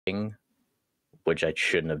which I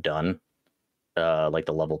shouldn't have done. Like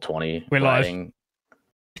the level 20 We're riding,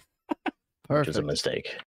 Perfect. which was a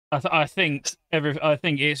mistake. I think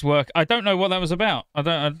it's work. I don't know what that was about. I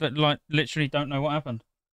like literally don't know what happened.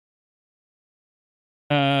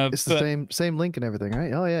 It's the same link and everything,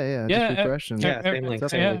 right? Oh yeah. Just refresh and same link.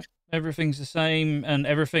 Link. Everything's the same, and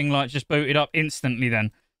everything like just booted up instantly.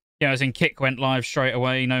 Then, yeah, as in Kick went live straight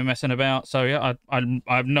away, no messing about. So yeah, I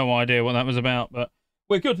have no idea what that was about, but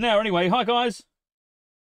we're good now anyway. Hi guys.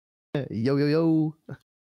 Yo.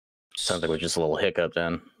 Sounds like it was just a little hiccup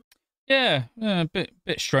then. Yeah, a bit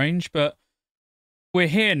strange, but we're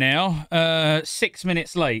here now. 6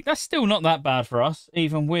 minutes late. That's still not that bad for us,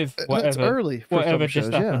 even with whatever. That's early for whatever some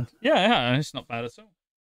just shows, happened. Yeah, it's not bad at all.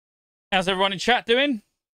 How's everyone in chat doing?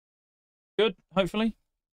 Good, hopefully.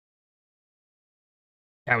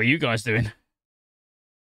 How are you guys doing?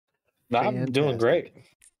 I'm doing great.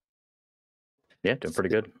 Yeah, doing pretty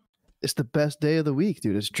good. It's the best day of the week,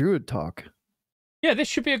 dude. It's Druid Talk. Yeah, this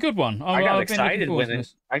should be a good one. I got excited when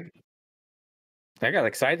I got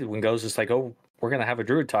excited when Go's just like, "Oh, we're gonna have a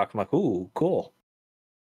Druid Talk." I'm like, "Ooh, cool."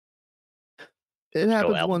 It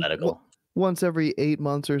happens once every 8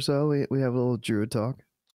 months or so. We have a little Druid Talk.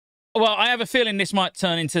 Well, I have a feeling this might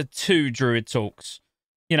turn into 2 Druid Talks.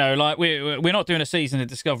 You know, like we're not doing a Season of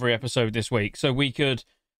Discovery episode this week, so we could,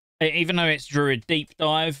 even though it's Druid Deep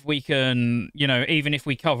Dive, we can, you know, even if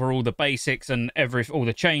we cover all the basics and all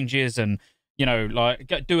the changes and, you know, like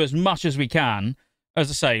do as much as we can. As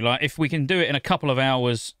I say, like if we can do it in a couple of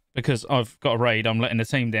hours, because I've got a raid, I'm letting the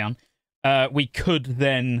team down. We could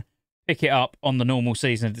then pick it up on the normal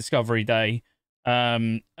Season of Discovery day,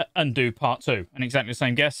 and do part 2 and exactly the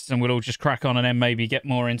same guests, and we'll all just crack on and then maybe get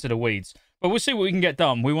more into the weeds. But we'll see what we can get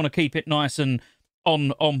done. We want to keep it nice and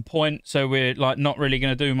on point, so we're like not really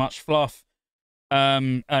going to do much fluff.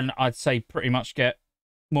 And I'd say pretty much get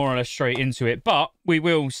more or less straight into it. But we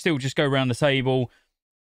will still just go around the table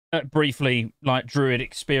briefly, like Druid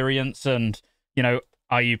experience, and you know,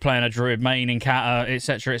 are you playing a Druid main in Cata,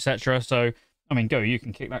 etc., etc. So, I mean, Go, you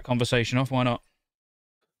can kick that conversation off. Why not?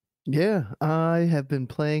 Yeah, I have been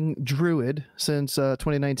playing Druid since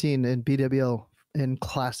 2019 in BWL in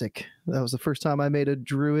Classic. That was the first time I made a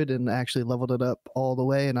Druid and actually leveled it up all the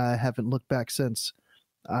way, and I haven't looked back since.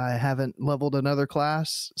 I haven't leveled another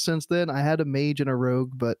class since then. I had a mage and a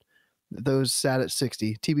rogue, but those sat at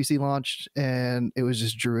 60. TBC launched, and it was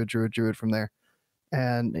just Druid from there.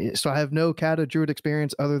 And so I have no Cata Druid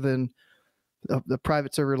experience other than the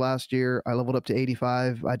private server last year. I leveled up to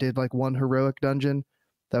 85. I did like 1 heroic dungeon.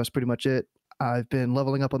 That was pretty much it. I've been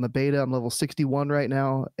leveling up on the beta. I'm level 61 right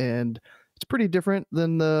now, and it's pretty different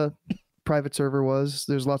than the private server was.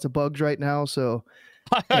 There's lots of bugs right now, so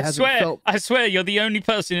I swear you're the only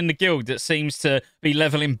person in the guild that seems to be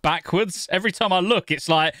leveling backwards. Every time I look, it's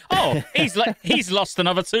like, oh, he's lost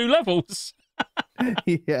another 2 levels.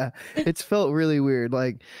 Yeah, it's felt really weird.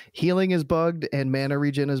 Like healing is bugged and mana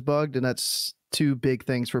regen is bugged, and that's 2 big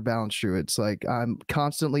things for balanced druids. Like I'm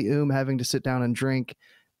constantly having to sit down and drink,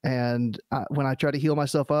 and when I try to heal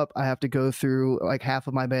myself up, I have to go through like half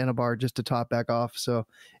of my mana bar just to top back off. So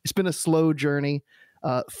it's been a slow journey.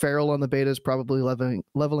 Feral on the beta is probably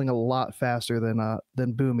leveling a lot faster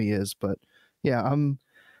than Boomy is, but yeah,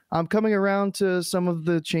 I'm coming around to some of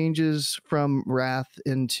the changes from Wrath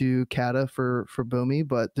into Cata for Boomy,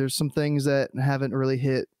 but there's some things that haven't really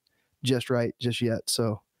hit just right just yet.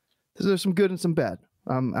 So there's some good and some bad.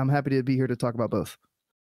 I'm happy to be here to talk about both.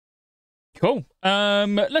 Cool.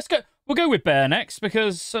 Let's go. We'll go with Bear next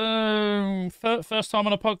because first time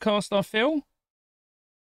on a podcast, I feel.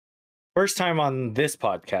 First time on this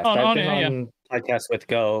podcast. I've been on podcasts with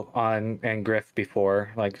Go and Griff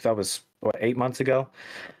before. Like that was 8 months ago.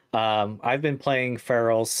 I've been playing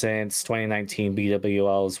Feral since 2019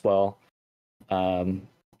 BWL as well.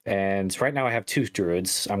 And right now I have 2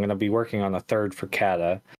 druids. I'm going to be working on a 3rd for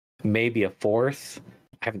Cata, maybe a 4th.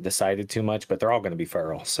 I haven't decided too much, but they're all going to be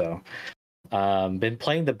Feral. So, been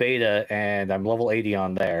playing the beta, and I'm level 80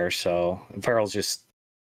 on there. So Feral's just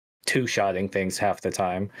 2-shotting things half the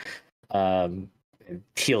time.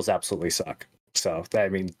 Heals absolutely suck. So I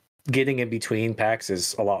mean, getting in between packs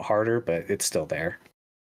is a lot harder, but it's still there.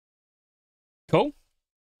 Cool.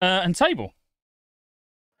 And Table.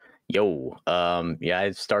 Yo, yeah,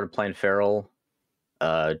 I started playing Feral,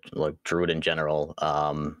 like Druid in general,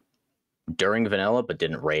 during Vanilla, but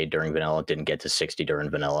didn't raid during Vanilla, didn't get to 60 during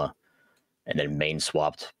Vanilla, and then main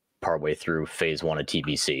swapped partway through Phase 1 of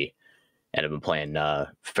TBC, and I've been playing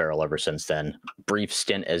Feral ever since then. Brief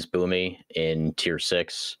stint as Boomy in Tier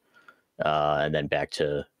 6, and then back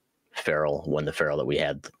to Feral when the Feral that we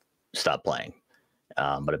had stopped playing.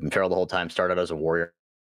 But I've been Feral the whole time, started as a warrior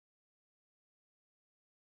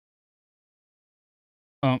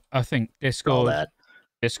I think all Discord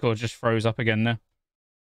that. just froze up again now.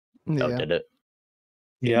 Yeah. Oh, did it?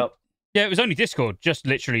 Yep. Yeah, it was only Discord, just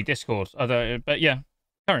literally Discord. But yeah,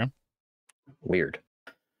 carry on. Weird.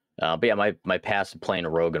 But yeah, my past playing a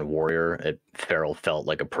rogue and warrior, Feral felt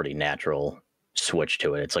like a pretty natural switch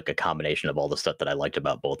to it. It's like a combination of all the stuff that I liked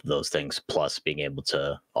about both of those things, plus being able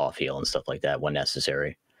to off heal and stuff like that when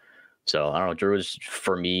necessary. So I don't know, Druid's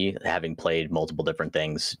for me, having played multiple different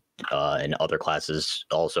things in other classes,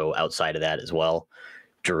 also outside of that as well.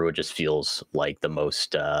 Druid just feels like the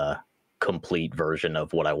most complete version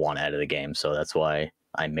of what I want out of the game. So that's why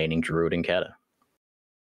I'm maining Druid and Cata.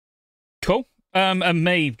 Cool. And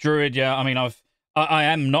me, Druid, yeah. I mean, I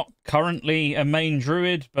am not currently a main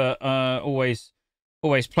Druid, but always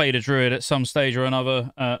played a Druid at some stage or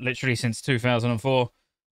another, literally since 2004.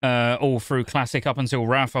 All through Classic up until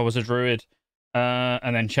Wrath, I was a Druid,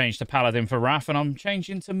 and then changed to Paladin for Wrath, and I'm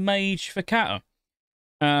changing to Mage for Cata.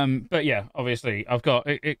 But yeah, obviously, I've got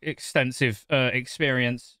extensive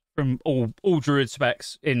experience from all Druid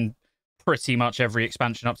specs in pretty much every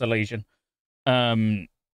expansion up to Legion.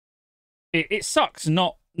 It sucks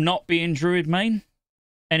not being Druid main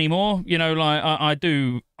anymore. You know, like I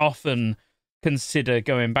do often consider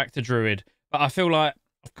going back to Druid, but I feel like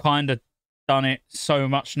I've kind of done it so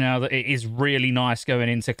much now that it is really nice going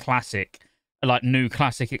into Classic, like new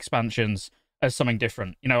Classic expansions, as something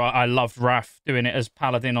different. You know, I loved Wrath doing it as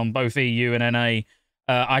Paladin on both EU and NA.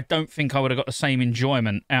 I don't think I would have got the same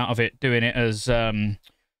enjoyment out of it doing it as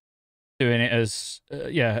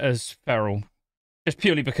Feral. Just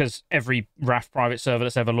purely because every Wrath private server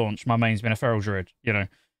that's ever launched, my main's been a Feral Druid, you know.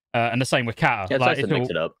 And the same with Cata. Yeah, it's like, nice to mix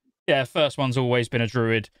it up. Yeah, first one's always been a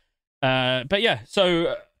Druid. But yeah,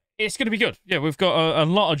 so it's going to be good. Yeah, we've got a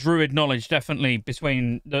lot of Druid knowledge, definitely,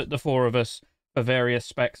 between the four of us for various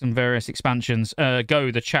specs and various expansions.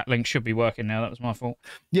 The chat link should be working now. That was my fault.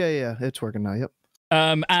 Yeah, it's working now, yep.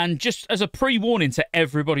 And just as a pre-warning to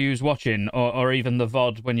everybody who's watching, or even the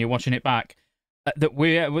VOD when you're watching it back, that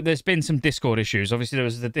there's been some Discord issues. Obviously, there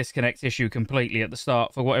was the disconnect issue completely at the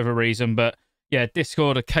start for whatever reason, but yeah,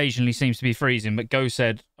 Discord occasionally seems to be freezing. But Go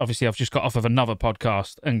said, obviously, I've just got off of another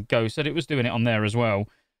podcast, and Go said it was doing it on there as well.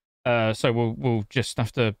 So we'll just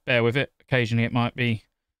have to bear with it. Occasionally, it might be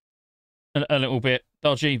a little bit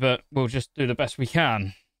dodgy, but we'll just do the best we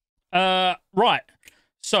can. Right.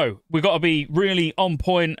 So we've got to be really on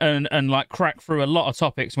point and like crack through a lot of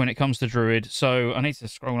topics when it comes to Druid. So I need to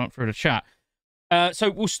scroll up through the chat. So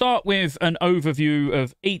we'll start with an overview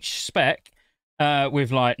of each spec,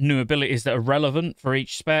 with like new abilities that are relevant for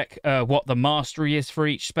each spec, what the mastery is for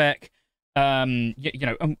each spec, and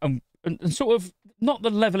sort of not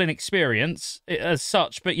the leveling experience as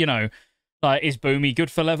such, but you know, like, is Boomy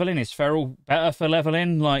good for leveling? Is Feral better for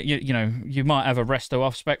leveling? Like, you know, you might have a resto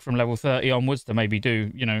off spec from level 30 onwards to maybe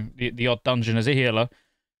do, you know, the odd dungeon as a healer.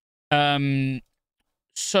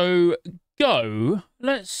 So Go,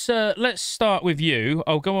 let's start with you.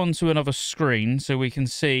 I'll go on to another screen so we can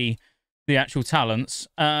see the actual talents,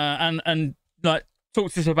 and like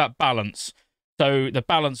talk to us about balance. So the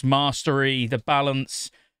balance mastery, the balance,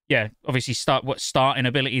 yeah, obviously starting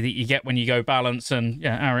ability that you get when you go balance, and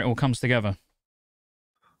yeah, how it all comes together.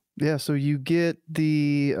 Yeah, so you get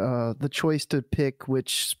the choice to pick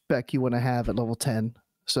which spec you want to have at level 10.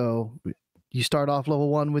 So you start off level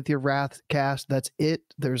 1 with your Wrath cast. That's it.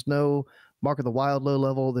 There's no Mark of the Wild low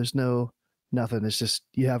level. There's no nothing. It's just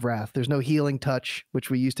you have Wrath. There's no healing touch, which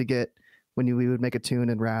we used to get when we would make a tune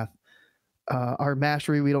in Wrath. Our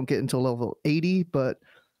mastery we don't get until level 80, but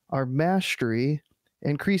our mastery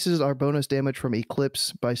increases our bonus damage from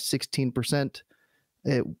Eclipse by 16%.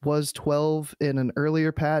 It was 12 in an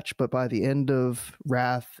earlier patch, but by the end of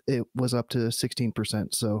Wrath, it was up to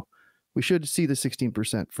 16%. So we should see the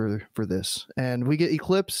 16% for this. And we get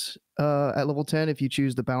Eclipse at level 10 if you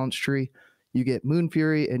choose the balance tree. You get Moon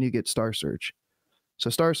Fury and you get Star Surge. So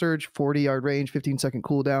Star Surge, 40-yard range, 15-second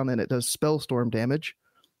cooldown, and it does Spell Storm damage,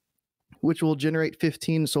 which will generate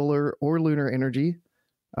 15 solar or lunar energy.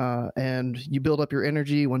 And you build up your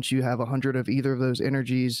energy. Once you have 100 of either of those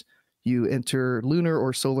energies, you enter lunar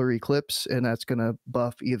or solar eclipse, and that's going to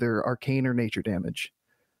buff either arcane or nature damage.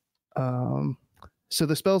 So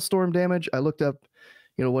the spell storm damage, I looked up,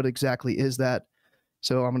 what exactly is that?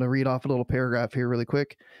 So I'm going to read off a little paragraph here really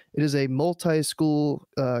quick. It is a multi-school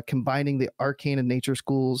combining the arcane and nature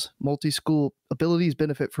schools. Multi-school abilities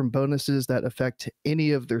benefit from bonuses that affect any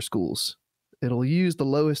of their schools. It'll use the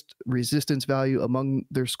lowest resistance value among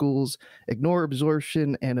their schools, ignore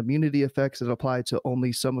absorption and immunity effects that apply to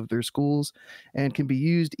only some of their schools, and can be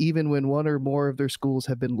used even when one or more of their schools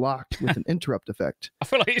have been locked with an interrupt effect. I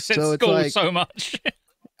feel like you said so school like, so much.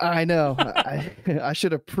 I know. I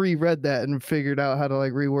should have pre-read that and figured out how to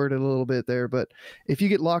like reword it a little bit there. But if you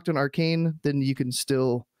get locked on Arcane, then you can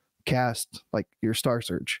still cast like your Star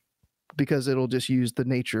Surge because it'll just use the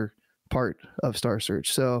nature part of Star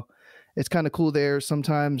Surge. So it's kind of cool there.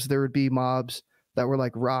 Sometimes there would be mobs that were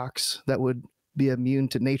like rocks that would be immune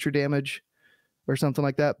to nature damage or something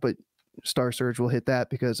like that, but Star Surge will hit that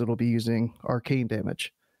because it'll be using arcane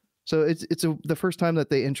damage. So it's the first time that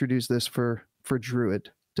they introduced this for Druid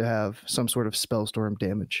to have some sort of spellstorm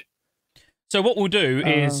damage. So what we'll do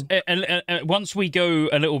is once we go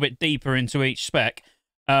a little bit deeper into each spec,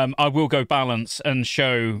 I will go balance and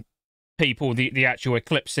show people the actual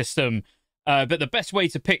Eclipse system. But the best way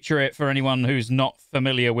to picture it for anyone who's not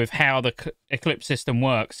familiar with how the Eclipse system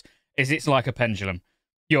works is it's like a pendulum.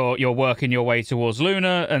 You're working your way towards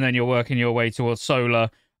lunar, and then you're working your way towards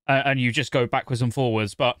solar, and you just go backwards and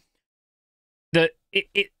forwards. But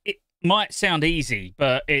it might sound easy,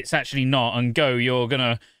 but it's actually not. And you're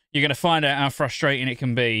gonna find out how frustrating it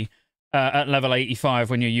can be at level 85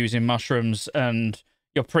 when you're using mushrooms and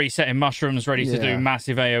you're presetting mushrooms ready to do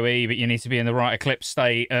massive AoE, but you need to be in the right Eclipse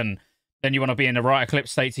state, and then you want to be in the right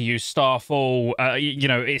Eclipse state to use Starfall.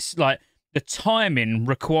 It's like the timing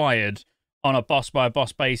required on a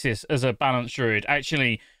boss-by-boss basis as a balanced druid.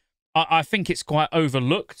 Actually, I think it's quite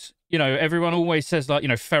overlooked. Everyone always says, like,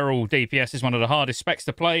 feral DPS is one of the hardest specs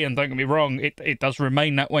to play, and don't get me wrong, it does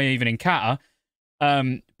remain that way even in Cata.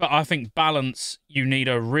 But I think balance, you need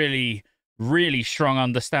a really, really strong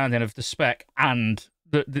understanding of the spec and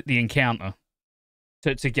the encounter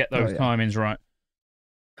to get those timings right.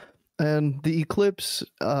 And the Eclipse,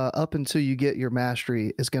 up until you get your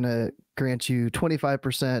mastery, is going to grant you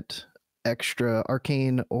 25% extra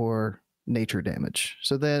arcane or nature damage.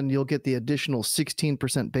 So then you'll get the additional 16%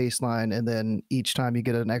 baseline, and then each time you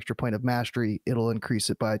get an extra point of mastery, it'll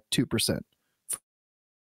increase it by 2%.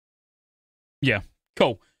 Yeah,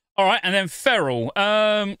 cool. All right, and then feral.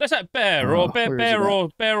 Let's have bear or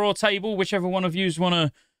table, whichever one of yous want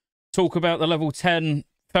to talk about the level 10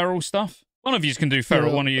 feral stuff. One of you can do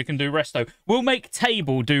feral, one of you can do resto. We'll make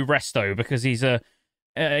table do resto because he's a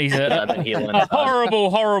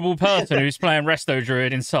horrible person who's playing resto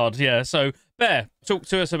druid in Sod. Yeah, so Bear, talk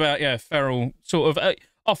to us about feral sort of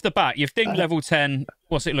off the bat. You've dinged level 10.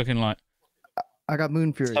 What's it looking like? I got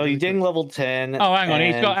Moon Fury. So you ding level 10. Oh, hang on.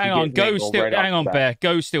 Hang on. Go still. Right, hang on, Bear.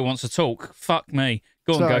 Go still wants to talk. Fuck me.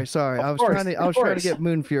 Go on, go. Sorry. I was trying to get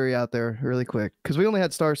Moon Fury out there really quick because we only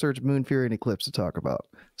had Star Surge, Moon Fury, and Eclipse to talk about.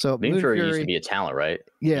 So Moon Fury used to be a talent, right?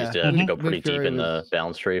 Yeah. You used to have to go pretty deep in the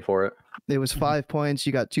balance tree for it. It was 5 points.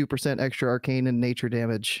 You got 2% extra arcane and nature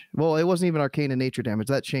damage. Well, it wasn't even arcane and nature damage.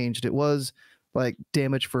 That changed. It was like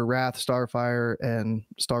damage for Wrath, Starfire, and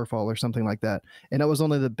Starfall or something like that. And that was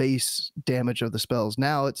only the base damage of the spells.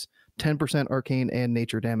 Now it's 10% arcane and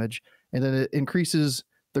nature damage. And then it increases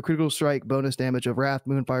the critical strike bonus damage of Wrath,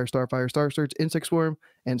 Moonfire, Starfire, Star Surge, Insect Swarm,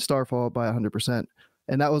 and Starfall by 100%.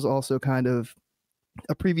 And that was also kind of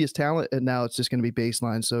a previous talent, and now it's just going to be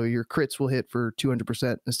baseline. So your crits will hit for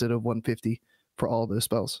 200% instead of 150 for all those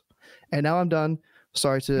spells. And now I'm done.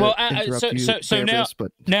 Sorry to interrupt you. So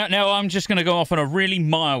now I'm just going to go off on a really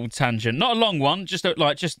mild tangent, not a long one, just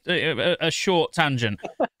a short tangent.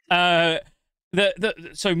 So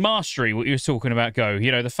mastery, what you were talking about, Go.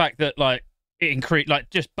 The fact that like it increase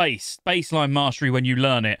just baseline mastery when you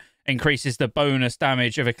learn it increases the bonus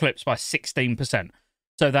damage of Eclipse by 16%.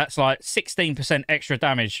 So that's like 16% extra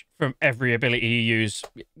damage from every ability you use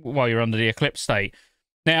while you're under the Eclipse state.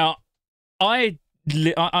 Now, I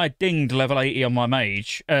dinged level 80 on my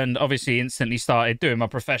mage and obviously instantly started doing my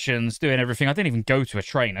professions, doing everything. I didn't even go to a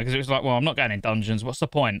trainer because it was like, well, I'm not going in dungeons. What's the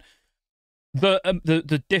point?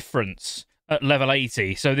 The difference at level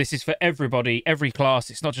 80, so this is for everybody, every class.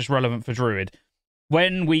 It's not just relevant for Druid.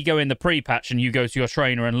 When we go in the pre-patch and you go to your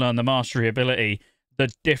trainer and learn the mastery ability, the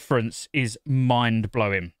difference is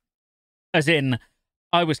mind-blowing. As in,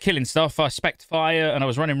 I was killing stuff. I spec'd fire and I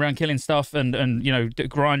was running around killing stuff and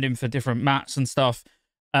grinding for different mats and stuff.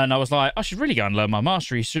 And I was like, I should really go and learn my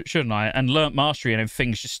mastery, shouldn't I? And learnt mastery, and then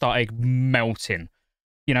things just started melting.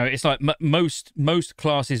 It's like most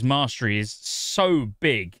classes' mastery is so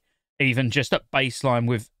big, even just at baseline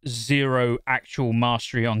with 0 actual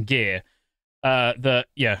mastery on gear,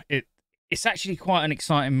 it's actually quite an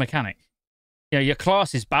exciting mechanic. Your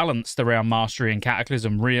class is balanced around mastery and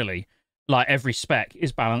Cataclysm, really. Like, every spec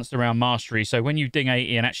is balanced around mastery. So when you ding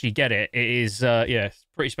 80 and actually get it, it is, it's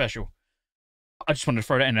pretty special. I just wanted to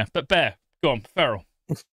throw that in there. But Bear, go on, feral.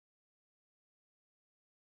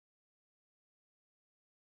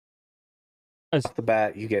 Off the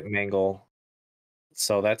bat, you get Mangle.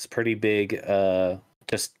 So that's pretty big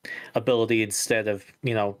just ability instead of,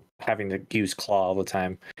 having to use claw all the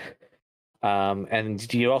time.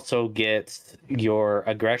 And you also get your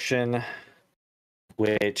aggression,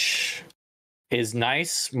 which is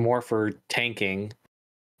nice more for tanking,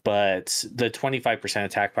 but the 25%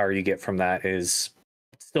 attack power you get from that is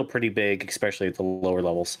still pretty big, especially at the lower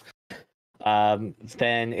levels.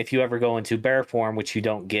 Then if you ever go into bear form, which you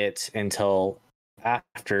don't get until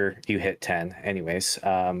after you hit 10 anyways,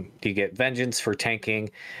 you get vengeance for tanking,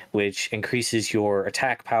 which increases your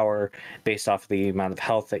attack power based off the amount of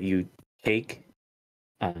health that you take,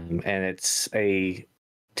 and it's a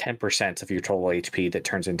 10% of your total HP that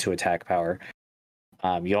turns into attack power.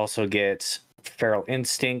 You also get feral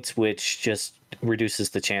instinct, which just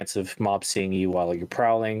reduces the chance of mobs seeing you while you're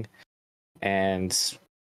prowling, and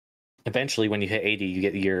eventually when you hit 80 you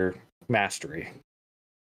get your mastery.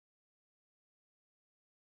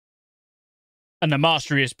 And the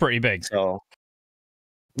mastery is pretty big. So,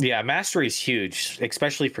 yeah, mastery is huge,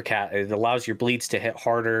 especially for Cat. It allows your bleeds to hit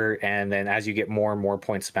harder, and then as you get more and more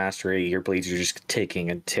points of mastery, your bleeds are just ticking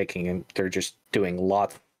and ticking, and they're just doing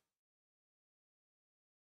lots.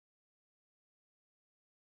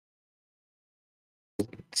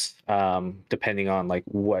 Depending on like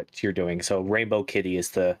what you're doing. So Rainbow Kitty is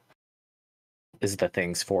the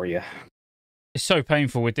things for you. It's so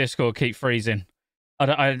painful with Discord keep freezing. I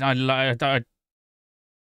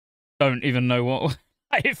don't even know what.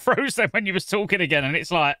 It froze then when you was talking again, and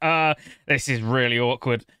it's like, this is really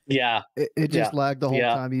awkward. Yeah, it just lagged the whole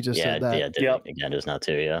time you just said that. Yeah, it did again just now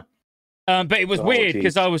too. Yeah. But it was weird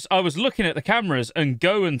because I was looking at the cameras and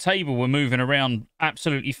Go and Table were moving around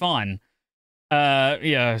absolutely fine.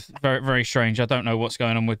 Yeah, very very strange. I don't know what's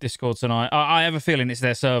going on with Discord tonight. I have a feeling it's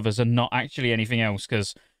their servers and not actually anything else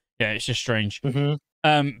because yeah, it's just strange.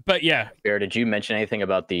 But yeah, Bear, did you mention anything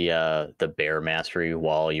about the bear mastery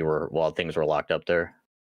while things were locked up there?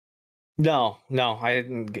 No, I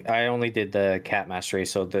didn't. I only did the cat mastery,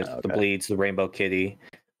 so the bleeds, the Rainbow Kitty.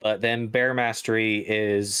 But then bear mastery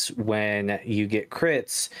is when you get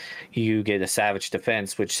crits, you get a savage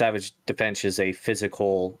defense, which savage defense is a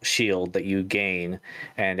physical shield that you gain,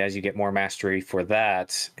 and as you get more mastery for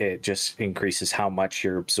that, it just increases how much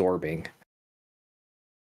you're absorbing.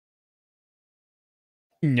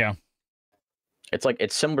 Yeah,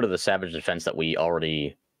 It's similar to the savage defense that we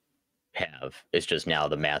already have. It's just now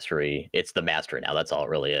the mastery. It's the mastery now. That's all it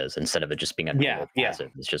really is. Instead of it just being a normal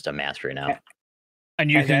passive, it's just a mastery now.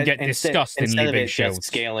 And you can get disgustingly big shields.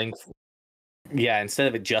 Scaling, instead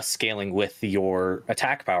of it just scaling with your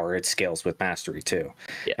attack power, it scales with mastery too,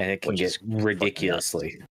 and it can get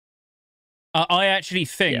ridiculously. I actually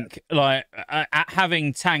think, like,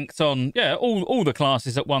 having tanked on all the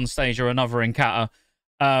classes at one stage or another in Cata,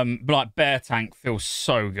 like bear tank feels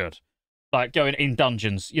so good. Like going in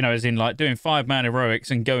dungeons, as in like doing 5-man heroics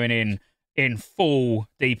and going in full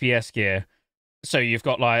DPS gear. So you've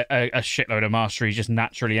got like a shitload of mastery just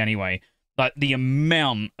naturally anyway. Like the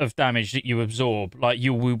amount of damage that you absorb, like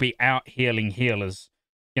you will be out healing healers,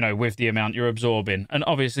 with the amount you're absorbing. And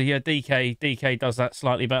obviously, DK does that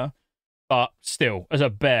slightly better. But still, as a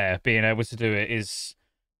bear, being able to do it is,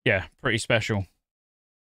 pretty special.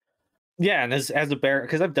 Yeah, and as a bear,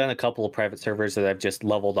 because I've done a couple of private servers that I've just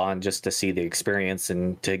leveled on just to see the experience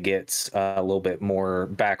and to get a little bit more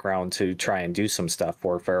background to try and do some stuff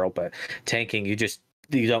for feral. But tanking, you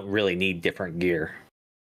don't really need different gear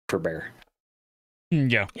for bear.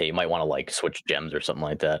 Yeah, you might want to like switch gems or something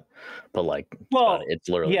like that. But it's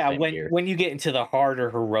literally when you get into the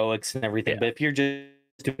harder heroics and everything. But if you're just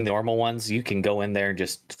doing normal ones, you can go in there and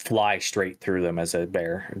just fly straight through them as a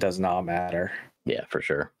bear. It does not matter. Yeah, for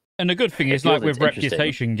sure. And the good thing is, like with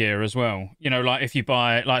reputation gear as well, like if you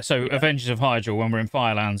buy, Avengers of Hydra, when we're in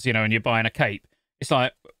Firelands, and you're buying a cape, it's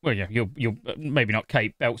like, well, yeah, you'll maybe not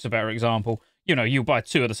cape, belt's a better example. You'll buy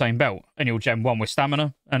 2 of the same belt, and you'll gem one with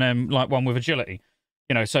stamina, and then like one with agility.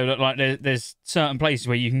 So that like there's certain places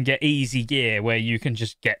where you can get easy gear where you can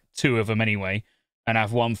just get 2 of them anyway, and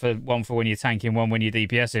have one for when you're tanking, one when you're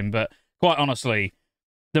DPSing. But quite honestly,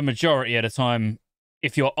 the majority of the time,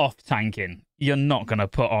 if you're off tanking, you're not going to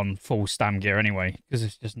put on full stam gear anyway, because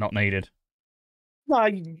it's just not needed. No,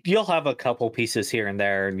 you'll have a couple pieces here and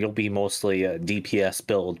there, and you'll be mostly a DPS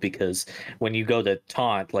build, because when you go to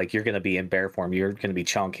taunt, like you're going to be in bear form, you're going to be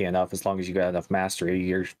chunky enough. As long as you got enough mastery,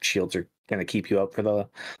 your shields are going to keep you up for the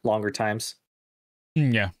longer times.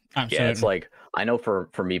 Yeah, absolutely. Yeah, it's like, I know for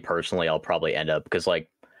me personally, I'll probably end up, because like,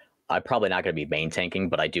 I'm probably not going to be main tanking,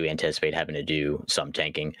 but I do anticipate having to do some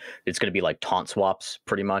tanking. It's going to be like taunt swaps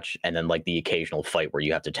pretty much, and then like the occasional fight where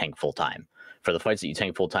you have to tank full time, For the fights that you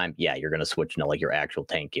tank full time, yeah, you're gonna switch into like your actual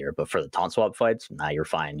tank gear. But for the taunt swap fights, nah, you're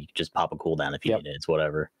fine. You can just pop a cooldown if you need it. It's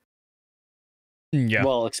whatever. Yeah.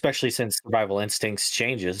 Well, especially since survival instincts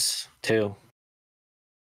changes too.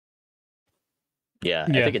 Yeah,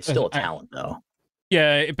 I think it's still a talent though.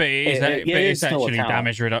 Yeah, but it's still a actually talent.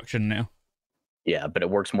 damage reduction now. Yeah, but it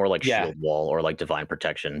works more like shield wall or like divine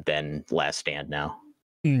protection than last stand now.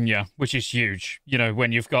 Yeah, which is huge. You know,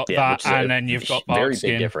 when you've got that and then you've got very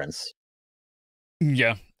Barkskin. big difference.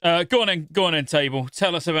 Yeah. Go on in, Table.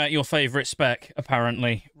 Tell us about your favorite spec,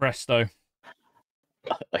 apparently, Resto.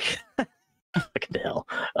 What the hell?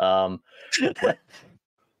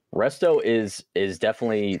 Resto is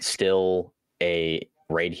definitely still a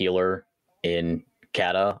raid healer in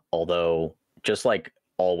Cata, although just like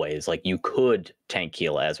always, like you could tank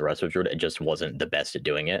heal as a Resto Druid, it just wasn't the best at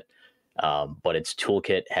doing it. But its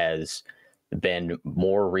toolkit has been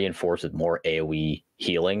more reinforced with more AoE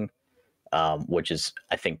healing, which is,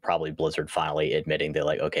 I think, probably Blizzard finally admitting they're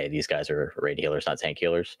like, okay, these guys are raid healers, not tank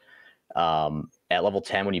healers. At level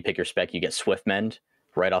 10, when you pick your spec, you get Swift Mend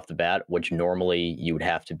right off the bat, which normally you would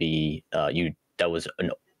have to be, that was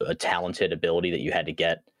a talented ability that you had to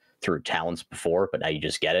get through talents before, but now you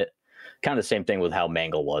just get it. Kind of the same thing with how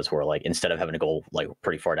Mangle was, where like instead of having to go like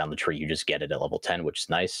pretty far down the tree, you just get it at level 10, which is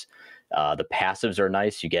nice. The passives are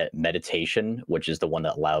nice. You get Meditation, which is the one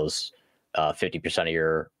that allows 50% of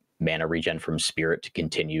your mana regen from Spirit to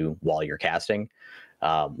continue while you're casting,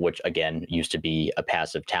 which again used to be a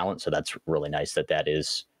passive talent. So that's really nice that that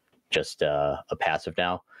is just a passive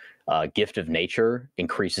now. Gift of Nature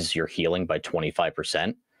increases your healing by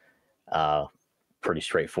 25%. Pretty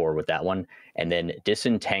straightforward with that one. And then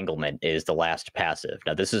Disentanglement is the last passive.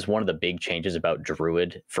 Now, this is one of the big changes about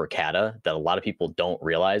Druid for Cata that a lot of people don't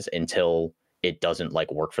realize until it doesn't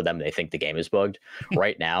like work for them. They think the game is bugged.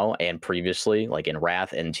 Right now and previously, like in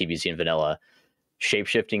Wrath and TBC and Vanilla,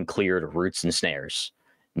 shapeshifting cleared roots and snares.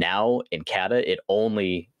 Now in Cata, it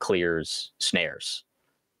only clears snares.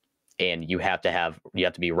 And you have to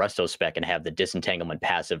be Resto spec and have the Disentanglement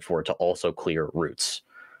passive for it to also clear roots.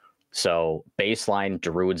 So baseline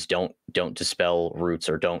Druids don't dispel roots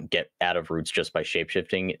or don't get out of roots just by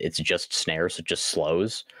shapeshifting. It's just snares, it just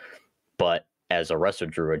slows. But as a Resto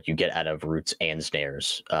Druid, you get out of roots and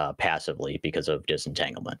snares passively because of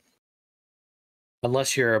Disentanglement.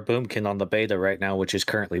 Unless you're a Boomkin on the beta right now, which is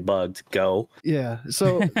currently bugged, go. Yeah,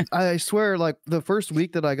 so I swear, like the first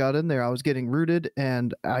week that I got in there, I was getting rooted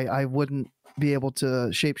and I wouldn't be able to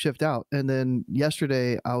shapeshift out. And then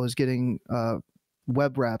yesterday I was getting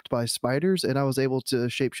web wrapped by spiders and I was able to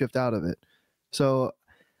shapeshift out of it. So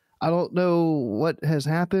I don't know what has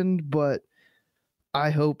happened, but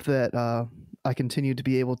I hope that I continue to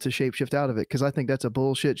be able to shapeshift out of it, because I think that's a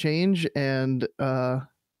bullshit change, and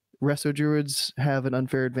Resto Druids have an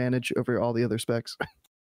unfair advantage over all the other specs.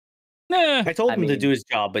 I told him to do his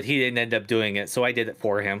job, but he didn't end up doing it, so I did it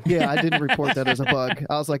for him. Yeah, I didn't report that as a bug.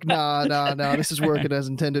 I was like, nah, this is working as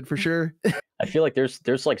intended for sure. I feel like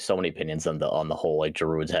there's like so many opinions on the whole like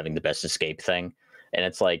Druids having the best escape thing, and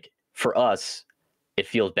it's like for us, it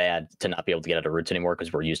feels bad to not be able to get out of roots anymore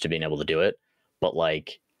because we're used to being able to do it. But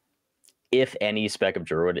like, if any spec of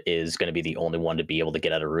Druid is going to be the only one to be able to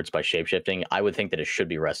get out of roots by shapeshifting, I would think that it should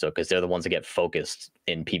be Resto, because they're the ones that get focused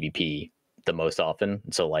in PvP the most often.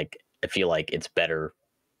 So like, I feel like it's better.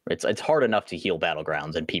 It's hard enough to heal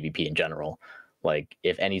battlegrounds and PvP in general. Like,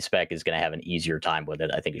 if any spec is going to have an easier time with it,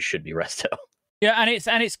 I think it should be Resto. Yeah,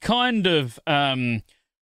 and it's kind of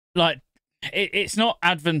like it's not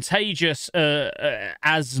advantageous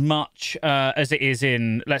as much as it is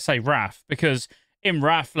in, let's say, Wrath, because in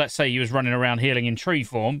Wrath, let's say you was running around healing in tree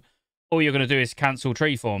form, all you're going to do is cancel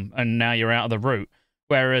tree form, and now you're out of the route.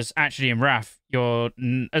 Whereas actually in Wrath,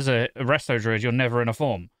 as a Resto Druid, you're never in a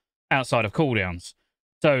form outside of cooldowns.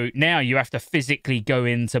 So now you have to physically go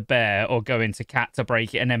into Bear or go into Cat to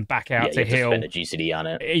break it, and then back out to heal. Spend a GCD on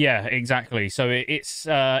it. Yeah, exactly. So it's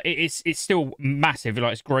still massive.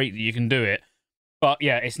 Like, it's great that you can do it, but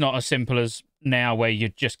yeah, it's not as simple as now where you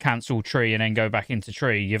just cancel tree and then go back into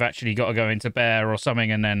tree. You've actually got to go into Bear or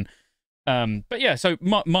something, and then but yeah, so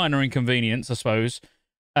minor inconvenience, I suppose.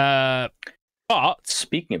 But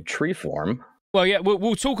speaking of tree form, well, yeah,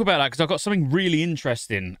 we'll talk about that, because I've got something really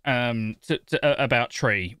interesting about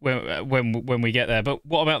tree when we get there. But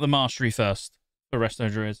what about the mastery first for Resto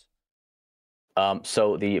Druids?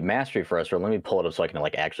 So the mastery for us, let me pull it up so I can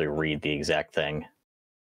like actually read the exact thing.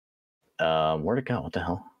 Where'd it go? What the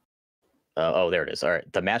hell? Oh, there it is. All right.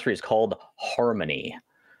 The mastery is called Harmony.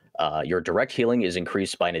 Your direct healing is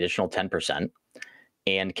increased by an additional 10%,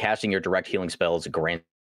 and casting your direct healing spells grants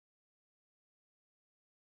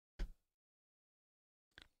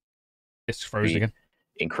It's froze again.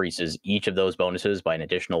 Increases each of those bonuses by an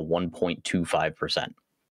additional 1.25%.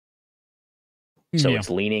 So Yeah. it's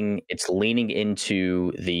leaning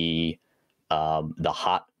into the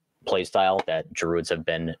hot playstyle that Druids have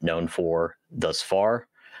been known for thus far,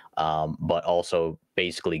 but also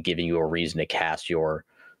basically giving you a reason to cast your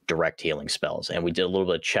direct healing spells. And we did a little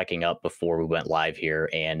bit of checking up before we went live here,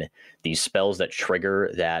 and these spells that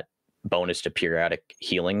trigger that bonus to periodic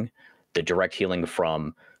healing, the direct healing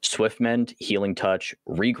from Swift Mend, Healing Touch,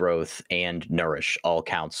 Regrowth, and Nourish all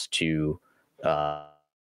counts to I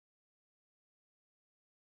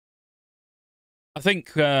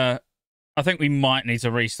think we might need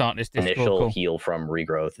to restart this Discord initial call. heal from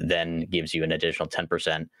Regrowth, then gives you an additional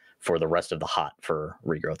 10% for the rest of the hot for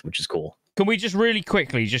Regrowth, which is cool. Can we just really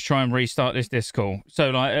quickly just try and restart this Discord?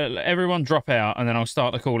 So, like, everyone drop out, and then I'll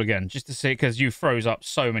start the call again, just to see, because you froze up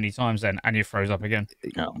so many times then, and you froze up again.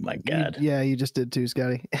 Oh, my God. You just did too,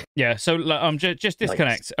 Scotty. Yeah, so just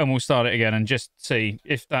disconnect, and we'll start it again, and just see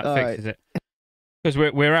if that fixes it.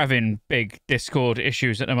 Because we're having big Discord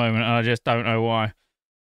issues at the moment, and I just don't know why.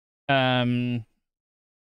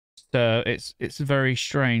 So it's very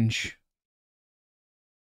strange.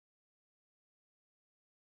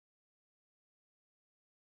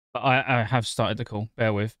 But I have started the call.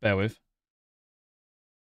 Bear with.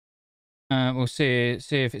 We'll see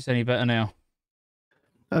if it's any better now.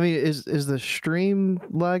 I mean, is the stream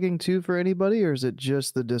lagging too for anybody, or is it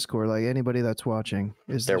just the Discord? Like anybody that's watching,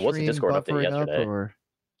 There was a Discord update yesterday. Or...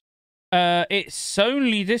 It's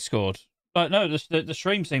only Discord. But no, the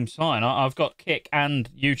stream seems fine. I've got Kick and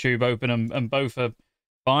YouTube open, and both are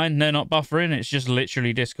fine. They're not buffering. It's just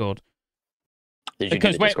literally Discord.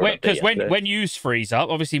 Because when news freeze up,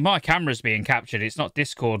 obviously my camera's being captured. It's not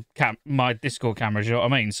Discord my Discord camera. You know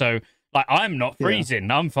what I mean? So like I'm not freezing.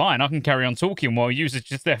 Yeah. I'm fine. I can carry on talking while users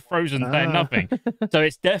just there frozen saying nothing. So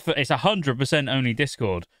it's definitely 100% only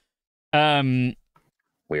Discord.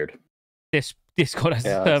 Weird. This Discord has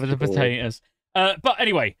to serve the potatoes. But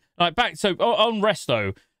anyway, like back on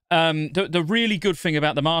Resto. The really good thing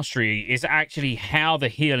about the mastery is actually how the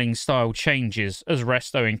healing style changes as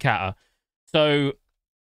Resto in Cata. So,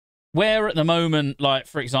 where at the moment, like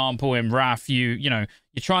for example in Wrath, you're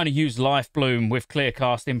trying to use Life Bloom with clear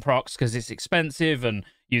casting procs because it's expensive, and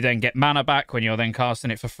you then get mana back when you're then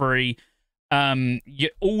casting it for free. You'll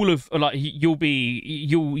only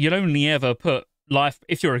ever put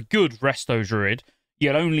if you're a good Resto Druid,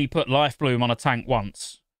 you'll only put Life Bloom on a tank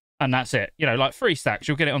once, and that's it. Like 3 stacks,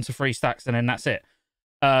 you'll get it onto 3 stacks, and then that's it.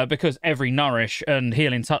 Because every Nourish and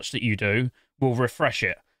Healing Touch that you do will refresh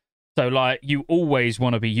it. So, like, you always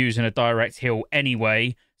want to be using a direct heal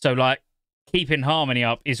anyway. So, like, keeping Harmony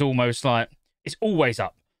up is almost like, it's always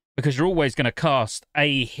up. Because you're always going to cast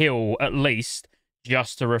a heal at least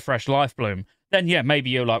just to refresh Life Bloom. Then, yeah,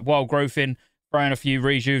 maybe you're, like, Wild Growthing, throwing a few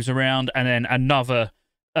rejuves around, and then another,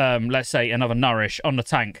 let's say, another Nourish on the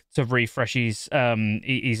tank to refresh his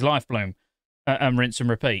Life Bloom and rinse and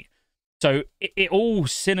repeat. So, it all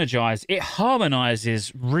synergizes. It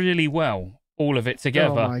harmonizes really well. All of it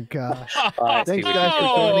together. Oh my gosh. Thanks guys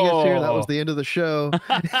for joining us here. That was the end of the show.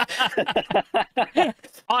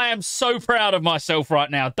 I am so proud of myself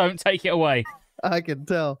right now. Don't take it away. I can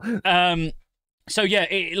tell. So yeah,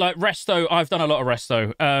 like Resto, I've done a lot of Resto.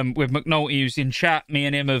 With McNulty who's in chat, me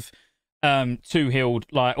and him have 2-healed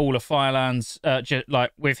like all of Firelands,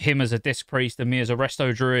 like with him as a Disc Priest and me as a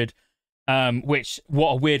Resto Druid. Which,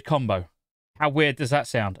 what a weird combo. How weird does that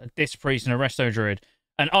sound? A Disc Priest and a Resto Druid.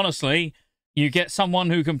 And honestly, you get someone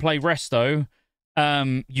who can play Resto,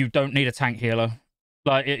 you don't need a tank healer.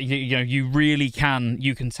 Like, you really can.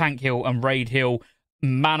 You can tank heal and raid heal.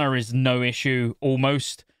 Mana is no issue,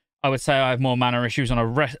 almost. I would say I have more mana issues on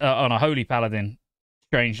a Holy Paladin,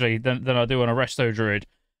 strangely, than I do on a Resto Druid.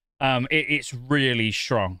 It's really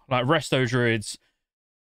strong. Like, Resto Druids,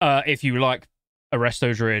 if you like a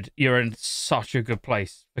Resto Druid, you're in such a good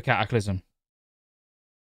place for Cataclysm.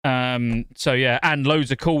 So yeah, and loads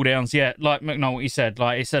of cooldowns. Yeah, like McNulty said,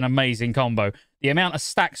 like it's an amazing combo. The amount of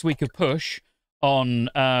stacks we could push on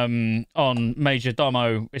Major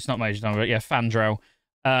Domo, it's not Major Domo, but yeah, Fandral,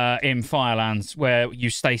 in Firelands, where you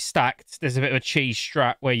stay stacked. There's a bit of a cheese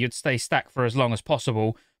strat where you'd stay stacked for as long as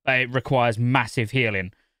possible, but it requires massive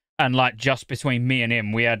healing. And like just between me and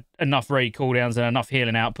him, we had enough raid cooldowns and enough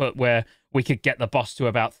healing output where we could get the boss to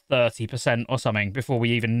about 30% or something before we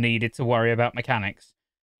even needed to worry about mechanics.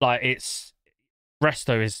 Like,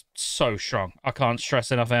 Resto is so strong. I can't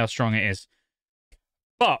stress enough how strong it is.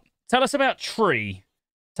 But tell us about tree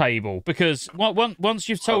table, because once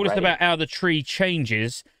you've told us about how the tree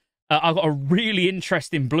changes, I've got a really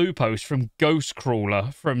interesting blue post from Ghost Crawler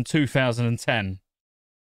from 2010.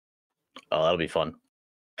 Oh, that'll be fun.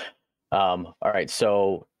 All right,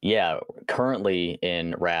 so yeah, currently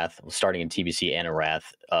in Wrath, starting in TBC and in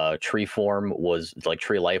Wrath, tree form was like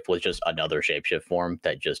tree life was just another shapeshift form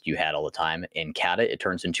that just you had all the time. In Cata, it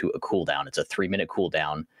turns into a cooldown. It's a 3-minute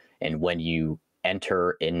cooldown, and when you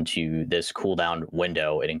enter into this cooldown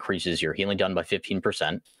window, it increases your healing done by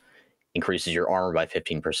 15%, increases your armor by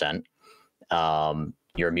 15%.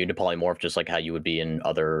 You're immune to polymorph, just like how you would be in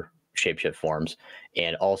other shapeshift forms,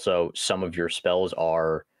 and also some of your spells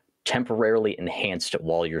are temporarily enhanced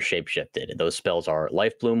while you're shapeshifted. Those spells are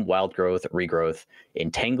Life Bloom, Wild Growth, Regrowth,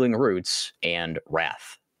 Entangling Roots, and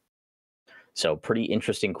Wrath. So pretty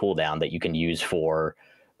interesting cooldown that you can use for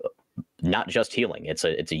not just healing. It's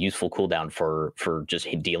a useful cooldown for just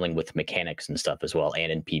dealing with mechanics and stuff as well,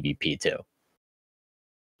 and in PvP too.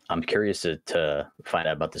 I'm curious to find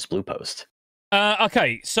out about this blue post.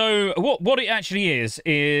 Okay, so what it actually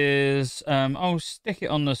is I'll stick it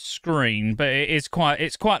on the screen, but it's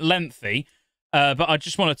quite lengthy. But I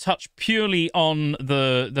just want to touch purely on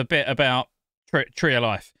the bit about Tree of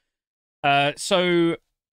Life. So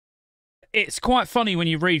it's quite funny when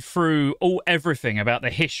you read through everything about the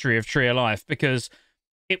history of Tree of Life, because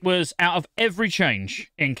it was out of every change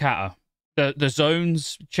in Cata, the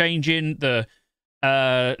zones changing, the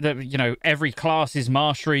every class's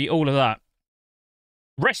mastery, all of that.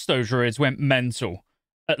 Resto Druids went mental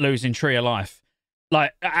at losing Tree of Life.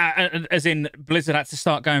 Like, as in, Blizzard had to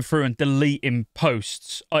start going through and deleting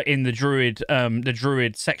posts in the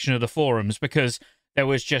Druid section of the forums, because there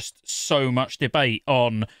was just so much debate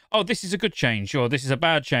on, oh, this is a good change, or this is a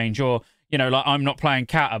bad change, or, like, I'm not playing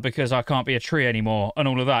Cata because I can't be a tree anymore, and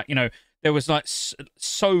all of that. There was, like,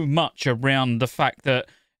 so much around the fact that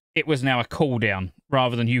it was now a cooldown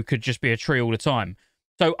rather than you could just be a tree all the time.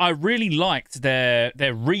 So I really liked their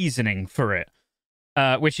reasoning for it,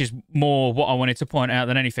 which is more what I wanted to point out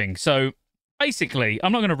than anything. So basically,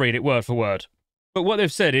 I'm not going to read it word for word, but what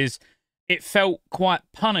they've said is it felt quite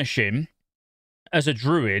punishing as a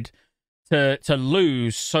druid to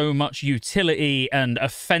lose so much utility and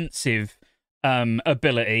offensive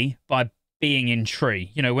ability by being in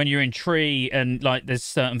tree. When you're in tree and, like, there's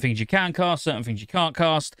certain things you can cast, certain things you can't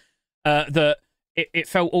cast, that it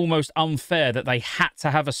felt almost unfair that they had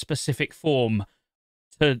to have a specific form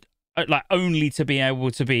to, like, only to be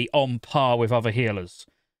able to be on par with other healers.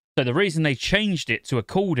 So the reason they changed it to a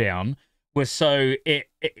cooldown was so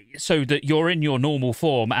that you're in your normal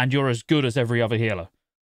form and you're as good as every other healer,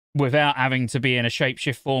 without having to be in a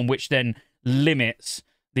shapeshift form, which then limits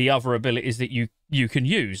the other abilities that you can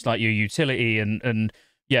use, like your utility and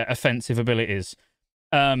offensive abilities,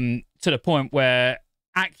 to the point where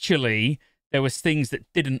actually there was things that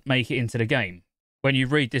didn't make it into the game. When you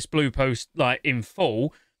read this blue post, like, in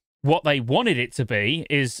full, what they wanted it to be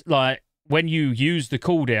is, like, when you use the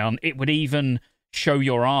cooldown, it would even show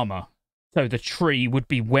your armor. So the tree would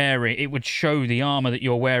be wearing, it would show the armor that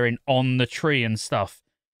you're wearing on the tree and stuff.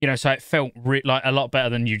 So it felt like a lot better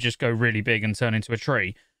than you just go really big and turn into a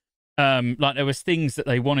tree. Like, there was things that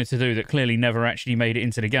they wanted to do that clearly never actually made it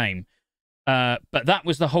into the game. But that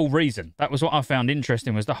was the whole reason. That was what I found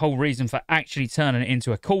interesting, was the whole reason for actually turning it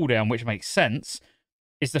into a cooldown, which makes sense,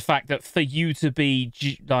 is the fact that for you to be,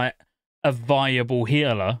 like, a viable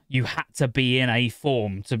healer, you had to be in a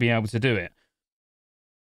form to be able to do it.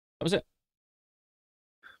 That was it.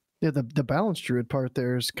 Yeah, the balanced druid part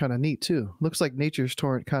there is kind of neat too. Looks like Nature's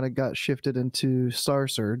Torrent kind of got shifted into Star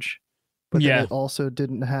Surge, but then it also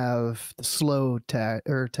didn't have the slow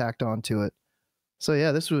tacked onto it. So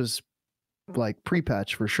yeah, this was like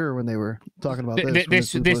pre-patch for sure when they were talking about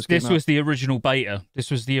this. This was the original beta.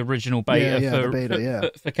 This was the original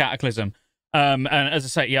beta for Cataclysm. And as I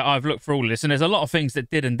say, yeah, I've looked for all of this, and there's a lot of things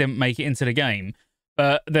that did and didn't make it into the game,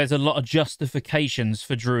 but there's a lot of justifications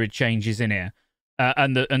for druid changes in here.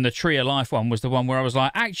 And the Tree of Life one was the one where I was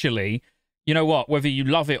like, actually, you know what? Whether you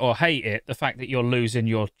love it or hate it, the fact that you're losing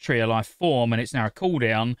your Tree of Life form and it's now a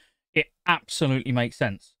cooldown, it absolutely makes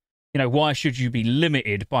sense. Why should you be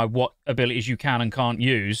limited by what abilities you can and can't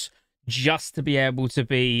use just to be able to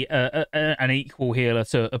be an equal healer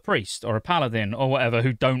to a priest or a paladin or whatever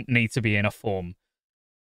who don't need to be in a form?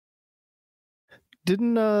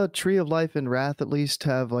 Didn't Tree of Life in Wrath at least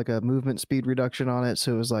have, like, a movement speed reduction on it?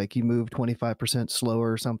 So it was like you moved 25%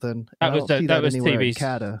 slower or something. That was TBC.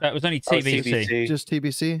 Cata. That was only TBC. Just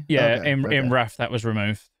TBC? Yeah, okay, in Wrath that was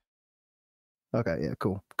removed. Okay, yeah,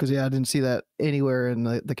 cool. Because I didn't see that anywhere in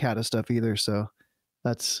the Cata stuff either. So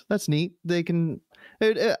that's neat. They can,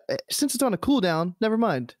 since it's on a cooldown, never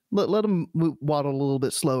mind. Let them waddle a little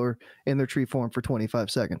bit slower in their tree form for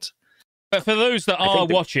 25 seconds. But for those that are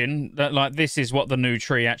watching, that, like, this is what the new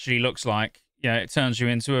tree actually looks like. Yeah, it turns you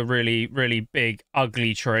into a really, really big,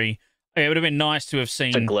 ugly tree. It would have been nice to have seen...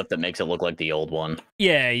 It's a glyph that makes it look like the old one.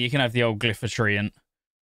 Yeah, you can have the old glyph treant.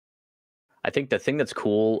 I think the thing that's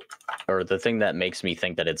cool, or the thing that makes me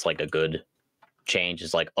think that it's like a good change,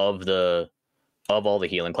 is like of all the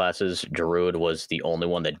healing classes, Druid was the only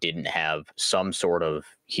one that didn't have some sort of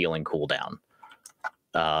healing cooldown.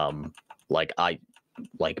 Like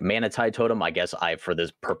Mana Tide Totem, I guess for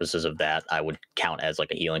the purposes of that, I would count as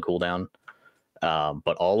like a healing cooldown.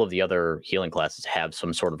 But all of the other healing classes have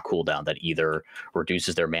some sort of cooldown that either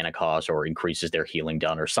reduces their mana cost or increases their healing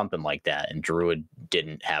done or something like that. And Druid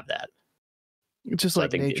didn't have that. It's just So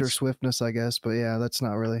like nature swiftness, I guess. But yeah, that's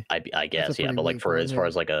not really. I guess, yeah. But like as far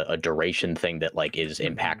as like a duration thing that like is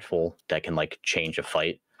impactful, that can like change a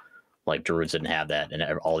fight, like Druids didn't have that, and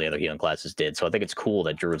all the other healing classes did. So I think it's cool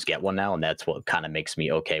that Druids get one now, and that's what kind of makes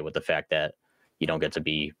me okay with the fact that you don't get to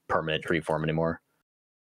be permanent tree form anymore.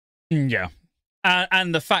 Yeah.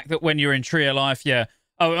 And the fact that when you're in Tree of Life, yeah,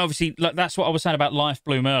 obviously, like, that's what I was saying about Life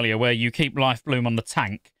Bloom earlier, where you keep Life Bloom on the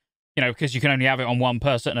tank, you know, because you can only have it on one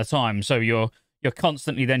person at a time. So you're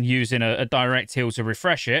constantly then using a direct heal to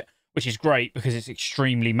refresh it, which is great because it's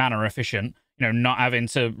extremely mana efficient. You know, not having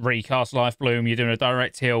to recast Life Bloom, you're doing a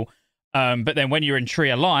direct heal. But then when you're in Tree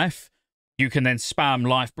of Life, you can then spam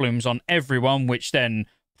Life Blooms on everyone, which then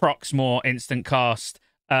procs more instant cast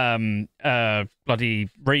bloody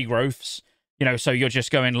regrowths. You know, so you're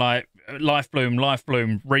just going like Life Bloom,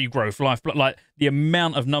 regrowth, like the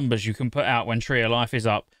amount of numbers you can put out when Tree of Life is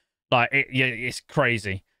up, like it's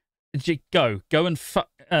crazy. Go and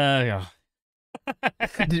yeah.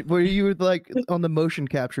 Were you like on the motion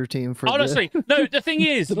capture team for? Honestly, no. The thing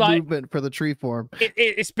is, the like movement for the tree form.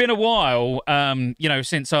 It's been a while, you know,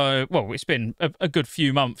 since it's been a good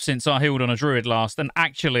few months since I healed on a Druid last, and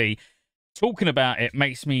actually talking about it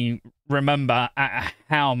makes me remember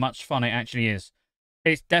how much fun it actually is.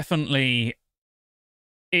 It's definitely,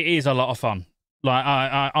 it is a lot of fun.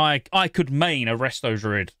 Like I could main a Resto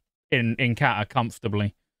Druid in Cata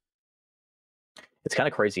comfortably. It's kind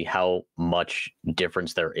of crazy how much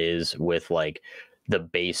difference there is with like the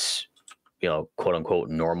base, you know, quote unquote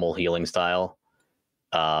normal healing style,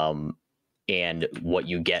 and what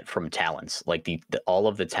you get from talents. Like all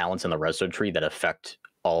of the talents in the Resto tree that affect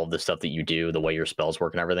all of the stuff that you do, the way your spells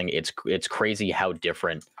work and everything. It's crazy how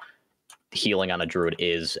different healing on a Druid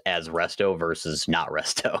is as Resto versus not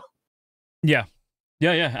Resto. Yeah,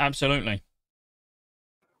 absolutely.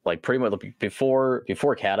 Like pretty much before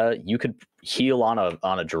Cata, you could heal on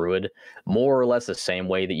a Druid more or less the same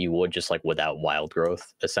way that you would just like without wild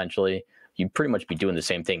growth. Essentially, you'd pretty much be doing the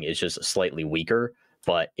same thing. It's just slightly weaker,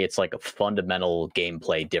 but it's like a fundamental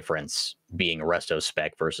gameplay difference being Resto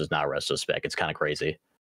spec versus not Resto spec. It's kind of crazy.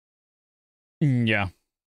 Yeah.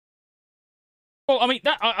 Well, I mean,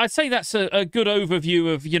 I'd say that's a good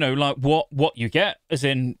overview of, you know, like what you get, as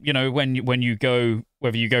in, you know, when you go,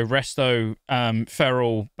 whether you go Resto,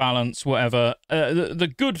 Feral, Balance, whatever.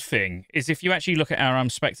 The good thing is if you actually look at our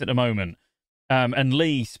spec at the moment, and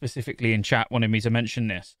Lee specifically in chat wanted me to mention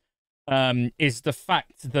this, is the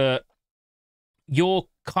fact that you're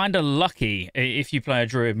kind of lucky if you play a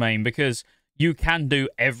Druid main because you can do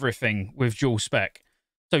everything with dual spec.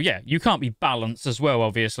 So yeah, you can't be balanced as well,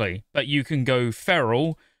 obviously, but you can go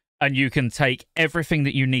Feral and you can take everything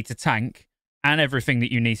that you need to tank and everything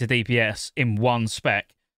that you need to DPS in one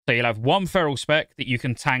spec. So you'll have one Feral spec that you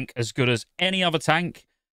can tank as good as any other tank,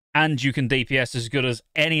 and you can DPS as good as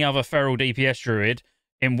any other Feral DPS Druid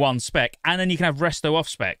in one spec, and then you can have Resto off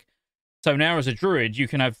spec. So now as a Druid, you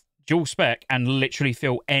can have dual spec and literally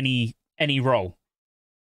fill any role.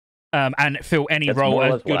 And fill any role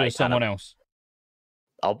as good as someone else.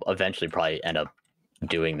 I'll eventually probably end up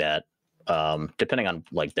doing that, depending on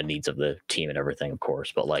like the needs of the team and everything, of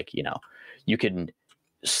course. But like, you know, you can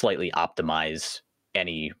slightly optimize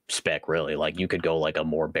any spec really. Like you could go like a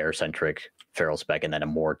more bear centric feral spec and then a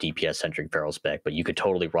more DPS centric feral spec, but you could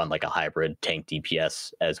totally run like a hybrid tank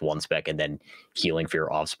DPS as one spec and then healing for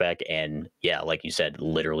your off spec. And yeah, like you said,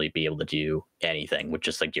 literally be able to do anything with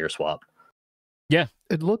just like gear swap. Yeah,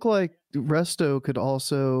 it looked like Resto could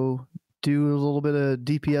also do a little bit of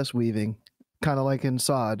DPS weaving, kind of like in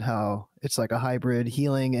Sod, how it's like a hybrid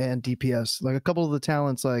healing and DPS. Like a couple of the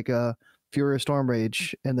talents, like Fury of Storm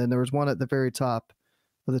Rage, and then there was one at the very top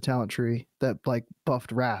of the talent tree that like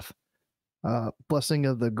buffed Wrath, Blessing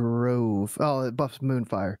of the Grove. Oh, it buffs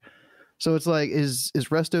Moonfire. So it's like, is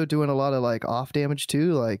Resto doing a lot of like off damage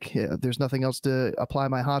too? Like, yeah, there's nothing else to apply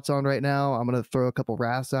my hots on right now. I'm gonna throw a couple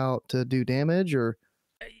Wraths out to do damage, or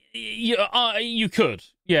yeah, you could.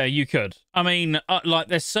 Yeah, you could. I mean, like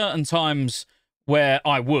there's certain times where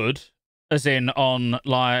I would, as in on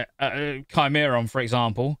like Chimeron, for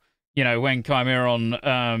example. You know, when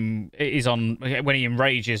Chimeron is on, when he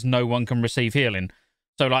enrages, no one can receive healing.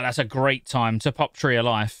 So like that's a great time to pop Tree of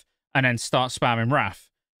Life and then start spamming Wrath,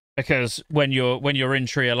 because when you're in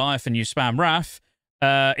Tree of Life and you spam Wrath,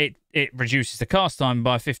 it reduces the cast time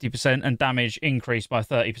by 50% and damage increased by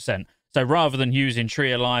 30%. So rather than using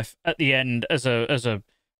Tree of Life at the end as a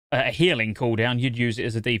healing cooldown, you'd use it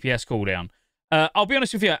as a DPS cooldown. I'll be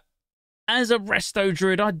honest with you, as a Resto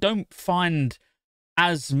Druid, I don't find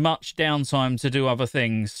as much downtime to do other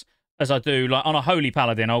things as I do. Like on a Holy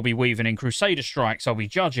Paladin, I'll be weaving in Crusader Strikes, I'll be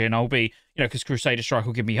judging, I'll be, you know, because Crusader Strike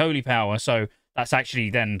will give me Holy Power, so that's actually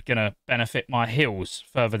then going to benefit my heals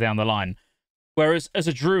further down the line. Whereas as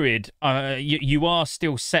a Druid, you are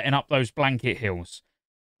still setting up those blanket heals.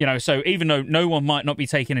 You know, so even though no one might not be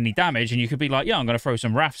taking any damage, and you could be like, yeah, I'm going to throw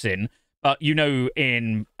some Wraths in, but you know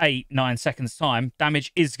in 8-9 seconds time,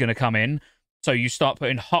 damage is going to come in, so you start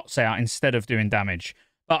putting hots out instead of doing damage.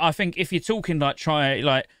 But I think if you're talking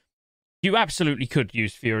like you absolutely could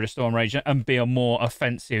use Fury of the Storm Rage and be a more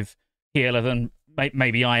offensive healer than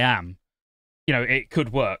maybe I am. You know, it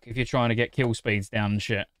could work if you're trying to get kill speeds down and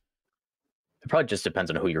shit. It probably just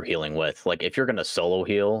depends on who you're healing with. Like, if you're going to solo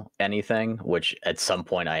heal anything, which at some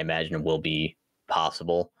point I imagine will be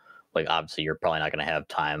possible, like, obviously you're probably not going to have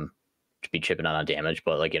time to be chipping on damage,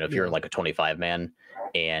 but, like, you know, if you're in, like, a 25-man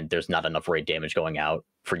and there's not enough raid damage going out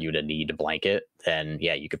for you to need a blanket, then,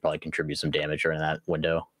 yeah, you could probably contribute some damage during that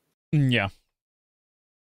window. Yeah.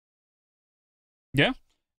 Yeah?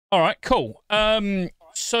 All right, cool.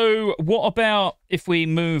 So what about if we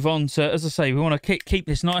move on to, as I say, we want to keep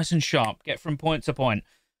this nice and sharp, get from point to point.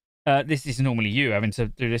 This is normally you having to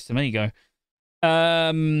do this to me, go.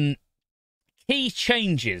 Key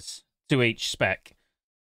changes to each spec.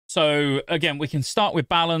 So again, we can start with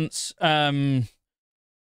balance. And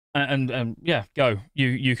yeah, go.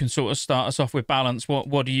 You can sort of start us off with balance.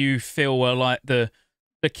 What do you feel were like the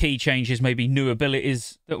key changes, maybe new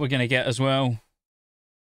abilities that we're going to get as well?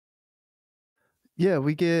 Yeah,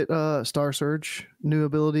 we get Star Surge, new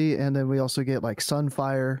ability, and then we also get like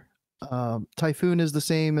Sunfire. Typhoon is the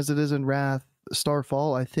same as it is in Wrath.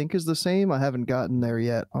 Starfall, I think, is the same. I haven't gotten there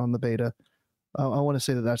yet on the beta. I want to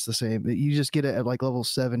say that that's the same. You just get it at like level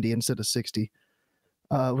 70 instead of 60.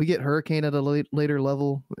 We get Hurricane at a later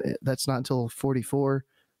level. That's not until 44.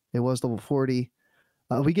 It was level 40.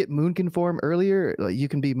 We get Moon Conform earlier. You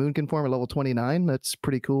can be Moon Conform at level 29. That's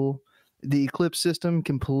pretty cool. The Eclipse system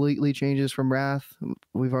completely changes from Wrath.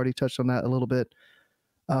 We've already touched on that a little bit.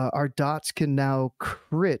 Our dots can now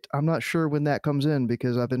crit. I'm not sure when that comes in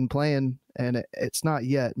because I've been playing and it's not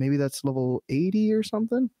yet. Maybe that's level 80 or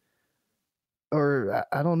something. Or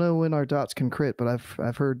I don't know when our dots can crit, but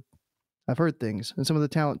I've heard things. And some of the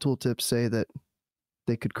talent tooltips say that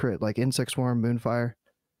they could crit, like Insect Swarm, Moonfire.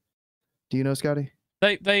 Do you know, Scotty?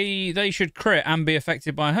 They should crit and be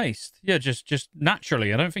affected by haste. Yeah, just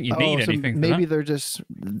naturally. I don't think you need anything for maybe that. they're just,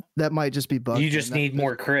 that might just be bugged. You just need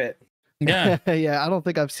more crit. Yeah. Yeah, I don't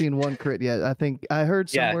think I've seen one crit yet. I think I heard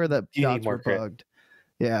somewhere that dots were crit. bugged.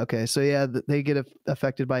 Yeah, okay. So yeah, they get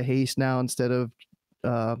affected by haste now instead of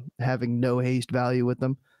having no haste value with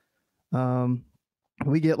them.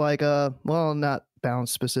 We get like well, not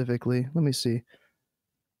bounce specifically. Let me see. I'm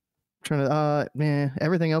trying to man,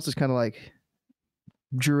 everything else is kind of like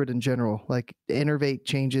Druid in general. Like Innervate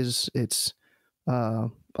changes, it's a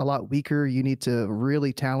lot weaker. You need to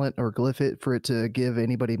really talent or glyph it for it to give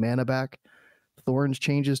anybody mana back. Thorns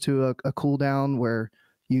changes to a cooldown where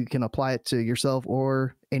you can apply it to yourself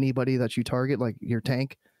or anybody that you target, like your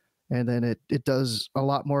tank, and then it does a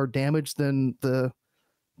lot more damage than the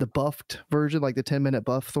buffed version, like the 10-minute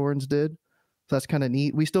buff Thorns did. So that's kind of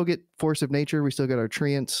neat. We still get Force of Nature. We still get our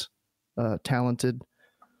Treants, talented.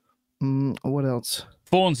 What else?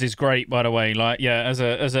 Fawns is great, by the way. Like, yeah, as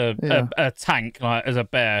a tank, like as a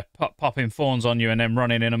bear, popping Fawns on you and then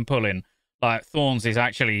running in and pulling. Like, Thorns is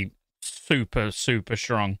actually super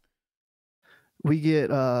strong. We get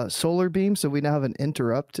Solar Beam, so we now have an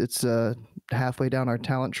interrupt. It's halfway down our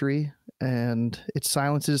talent tree, and it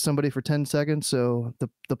silences somebody for 10 seconds. So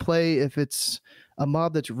the play, if it's a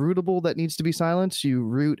mob that's rootable that needs to be silenced, you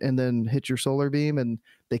root and then hit your Solar Beam, and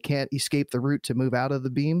they can't escape the root to move out of the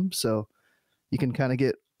beam. So you can kind of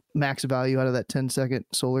get max value out of that 10-second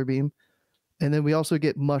Solar Beam. And then we also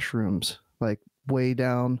get mushrooms, like way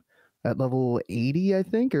down at level 80, I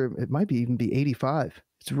think, or it might even be 85.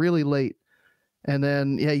 It's really late. And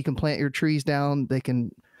then, yeah, you can plant your trees down. They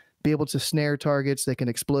can be able to snare targets. They can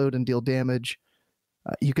explode and deal damage.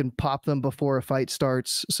 You can pop them before a fight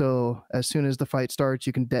starts. So as soon as the fight starts,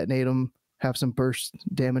 you can detonate them, have some burst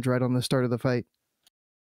damage right on the start of the fight.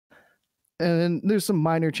 And then there's some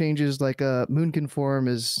minor changes, like Moon Conform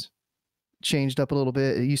is changed up a little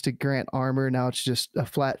bit. It used to grant armor. Now it's just a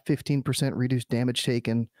flat 15% reduced damage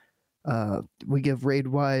taken. We give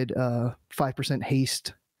raid-wide 5%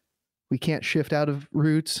 haste. We can't shift out of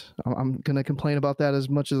roots. I'm going to complain about that as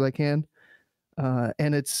much as I can.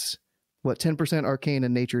 And it's, 10% arcane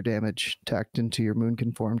and nature damage tacked into your Moon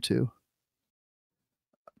Conform too.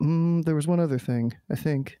 There was one other thing, I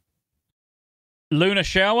think. Lunar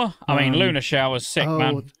Shower? I mean, Lunar Shower's sick,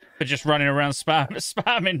 man. For just running around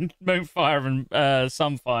spamming Moonfire and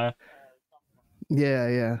Sunfire.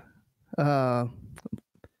 Yeah.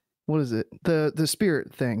 What is it? The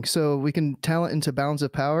spirit thing. So we can talent into Balance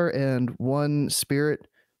of Power, and one spirit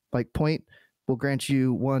point will grant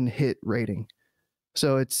you 1 hit rating.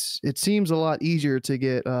 So it seems a lot easier to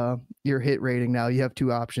get your hit rating now. You have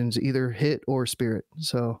 2 options, either hit or spirit.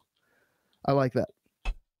 So I like that.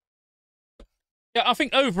 Yeah, I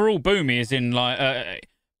think overall Boomy is in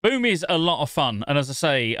Boomy is a lot of fun, and as I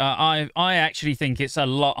say, I actually think it's a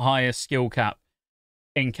lot higher skill cap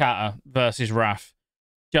in Cata versus Wrath,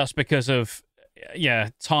 just because of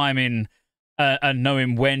timing and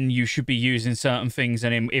knowing when you should be using certain things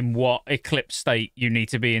and in what eclipse state you need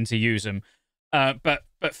to be in to use them. But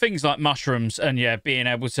things like mushrooms and being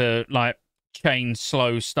able to chain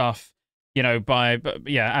slow stuff, by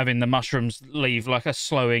having the mushrooms leave like a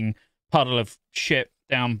slowing puddle of shit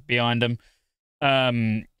down behind them.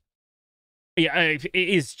 It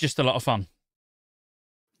is just a lot of fun.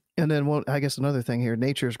 And then I guess another thing here,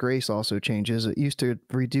 Nature's Grace also changes. It used to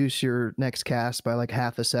reduce your next cast by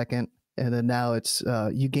half a second, and then now it's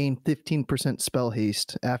you gain 15% spell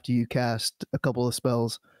haste after you cast a couple of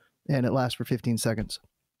spells, and it lasts for 15 seconds.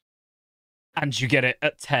 And you get it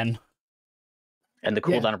at 10. And the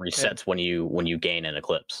cooldown resets when you gain an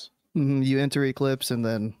eclipse. You enter eclipse, and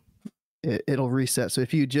then it'll reset. So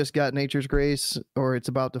if you just got Nature's Grace, or it's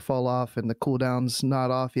about to fall off and the cooldown's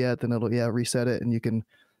not off yet, then it'll reset it, and you can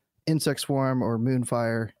Insect Swarm or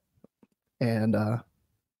Moonfire and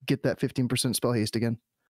get that 15% spell haste again.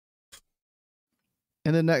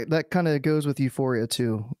 And then that kind of goes with Euphoria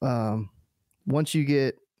too. Once you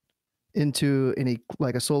get into any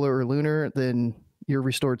a solar or lunar, then you're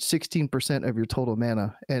restored 16% of your total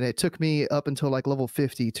mana. And it took me up until level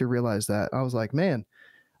 50 to realize that. I was like, man,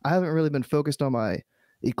 I haven't really been focused on my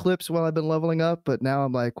eclipse while I've been leveling up, but now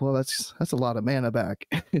I'm like, well, that's a lot of mana back.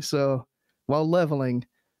 So while leveling,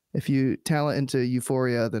 if you talent into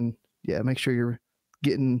Euphoria, then make sure you're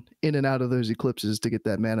getting in and out of those eclipses to get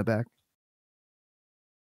that mana back.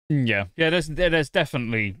 Yeah. There's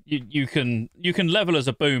definitely you can level as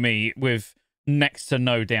a Boomy with next to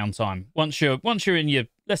no downtime. Once you're in your,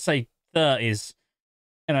 let's say, 30s,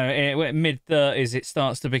 mid 30s, it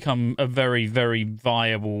starts to become a very, very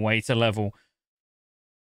viable way to level.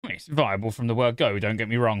 I mean, it's viable from the word go, don't get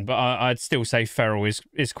me wrong, but I'd still say Feral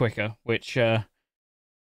is quicker, which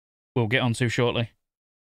we'll get onto shortly.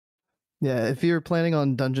 Yeah, if you're planning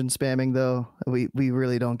on dungeon spamming though, we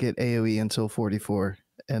really don't get AoE until 44,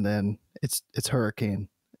 and then it's Hurricane,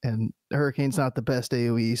 and Hurricane's not the best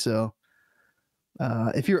AoE. So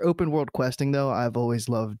if you're open world questing though, I've always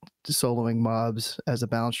loved soloing mobs as a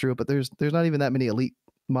balance druid, but there's not even that many elite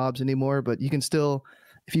mobs anymore. But you can still,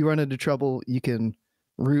 if you run into trouble, you can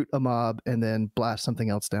root a mob and then blast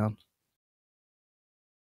something else down.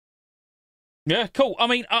 Yeah, cool. I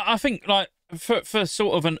mean, I think for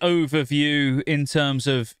sort of an overview in terms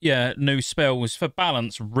of new spells for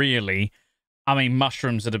balance, really, I mean,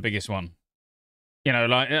 mushrooms are the biggest one.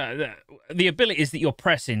 The abilities that you're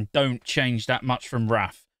pressing don't change that much from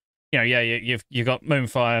Wrath. You've got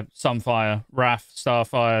Moonfire, Sunfire, Wrath,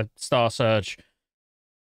 Starfire, Star Surge,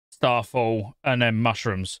 Starfall, and then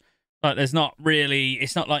mushrooms. There's not really,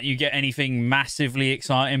 it's not like you get anything massively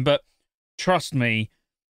exciting, but trust me,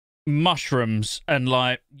 mushrooms and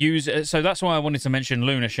use it. So that's why I wanted to mention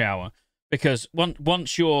Lunar Shower, because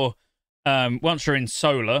once you're in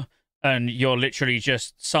solar and you're literally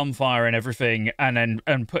just Sunfire and everything,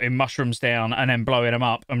 and putting mushrooms down and then blowing them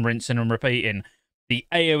up and rinsing and repeating, the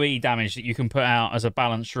AoE damage that you can put out as a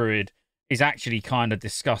balanced druid is actually kind of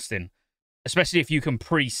disgusting, especially if you can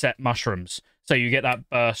preset mushrooms so you get that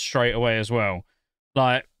burst straight away as well.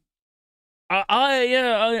 I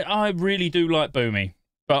really do like Boomy.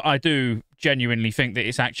 But I do genuinely think that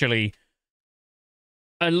it's actually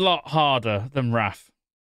a lot harder than Wrath.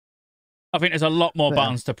 I think there's a lot more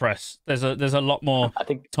buttons to press. There's a lot more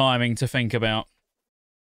timing to think about.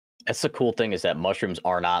 That's the cool thing, is that mushrooms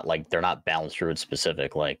are not they're not balanced druid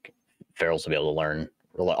specific. Ferals will be able to learn.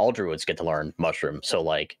 All druids get to learn mushrooms. So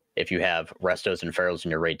if you have restos and ferals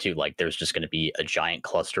in your raid too, there's just going to be a giant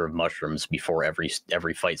cluster of mushrooms before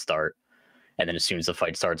every fight start. and then as soon as the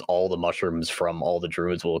fight starts, all the mushrooms from all the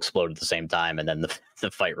druids will explode at the same time, and then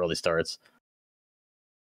the fight really starts.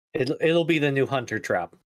 It'll be the new hunter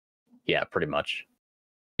trap. Yeah, pretty much.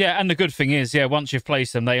 Yeah, and the good thing is, yeah, once you've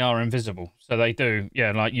placed them, they are invisible. So they do,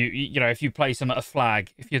 yeah, like you know, if you place them at a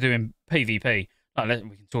flag, if you're doing PvP, like, we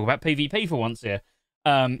can talk about PvP for once here.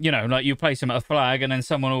 You know, like you place them at a flag, and then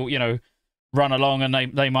someone will, you know, run along, and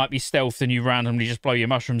they might be stealthed, and you randomly just blow your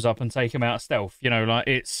mushrooms up and take them out of stealth. You know, like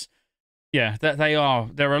it's, yeah, that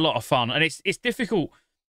they're a lot of fun, and it's difficult.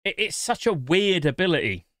 It's such a weird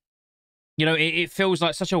ability. You know, it feels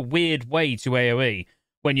like such a weird way to AoE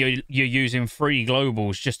when you're using 3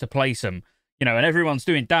 globals just to place them. You know, and everyone's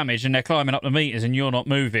doing damage and they're climbing up the meters and you're not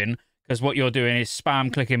moving because what you're doing is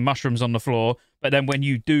spam clicking mushrooms on the floor. But then when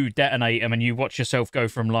you do detonate them and you watch yourself go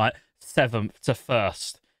from like 7th to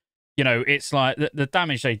 1st, you know, it's like the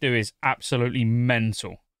damage they do is absolutely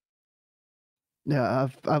mental. Yeah,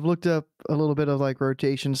 I've looked up a little bit of like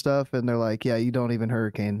rotation stuff, and they're like, yeah, you don't even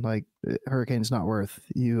hurricane. Like hurricane's not worth.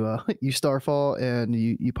 You you starfall and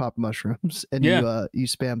you pop mushrooms and you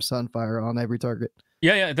spam sunfire on every target.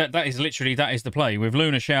 Yeah, that is literally the play with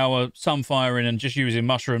Lunar Shower, Sunfiring, and just using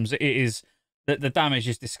mushrooms. It is the damage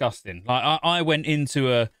is disgusting. Like I went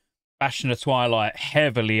into a Bastion of Twilight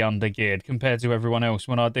heavily undergeared compared to everyone else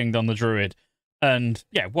when I dinged on the Druid, and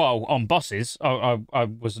yeah, while on bosses I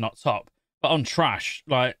was not top. But on trash,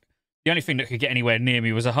 like, the only thing that could get anywhere near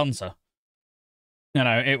me was a hunter. You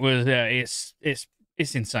know, it was,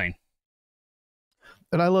 it's insane.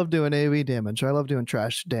 And I love doing AoE damage. I love doing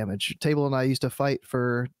trash damage. Table and I used to fight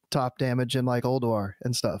for top damage in like Old War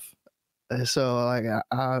and stuff. So like,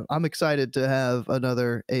 I'm excited to have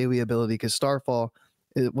another AoE ability because Starfall,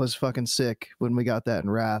 it was fucking sick when we got that in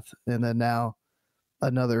Wrath, and then now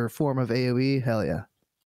another form of AoE. Hell yeah!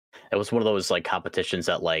 It was one of those like competitions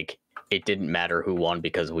that like it didn't matter who won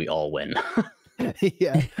because we all win.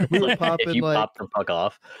 Yeah, we were Like, popping if you like pop the fuck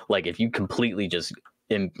off, like if you completely just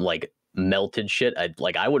like melted shit,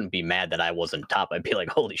 I wouldn't be mad that I wasn't top. I'd be like,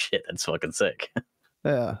 holy shit, that's fucking sick.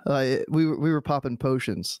 yeah, like we were popping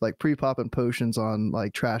potions, like pre-popping potions on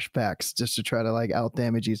like trash packs just to try to like out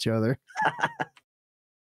damage each other.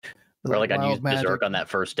 Or like I'd wild use magic. Berserk on that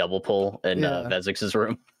first double pull in Vezix's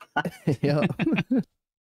room. Yeah.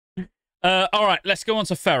 All right, let's go on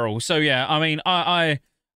to Feral. So yeah, I mean,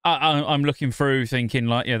 I'm looking through thinking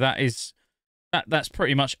like, yeah, that's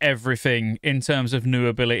pretty much everything in terms of new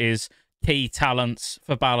abilities, key talents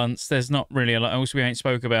for balance. There's not really a lot else we ain't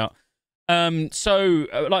spoke about. So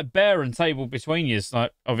like Bear and Table between you,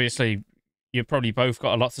 like obviously you've probably both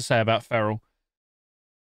got a lot to say about Feral.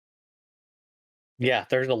 Yeah,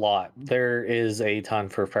 there's a lot. There is a ton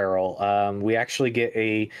for Feral. We actually get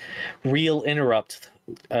a real interrupt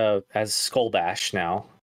as Skull Bash now.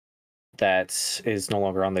 That is no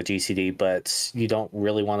longer on the GCD, but you don't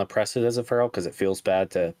really want to press it as a Feral because it feels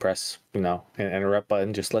bad to press, you know, an interrupt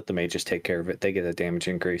button. Just let the mages take care of it. They get a damage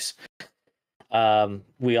increase.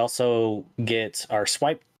 We also get our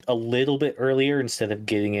swipe a little bit earlier instead of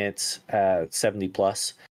getting it 70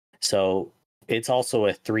 plus. So it's also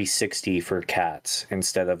a 360 for cats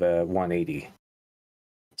instead of a 180.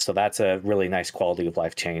 So that's a really nice quality of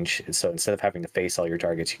life change. So instead of having to face all your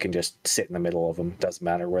targets, you can just sit in the middle of them. Doesn't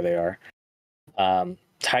matter where they are.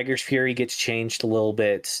 Tiger's Fury gets changed a little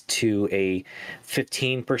bit to a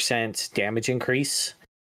 15% damage increase.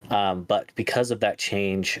 But because of that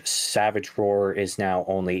change, Savage Roar is now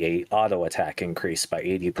only a auto attack increase by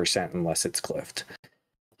 80% unless it's cliffed.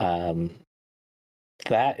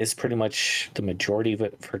 That is pretty much the majority of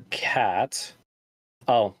it for Cat.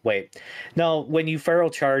 Oh, wait. No, when you Feral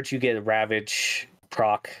Charge, you get a Ravage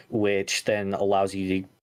proc, which then allows you to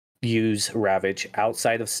use Ravage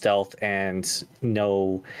outside of stealth and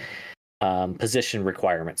no position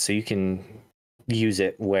requirements. So you can use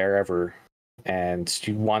it wherever, and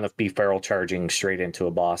you want to be Feral Charging straight into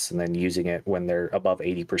a boss and then using it when they're above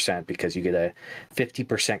 80% because you get a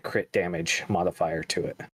 50% crit damage modifier to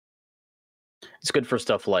it. It's good for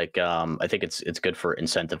stuff like I think it's good for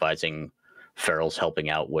incentivizing ferals helping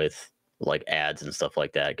out with like ads and stuff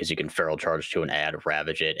like that, because you can feral charge to an ad,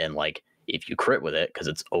 ravage it, and like if you crit with it because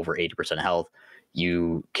it's over 80% health,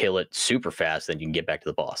 you kill it super fast, then you can get back to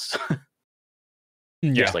the boss.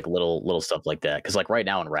 Just like little stuff like that, because like right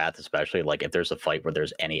now in Wrath especially, like if there's a fight where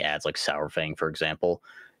there's any ads like Sourfang for example,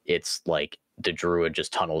 it's like the Druid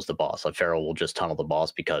just tunnels the boss. A Feral will just tunnel the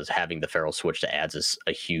boss because having the Feral switch to ads is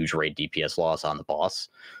a huge raid DPS loss on the boss.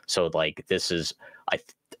 So like this is,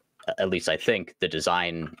 at least I think the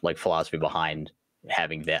design like philosophy behind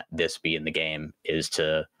having this be in the game is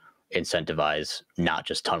to incentivize not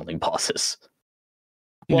just tunneling bosses.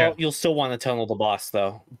 Well, you'll still want to tunnel the boss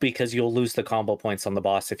though, because you'll lose the combo points on the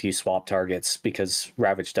boss if you swap targets, because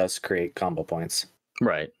Ravage does create combo points.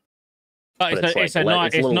 Right. But it's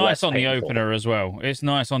nice on the opener as well. It's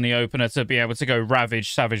nice on the opener to be able to go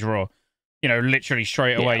Ravage, Savage Roar. You know, literally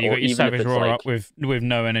straight away, you got your Savage Roar up with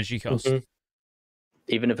no energy cost. Mm-hmm.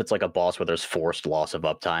 Even if it's like a boss where there's forced loss of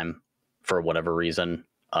uptime for whatever reason,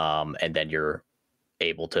 and then you're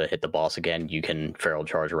able to hit the boss again, you can Feral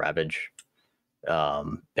Charge Ravage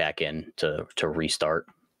back in to restart.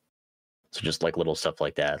 So just like little stuff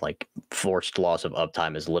like that, like forced loss of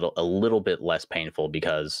uptime is a little bit less painful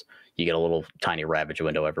because you get a little tiny Ravage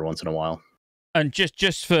window every once in a while. And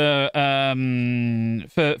just for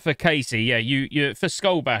Casey, yeah, you for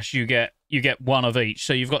Skull Bash you get one of each.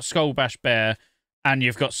 So you've got Skull Bash Bear and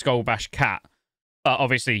you've got Skull Bash Cat.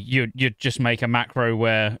 Obviously you'd just make a macro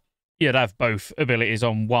where you'd have both abilities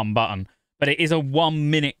on one button, but it is a 1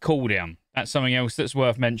 minute cooldown. That's something else that's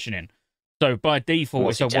worth mentioning. So by default,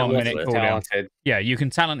 it's a 1 minute cooldown. Yeah, you can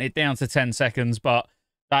talent it down to 10 seconds, but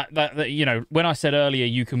that you know, when I said earlier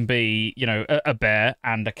you can be, you know, a bear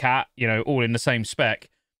and a cat, you know, all in the same spec,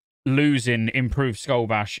 losing improved Skull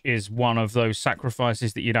Bash is one of those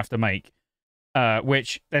sacrifices that you'd have to make,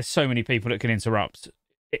 which there's so many people that can interrupt.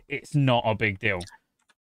 It's not a big deal.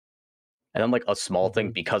 And then like a small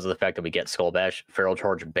thing, because of the fact that we get Skull Bash, Feral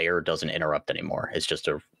Charge Bear doesn't interrupt anymore. It's just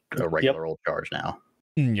a regular old charge now.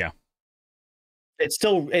 Yeah. It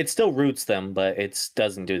still roots them, but it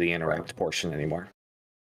doesn't do the interact portion anymore.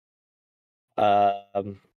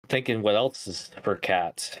 Thinking what else is for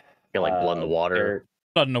Cat? Like Blood in the Water.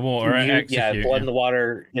 Blood in the Water. Execute, Blood in the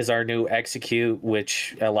Water is our new execute,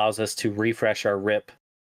 which allows us to refresh our rip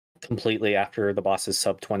completely after the boss is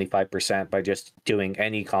sub 25% by just doing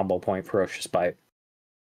any combo point Ferocious Bite.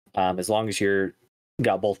 As long as you're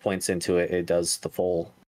got both points into it, it does the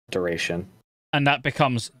full duration. And that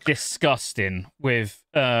becomes disgusting with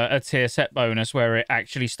a tier set bonus where it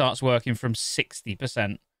actually starts working from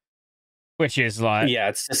 60%, which is like... Yeah,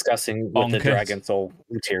 it's disgusting with the Dragon Soul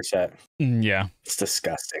tier set. Yeah. It's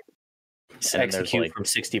disgusting. It's execute like, from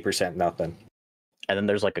 60% nothing. And then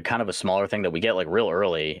there's like a kind of a smaller thing that we get like real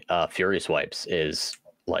early. Fury Swipes is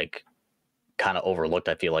like kind of overlooked,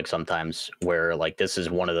 I feel like sometimes, where like this is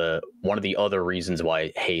one of the other reasons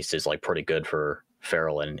why haste is like pretty good for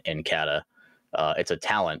Feral and Cata. It's a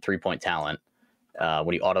talent, 3-point talent.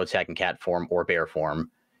 When you auto attack in cat form or bear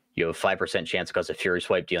form, you have a 5% chance because of Fury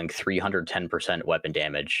Swipe dealing 310% weapon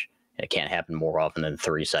damage. It can't happen more often than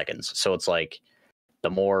 3 seconds. So it's like the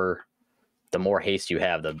more haste you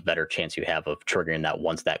have, the better chance you have of triggering that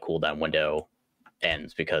once that cooldown window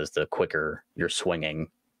ends, because the quicker you're swinging,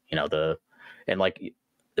 you know, and like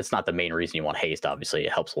it's not the main reason you want haste. Obviously,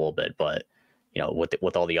 it helps a little bit, but you know,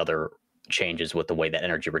 with all the other changes with the way that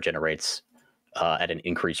energy regenerates at an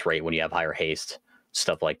increased rate when you have higher haste,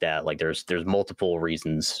 stuff like that. Like there's multiple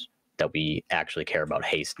reasons that we actually care about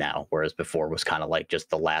haste now, whereas before was kind of like just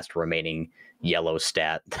the last remaining yellow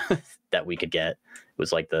stat that we could get. It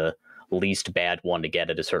was like the least bad one to get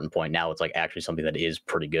at a certain point. Now it's like actually something that is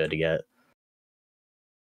pretty good to get.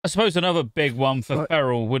 I suppose another big one for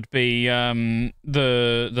Feral would be the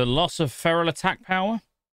loss of Feral attack power.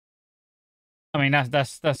 I mean,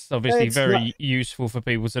 that's obviously very useful for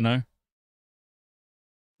people to know.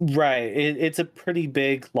 Right. It's a pretty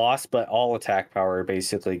big loss, but all attack power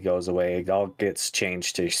basically goes away. It all gets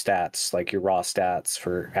changed to stats, like your raw stats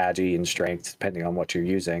for agi and strength, depending on what you're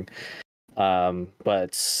using.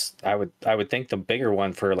 But I would think the bigger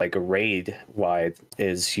one for like a raid wide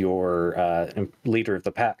is your leader of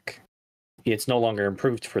the pack. It's no longer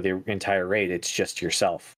improved for the entire raid. It's just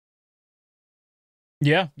yourself.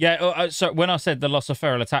 Yeah. So when I said the loss of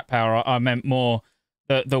Feral attack power, I meant more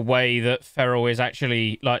the way that Feral is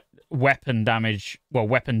actually like weapon damage. Well,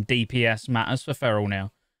 weapon DPS matters for Feral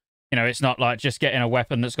now. You know, it's not like just getting a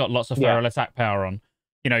weapon that's got lots of Feral attack power on.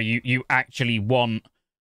 You know, you actually want,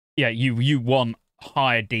 you want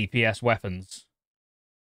higher DPS weapons.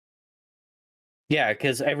 Yeah,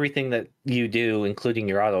 because everything that you do, including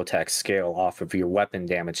your auto attack, scale off of your weapon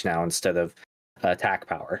damage now instead of attack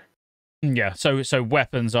power. Yeah, so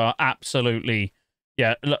weapons are absolutely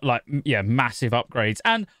massive upgrades,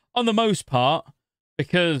 and on the most part,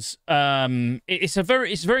 because it's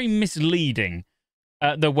very misleading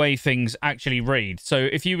the way things actually read. So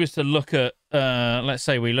if you was to look at let's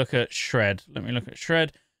say we look at Shred. Let me look at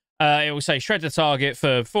Shred. It will say shred the target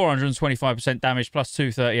for 425% damage plus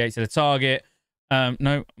 238 to the target.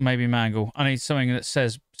 No, maybe Mangle. I need something that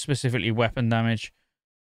says specifically weapon damage.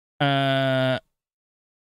 2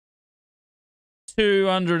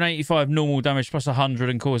 285 normal damage plus 100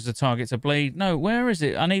 and causes the target to bleed. No, where is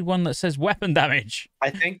it? I need one that says weapon damage.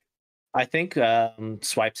 I think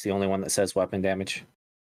Swipe's the only one that says weapon damage.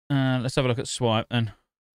 Let's have a look at Swipe then.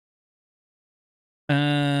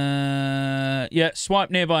 Yeah,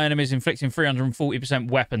 Swipe nearby enemies inflicting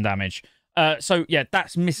 340% weapon damage. So yeah,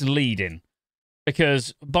 that's misleading.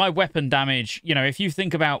 Because by weapon damage, you know, if you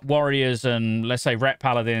think about warriors and let's say rep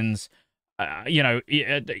paladins, you know,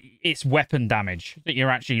 it's weapon damage that you're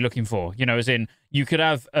actually looking for. You know, as in you could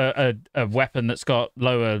have a weapon that's got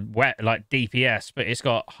lower like DPS, but it's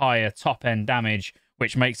got higher top end damage,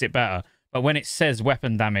 which makes it better. But when it says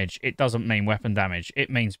weapon damage, it doesn't mean weapon damage. It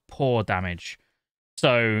means poor damage.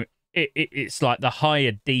 So it's like the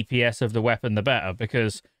higher DPS of the weapon, the better,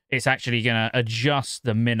 because it's actually going to adjust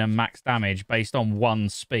the min and max damage based on 1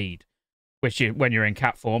 speed, which when you're in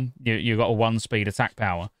cat form, you got a 1 speed attack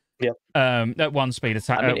power. Yep. That 1 speed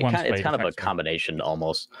attack. I mean, it's kind of a combination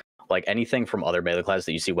almost. Like anything from other melee classes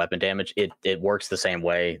that you see weapon damage, it works the same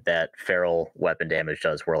way that feral weapon damage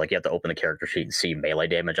does, where like you have to open the character sheet and see melee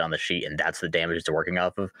damage on the sheet, and that's the damage it's working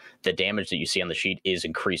off of. The damage that you see on the sheet is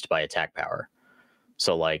increased by attack power.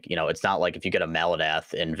 So, like, you know, it's not like if you get a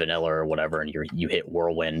Maladath in vanilla or whatever and you hit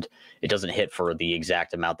Whirlwind, it doesn't hit for the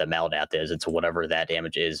exact amount that Maladath is. It's whatever that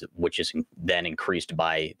damage is, which is then increased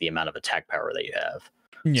by the amount of attack power that you have.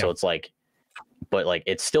 Yeah. So it's like, but like,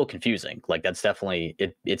 it's still confusing. Like, that's definitely,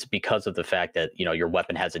 it's because of the fact that, you know, your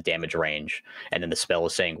weapon has a damage range and then the spell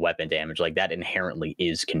is saying weapon damage. Like, that inherently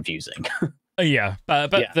is confusing. Yeah, but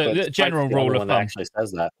the general rule of thumb actually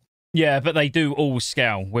says that. Yeah, but they do all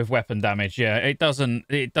scale with weapon damage. Yeah, it doesn't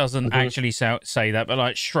actually say that, but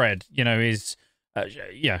like Shred, you know, is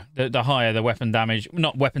the higher the weapon damage,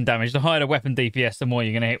 not weapon damage, the higher the weapon DPS, the more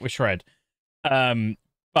you're gonna hit with Shred.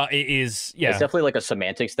 But it is, yeah, it's definitely like a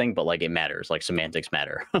semantics thing, but like it matters. Like semantics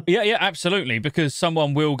matter. yeah, absolutely, because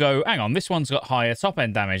someone will go, hang on, this one's got higher top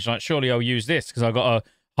end damage. Like, surely I'll use this because I've got a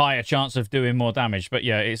higher chance of doing more damage. But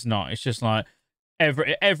yeah, it's not. It's just like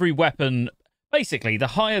every weapon. Basically, the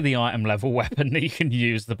higher the item level weapon that you can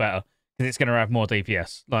use, the better, because it's going to have more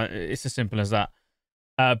DPS. Like, it's as simple as that.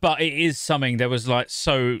 But it is something, there was like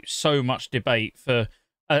so much debate for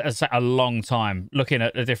a long time, looking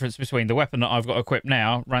at the difference between the weapon that I've got equipped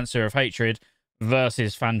now, Rancier of Hatred,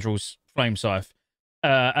 versus Fandrel's Flame Scythe.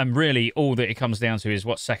 And really, all that it comes down to is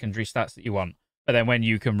what secondary stats that you want. But then when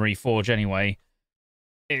you can reforge anyway,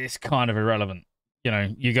 it's kind of irrelevant. You know,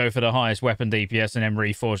 you go for the highest weapon DPS and then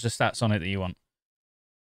reforge the stats on it that you want.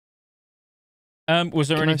 Was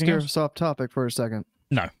there anything else? Can I steer us off topic for a second?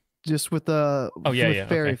 No. Just with the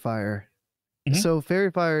Fairy Fire. Mm-hmm. So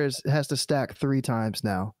Fairy Fire has to stack 3 times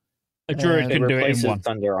now. A Druid can do it in 1.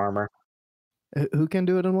 Thunder Armor. Who can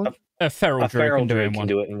do it in 1? A Feral Druid can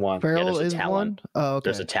do it in 1. Feral is 1? Oh, okay.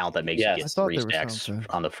 There's a talent that makes you get 3 stacks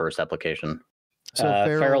on the first application. So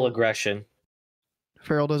Feral Aggression.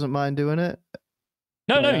 Feral doesn't mind doing it?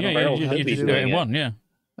 No, you just do it in 1, yeah.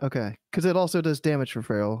 Okay, because it also does damage for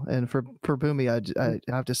Feral, and for Boomy, I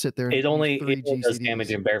have to sit there and it only does damage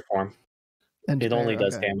in bear form. And it only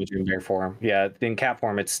does damage in bear form. Yeah, in cat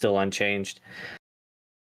form, it's still unchanged.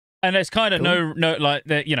 And there's kind of no like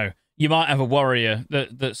that. You know, you might have a warrior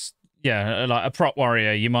that's like a prop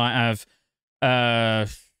warrior. You might have even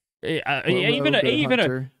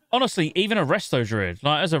a resto druid.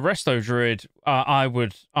 Like as a resto druid, I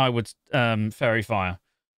would Fairy Fire.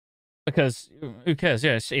 Because who cares?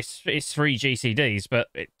 Yeah, it's 3 GCDs, but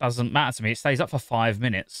it doesn't matter to me. It stays up for 5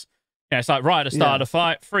 minutes. Yeah, it's like right at the start of the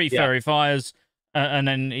fight, 3 Fairy Fires, and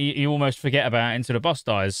then you almost forget about it until the boss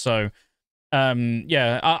dies. So,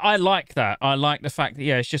 I like that. I like the fact that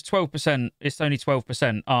it's just 12%. It's only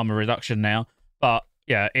 12% armor reduction now, but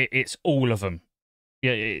yeah, it's all of them.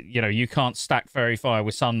 Yeah, you know, you can't stack Fairy Fire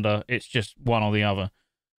with Sunder. It's just one or the other,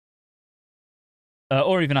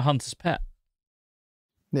 or even a Hunter's Pet.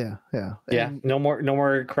 Yeah. And no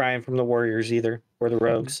more crying from the warriors either, or the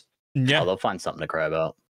rogues. Yeah, they'll find something to cry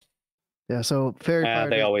about. Yeah, so Fairy Fire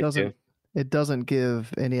they always do. It doesn't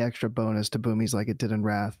give any extra bonus to Boomies like it did in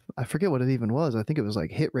Wrath. I forget what it even was. I think it was like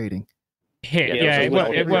hit rating. It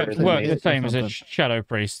worked the same as a Shadow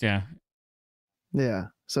Priest. Yeah. Yeah.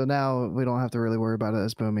 So now we don't have to really worry about it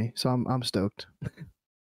as Boomy. So I'm stoked.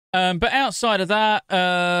 But outside of that,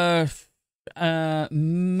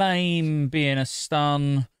 Maim being a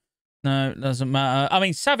stun, no, it doesn't matter. I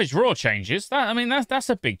mean, Savage Roar changes. That's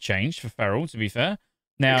a big change for Feral, to be fair.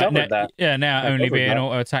 Now only being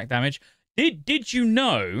auto attack damage. Did you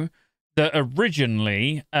know that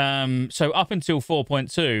originally, so up until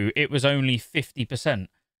 4.2, it was only 50%.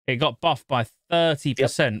 It got buffed by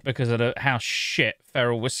 30% because of how shit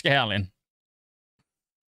Feral was scaling.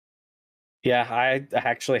 Yeah, I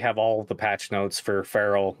actually have all the patch notes for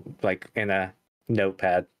Feral like in a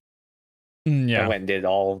notepad. Yeah. I went and did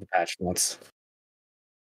all the patch notes.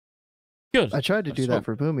 Good. I tried to do that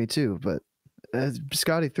for Boomy too, but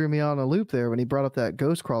Scotty threw me on a loop there when he brought up that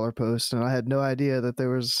ghost crawler post, and I had no idea that there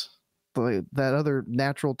was like that other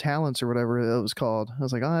natural talents or whatever it was called. I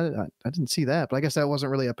was like, oh, I didn't see that, but I guess that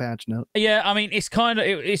wasn't really a patch note. Yeah, I mean, it's kind of,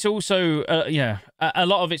 it's also, a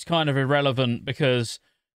lot of it's kind of irrelevant because,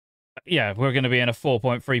 yeah, we're going to be in a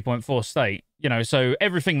 4.3.4 state, you know, so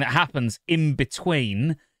everything that happens in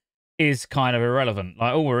between is kind of irrelevant.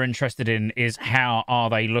 Like, all we're interested in is how are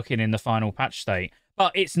they looking in the final patch state.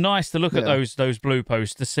 But it's nice to look at those blue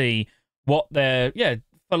posts to see what their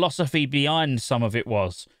philosophy behind some of it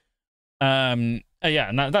was. And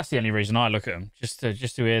that's the only reason I look at them, just to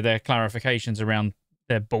hear their clarifications around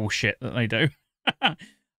their bullshit that they do.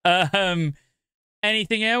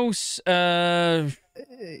 Anything else? Feral?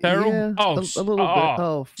 Yeah, a little bit.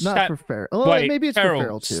 Oh, not for Feral. Oh, wait, maybe it's Feral, for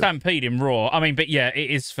Feral too. Stampeding Raw. I mean, but yeah,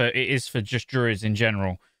 it is for just Druids in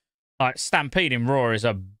general. Like, Stampeding Raw is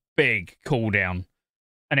a big cooldown,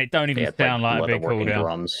 and it don't even sound like a big cooldown.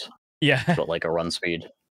 Drums. Yeah, but like a run speed.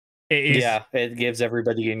 It is. Yeah, it gives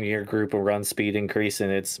everybody in your group a run speed increase, and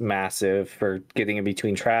it's massive for getting in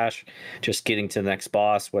between trash, just getting to the next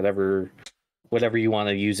boss, whatever you want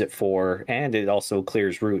to use it for, and it also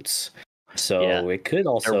clears roots. So it could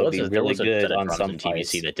also be really good on some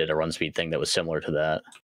fights. TBC that did a run speed thing that was similar to that.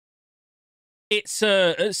 It's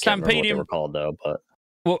Stampeding. What they were called though,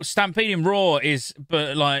 but Stampeding Raw is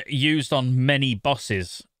like used on many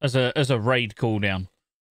bosses as a raid cooldown.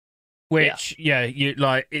 Which, you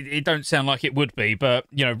like, it don't sound like it would be, but,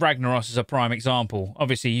 you know, Ragnaros is a prime example.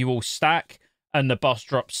 Obviously, you all stack, and the boss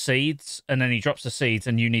drops seeds, and then he drops the seeds,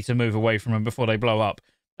 and you need to move away from them before they blow up.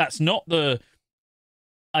 That's not the,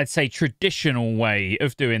 I'd say, traditional way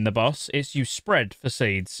of doing the boss. It's you spread for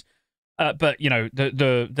seeds. But, you know,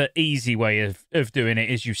 the easy way of doing it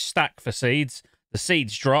is you stack for seeds, the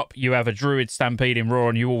seeds drop, you have a Druid Stampeding Raw,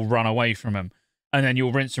 and you all run away from them. And then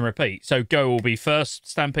you'll rinse and repeat. So Go will be first,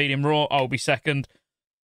 Stampeding Raw, I'll be second,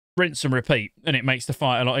 rinse and repeat, and it makes the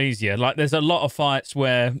fight a lot easier. Like, there's a lot of fights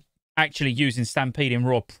where actually using Stampeding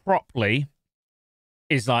Raw properly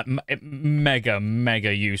is, like,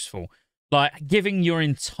 mega useful. Like, giving your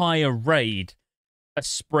entire raid a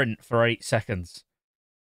sprint for 8 seconds.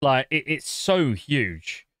 Like, it's so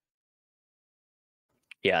huge.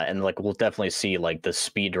 Yeah, and, like, we'll definitely see, like, the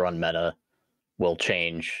speedrun meta will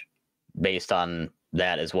change based on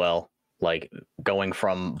that as well. Like, going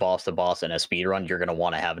from boss to boss in a speedrun, you're going to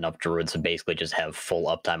want to have enough Druids to basically just have full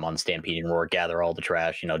uptime on Stampeding Roar, gather all the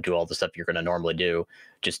trash, you know, do all the stuff you're going to normally do.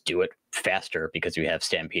 Just do it faster because you have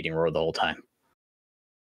Stampeding Roar the whole time.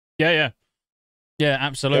 Yeah,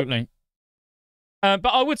 absolutely. Yep. But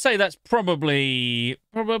I would say that's probably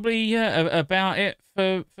about it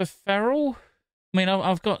for Feral. I mean,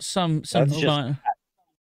 I've got some that's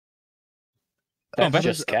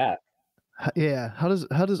just Cat. Yeah, how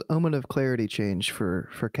does Omen of Clarity change for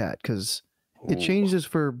Cat? Because it changes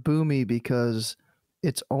for Boomy because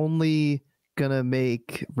it's only gonna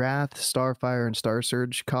make Wrath, Starfire, and Star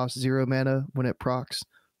Surge cost 0 mana when it procs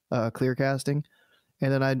clear casting.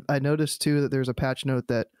 And then I noticed too that there's a patch note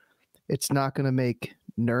that it's not gonna make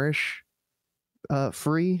Nourish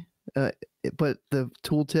free, but the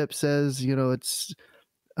tooltip says, you know, it's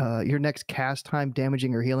your next cast time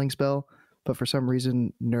damaging or healing spell. But for some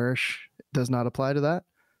reason, Nourish does not apply to that.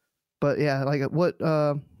 But yeah, like what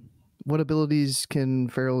abilities can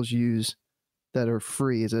Ferals use that are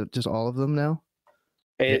free? Is it just all of them now?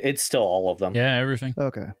 It's still all of them. Yeah, everything.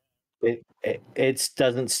 Okay. It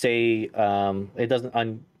doesn't stay. It doesn't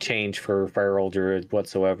unchange for Feral Druid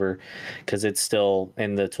whatsoever, because it's still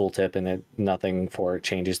in the tooltip and nothing for it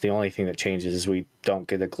changes. The only thing that changes is we don't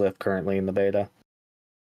get a glyph currently in the beta.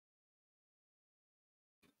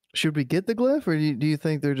 Should we get the glyph, or do you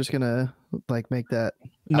think they're just gonna like make that?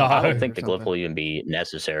 No, I don't think the glyph will even be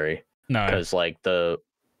necessary. No, because like the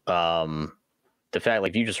fact, like,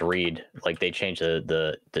 if you just read, like, they changed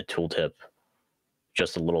the tooltip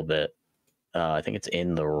just a little bit. I think it's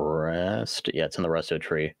in the rest. Yeah, it's in the rest of the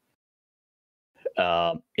tree.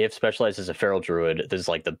 If specialized as a Feral Druid, this is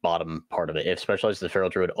like the bottom part of it. If specialized as a Feral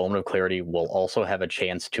Druid, Omen of Clarity will also have a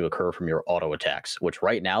chance to occur from your auto attacks, which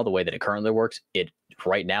right now, the way that it currently works, it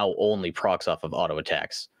right now only procs off of auto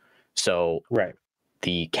attacks. So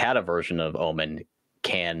the Cata version of Omen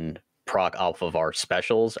can proc off of our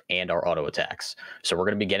specials and our auto attacks. So we're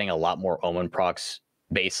going to be getting a lot more Omen procs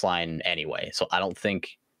baseline anyway. So I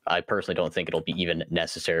personally don't think it'll be even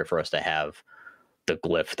necessary for us to have the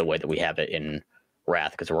glyph the way that we have it in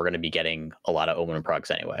Wrath, because we're going to be getting a lot of Omen procs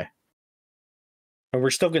anyway. And we're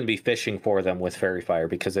still going to be fishing for them with Fairy Fire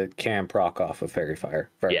because it can proc off of Fairy Fire.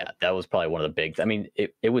 Yeah, that was probably one of the big. I mean,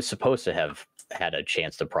 it was supposed to have had a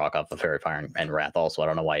chance to proc off of Fairy Fire and Wrath. Also, I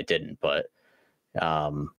don't know why it didn't, but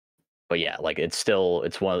yeah, like it's still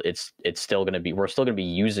going to be. We're still going to be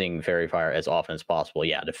using Fairy Fire as often as possible.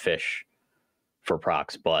 Yeah, to fish for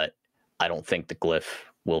procs, but I don't think the glyph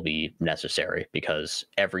will be necessary because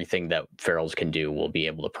everything that ferals can do will be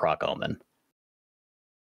able to proc Omen.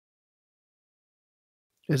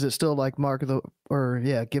 Is it still like Gift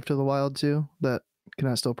of the Wild too? That can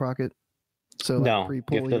I still proc it? So like no,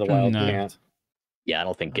 pre-pull Gift of the you Wild No. can't. Yeah, I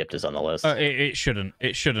don't think Gift is on the list. It shouldn't.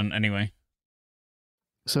 It shouldn't anyway.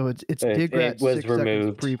 So it's It Digrat was 6 seconds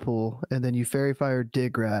removed. pre-pull, and then you Fairy Fire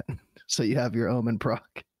Digrat, so you have your Omen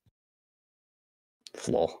proc.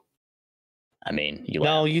 Lol. I mean,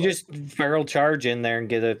 you just feral charge in there and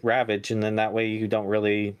get a Ravage, and then that way you don't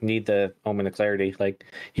really need the Omen of Clarity. Like,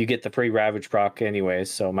 you get the free Ravage proc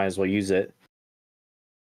anyways, so might as well use it.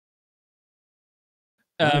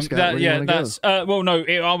 Scott, where do you wanna go? Well, no,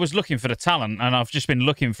 I was looking for the talent, and I've just been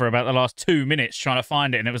looking for about the last 2 minutes trying to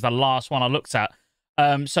find it, and it was the last one I looked at.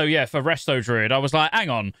 So yeah, for Resto Druid, I was like,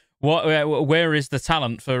 hang on, where is the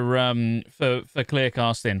talent for clear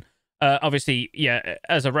casting? Obviously, yeah,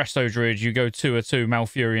 as a Resto Druid, you go 2/2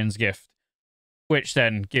 Malfurion's Gift, which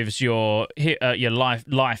then gives your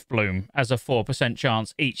life bloom as a 4%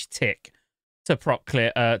 chance each tick to proc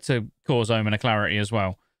clear to cause Omen of Clarity as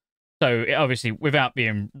well. So obviously, without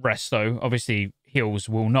being Resto, obviously heals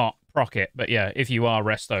will not proc it. But yeah, if you are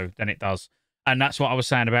Resto, then it does. And that's what I was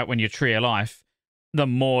saying about when you're Tree of Life. The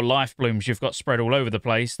more life blooms you've got spread all over the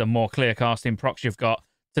place, the more clear casting procs you've got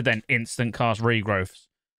to then instant cast regrowths.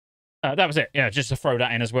 That was it. Yeah, just to throw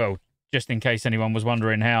that in as well, just in case anyone was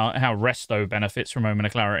wondering how Resto benefits from Omen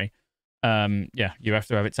of Clarity. Yeah, you have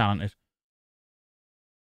to have it talented.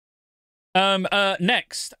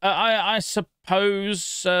 Next, I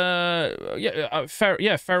suppose, feral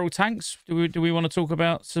tanks. Do we want to talk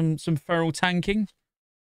about some feral tanking?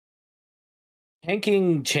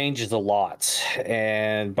 Tanking changes a lot,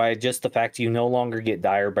 and by just the fact you no longer get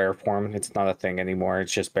dire bear form, it's not a thing anymore.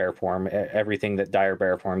 It's just bear form. Everything that dire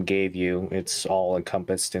bear form gave you, it's all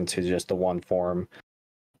encompassed into just the one form.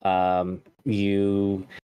 You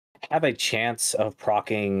have a chance of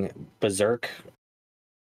proccing Berserk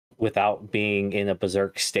without being in a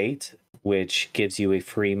Berserk state, which gives you a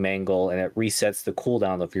free mangle, and it resets the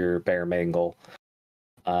cooldown of your bear mangle.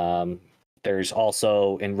 There's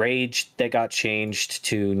also Enraged that got changed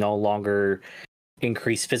to no longer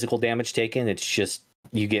increase physical damage taken. It's just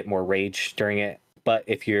you get more rage during it. But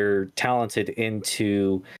if you're talented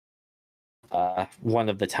into one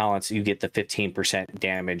of the talents, you get the 15%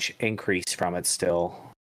 damage increase from it still.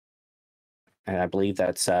 And I believe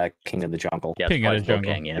that's King of the Jungle. Yeah, King of the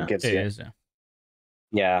Jungle. King, yeah. It is.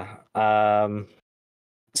 Yeah.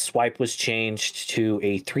 Swipe was changed to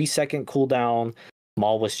a 3-second cooldown.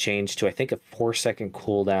 Maul was changed to, I think, a 4-second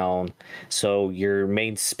cooldown. So your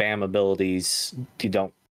main spam abilities, you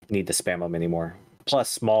don't need to spam them anymore.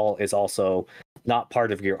 Plus, Maul is also not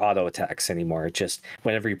part of your auto attacks anymore. It just,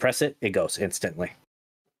 whenever you press it, it goes instantly.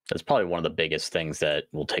 That's probably one of the biggest things that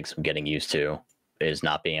will take some getting used to, is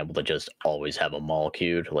not being able to just always have a Maul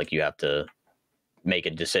queued. Like, you have to make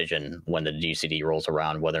a decision when the GCD rolls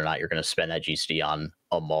around whether or not you're going to spend that GCD on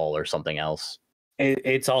a Maul or something else.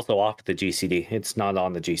 It's also off the GCD. It's not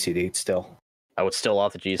on the GCD. It's still. Oh, it's still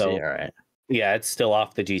off the GCD? So, all right. Yeah, it's still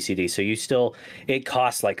off the GCD. So you still, it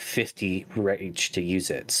costs like 50 rage to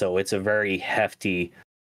use it. So it's a very hefty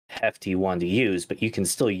one to use, but you can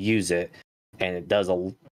still use it, and it does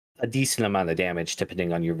a decent amount of damage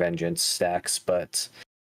depending on your vengeance stacks. But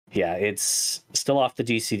yeah, it's still off the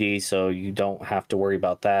GCD, so you don't have to worry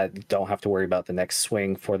about that. You don't have to worry about the next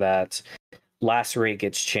swing for that. Lacerate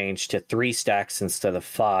gets changed to 3 stacks instead of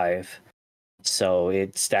 5, so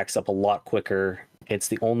it stacks up a lot quicker. It's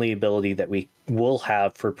the only ability that we will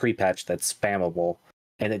have for pre-patch that's spammable,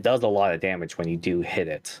 and it does a lot of damage when you do hit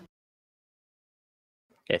it.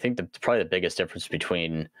 I think probably the biggest difference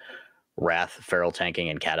between Wrath feral tanking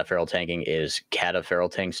and Cata feral tanking is Cata feral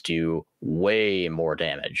tanks do way more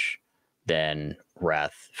damage than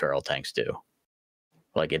Wrath feral tanks do.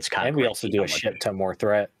 Like, it's kind of, and we also do a shit ton more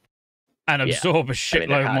threat. And absorb a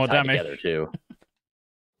shitload more damage. Together too.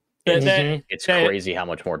 It's they're crazy how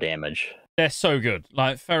much more damage. They're so good.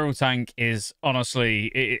 Like, feral tank is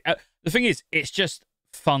honestly, the thing is, it's just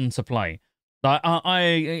fun to play. Like,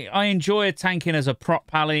 I enjoy tanking as a prop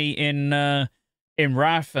pally in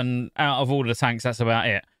Wrath, and out of all the tanks, that's about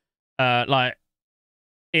it. Like,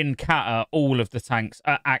 in Cata, all of the tanks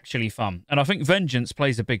are actually fun, and I think Vengeance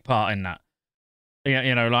plays a big part in that. Yeah,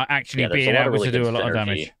 you know, like actually there's being a lot of able really to do a good lot of synergy.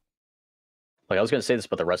 damage. Like I was gonna say this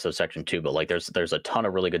about the rest of the section too, but like there's a ton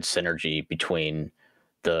of really good synergy between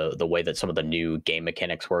the way that some of the new game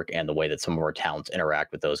mechanics work and the way that some of our talents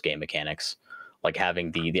interact with those game mechanics. Like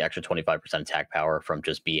having the extra 25% attack power from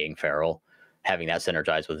just being feral, having that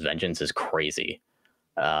synergized with vengeance is crazy.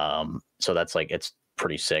 So that's like it's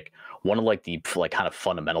pretty sick. One of like the like kind of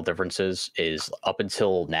fundamental differences is up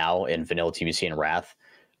until now in vanilla TBC and Wrath,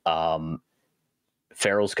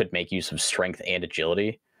 ferals could make use of strength and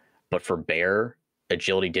agility, but for bear,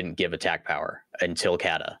 agility didn't give attack power until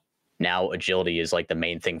Cata. Now agility is like the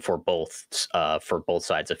main thing for both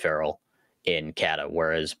sides of feral in Cata,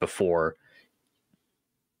 whereas before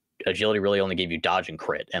agility really only gave you dodge and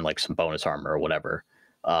crit and like some bonus armor or whatever.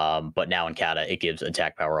 But now in Cata, it gives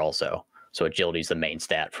attack power also. So agility is the main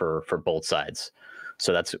stat for both sides.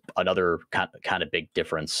 So that's another kind of big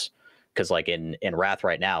difference. Because like in Wrath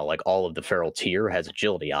right now, like all of the feral tier has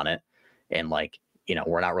agility on it, and like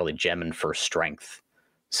we're not really gemming for strength.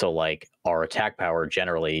 So like our attack power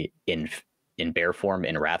generally in bear form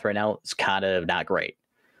in Wrath right now is kind of not great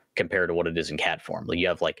compared to what it is in cat form. Like you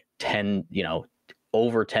have like 10,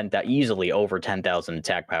 over 10,000, easily over 10,000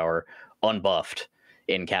 attack power unbuffed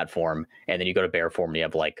in cat form, and then you go to bear form, you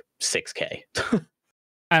have like 6k.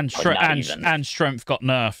 And and strength got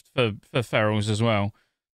nerfed for ferals as well.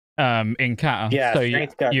 In Cata, Yeah, so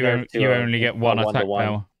you only get one attack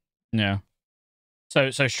power. Yeah. So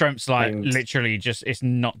strength's like literally just it's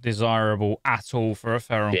not desirable at all for a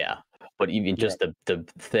feral. Yeah. But even just the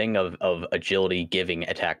thing of agility giving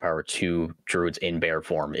attack power to druids in bear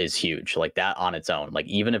form is huge. Like that on its own. Like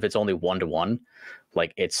even if it's only 1-to-1,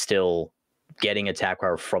 like it's still getting attack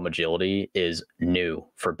power from agility is new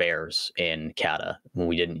for bears in Cata.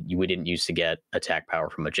 We didn't used to get attack power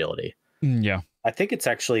from agility. Yeah. I think it's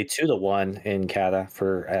actually 2-to-1 in Cata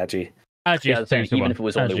for Agi. Yeah, even if it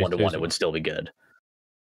was only 1-to-1, it would still be good.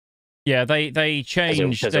 Yeah, they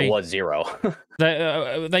changed because it was 0.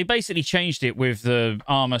 they basically changed it with the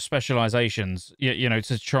armor specializations,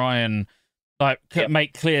 to try and like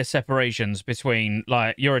make clear separations between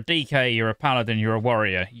like you're a DK, you're a paladin, you're a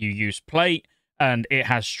warrior. You use plate and it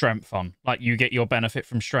has strength on. Like you get your benefit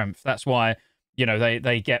from strength. That's why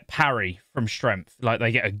they get parry from strength. Like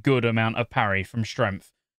they get a good amount of parry from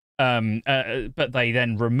strength. But they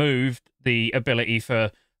then removed the ability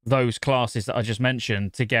for those classes that I just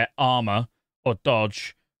mentioned to get armor or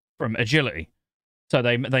dodge from agility. So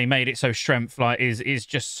they made it so strength like is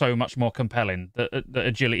just so much more compelling that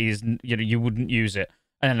agility is you wouldn't use it.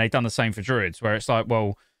 And then they've done the same for druids where it's like,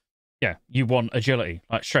 well, yeah, you want agility.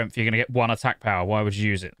 Like strength, you're gonna get 1 attack power. Why would you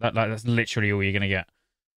use it? That's literally all you're gonna get.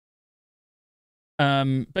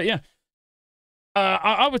 But yeah,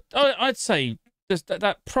 I'd say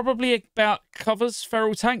that probably about covers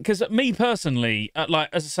feral tank, because me personally, like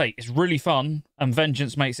as I say, it's really fun and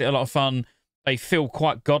vengeance makes it a lot of fun. They feel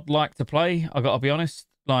quite godlike to play. I gotta be honest,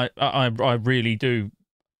 like I really do.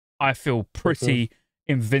 I feel pretty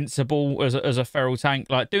invincible as a feral tank,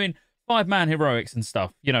 like doing 5-man heroics and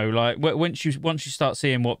stuff. Like once you start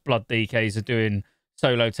seeing what blood DKs are doing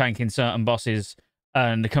solo tanking certain bosses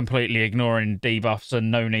and completely ignoring debuffs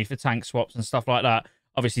and no need for tank swaps and stuff like that.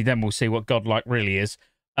 Obviously, then we'll see what godlike really is.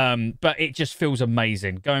 But it just feels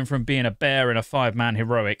amazing. Going from being a bear and a 5-man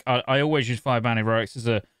heroic, I always use 5-man heroics as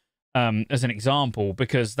an example,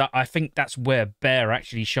 because I think that's where bear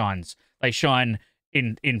actually shines. They shine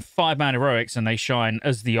in 5-man heroics and they shine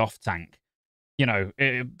as the off tank.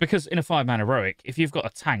 Because in a 5-man heroic, if you've got a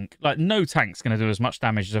tank, like no tank's going to do as much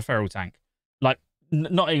damage as a feral tank. Like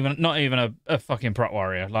not even a fucking prot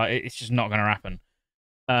warrior. Like it's just not going to happen.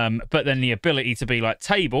 But then the ability to be like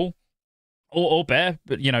table or bear,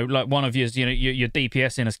 but like one of yours, your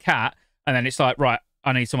DPS in as cat, and then it's like, right,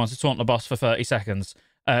 I need someone to taunt the boss for 30 seconds,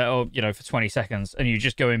 or for 20 seconds, and you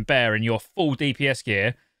just go in bear in your full DPS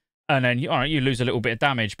gear, and then you lose a little bit of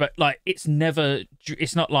damage, but like it's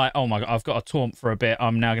not like, oh my god, I've got a taunt for a bit,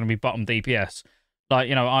 I'm now going to be bottom DPS. Like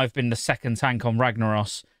I've been the second tank on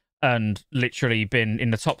Ragnaros and literally been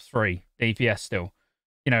in the top 3 DPS still.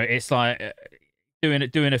 It's like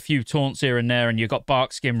doing a few taunts here and there, and you've got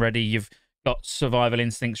bark skin ready, you've got survival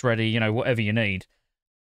instincts ready, whatever you need.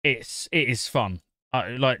 It is fun.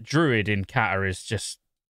 Like Druid in Cata is just.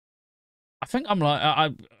 I think I'm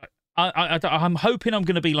like I'm hoping I'm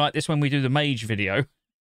going to be like this when we do the mage video.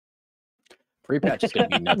 Pre-patch is going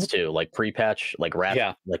to be nuts too. Like pre-patch, like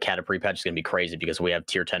Wrath, like Cata pre-patch is going to be crazy because we have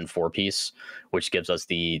tier 10 4-piece, which gives us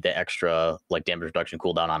the extra like damage reduction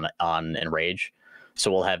cooldown on Enrage. So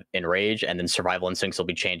we'll have Enrage, and then Survival Instincts will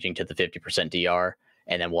be changing to the 50% DR,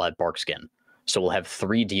 and then we'll have Bark Skin. So we'll have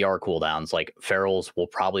 3 DR cooldowns. Like ferals will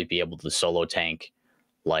probably be able to solo tank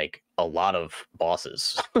like a lot of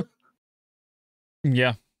bosses.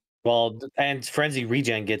 Yeah. Well, and Frenzy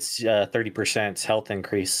Regen gets 30% health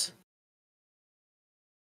increase.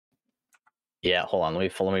 Yeah, hold on. Let me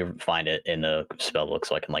find it in the spell book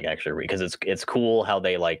so I can like actually read, because it's cool how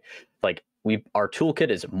they like our toolkit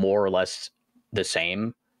is more or less the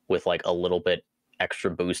same with like a little bit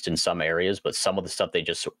extra boost in some areas, but some of the stuff they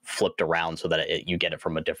just flipped around so that you get it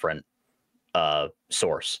from a different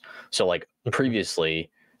source. So like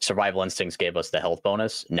previously, Survival Instincts gave us the health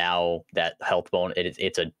bonus. Now that health bonus,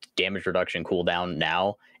 it's a damage reduction cooldown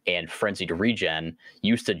now, and Frenzied Regen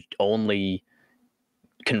used to only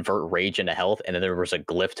convert rage into health, and then there was a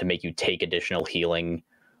glyph to make you take additional healing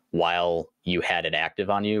while you had it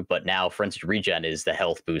active on you. But now Frenzied Regen is the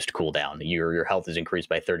health boost cooldown. Your health is increased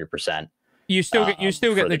by 30%. You still get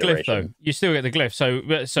the glyph though. You still get the glyph.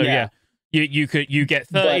 So yeah. You get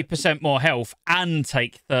 30% more health and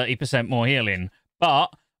take 30% more healing.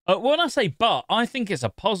 But when I say but, I think it's a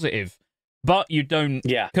positive. But you don't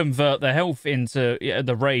convert the health into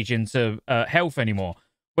the rage into health anymore.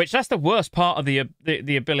 Which that's the worst part of the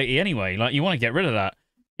ability anyway. Like you want to get rid of that.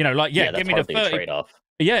 You know, like give me the 30 trade-off.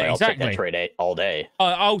 Yeah, like, exactly. I'll take that trade all day.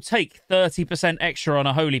 I'll take 30% extra on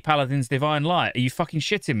a Holy Paladin's Divine Light. Are you fucking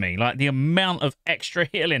shitting me? Like the amount of extra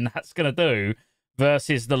healing that's gonna do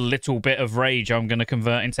versus the little bit of rage I'm gonna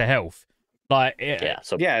convert into health. Like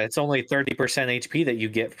it's only 30% HP that you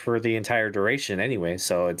get for the entire duration anyway.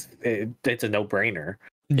 So it's a no-brainer.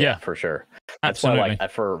 Yeah, for sure. Absolutely.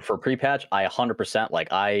 That's why, like, for pre-patch, I 100% like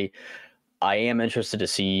I am interested to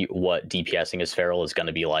see what DPSing as feral is going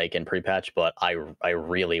to be like in pre-patch, but I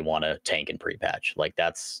really want to tank in pre-patch. Like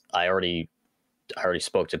I already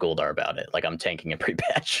spoke to Guldar about it. Like I'm tanking in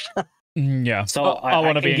pre-patch. Yeah. So I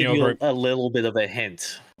want to be in your group. A little bit of a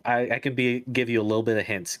hint. I can give you a little bit of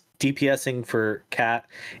hints. DPSing for Cat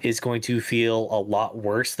is going to feel a lot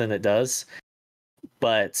worse than it does.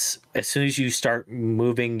 But as soon as you start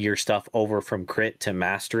moving your stuff over from crit to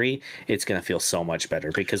mastery, it's going to feel so much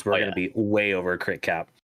better because we're going to be way over crit cap.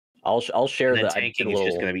 I'll share that. Tanking is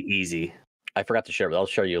just going to be easy. I forgot to share, but I'll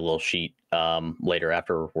show you a little sheet later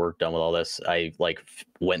after we're done with all this. I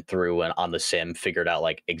went through and on the sim figured out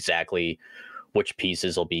like exactly which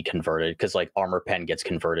pieces will be converted, because like armor pen gets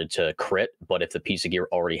converted to crit, but if the piece of gear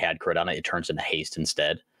already had crit on it, it turns into haste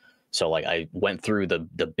instead. So like I went through the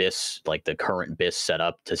BIS, like the current BIS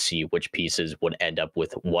setup, to see which pieces would end up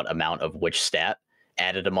with what amount of which stat,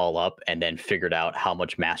 added them all up, and then figured out how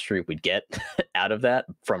much mastery we'd get out of that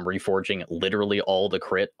from reforging literally all the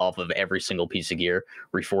crit off of every single piece of gear,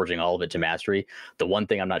 reforging all of it to mastery. The one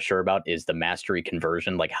thing I'm not sure about is the mastery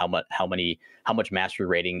conversion, like how much mastery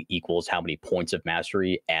rating equals how many points of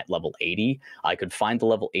mastery at level 80. I could find the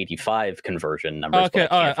level 85 conversion numbers, but I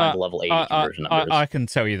can't find the level 80 conversion numbers. I can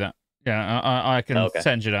tell you that. Yeah, I can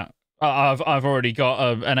send you that. I've already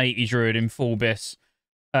got an 80 druid in full BIS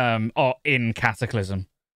in Cataclysm.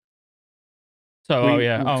 So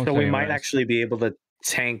we might actually be able to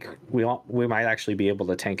tank. We might actually be able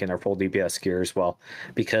to tank in our full DPS gear as well,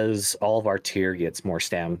 because all of our tier gets more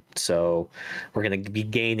stam. So we're going to be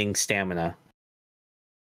gaining stamina.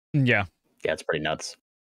 Yeah, it's pretty nuts.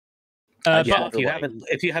 But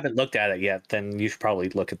if you haven't looked at it yet, then you should probably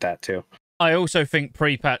look at that too. I also think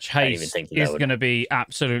pre-patch haste is going to be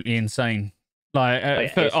absolutely insane.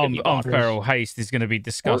 Like on feral, haste is going to be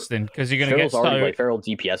disgusting because you're going to get feral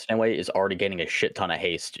DPS anyway is already getting a shit ton of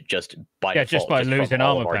haste just by default, just by losing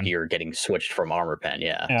armor pen. Our gear getting switched from armor pen.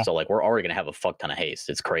 Yeah. So like we're already going to have a fuck ton of haste.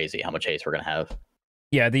 It's crazy how much haste we're going to have.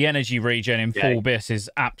 Yeah, the energy regen in full BIS is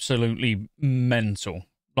absolutely mental.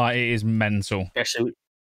 Like it is mental.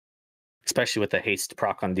 Especially with the haste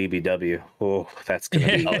proc on DBW. Oh, that's gonna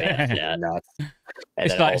be nuts.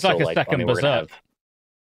 It's like a second berserk.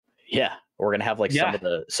 We're gonna have like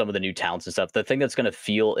some of the new talents and stuff. The thing that's gonna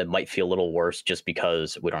it might feel a little worse just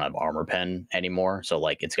because we don't have armor pen anymore. So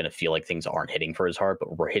like it's gonna feel like things aren't hitting for as hard,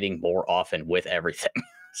 but we're hitting more often with everything.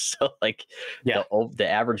 So like the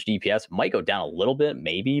average DPS might go down a little bit,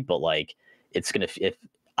 maybe, but like it's gonna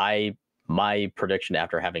my prediction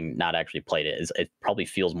after having not actually played it is it probably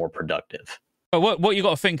feels more productive. But what you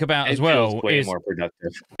got to think about as well is more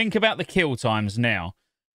productive. Think about the kill times now.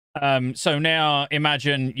 So now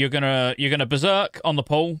imagine you're gonna berserk on the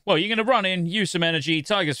pool. Well, you're gonna run in, use some energy,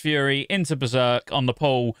 Tiger's Fury into berserk on the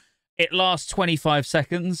pool. It lasts 25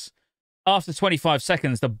 seconds. After 25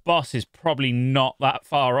 seconds, the boss is probably not that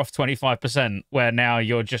far off 25%. Where now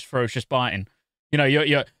you're just ferocious biting. You know,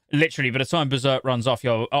 you're literally, by the time berserk runs off,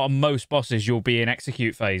 on most bosses you'll be in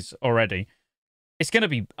execute phase already. It's going to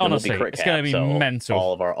be, Then we'll be honestly, crit it's going to be capped, so mental.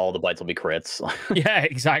 all the bites will be crits. Yeah,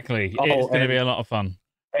 exactly. Oh, It's going to be and- a lot of fun.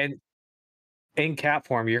 And in cat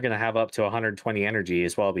form, you're going to have up to 120 energy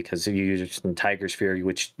as well because you use some Tiger's Fury,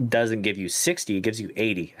 which doesn't give you 60, it gives you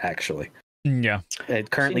 80, actually. Yeah.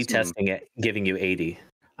 Currently I've seen some- testing it, giving you 80.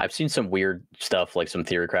 I've seen some weird stuff, like some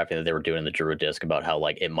theory crafting that they were doing in the Druid disc about how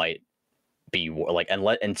like it might be like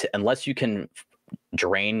unless you can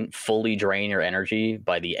fully drain your energy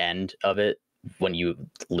by the end of it when you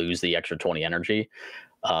lose the extra 20 energy,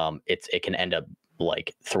 it can end up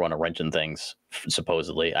like throwing a wrench in things.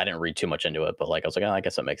 Supposedly, I didn't read too much into it, but like I was like, oh, I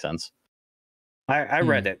guess that makes sense. I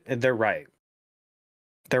read it. And they're right.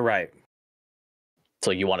 They're right.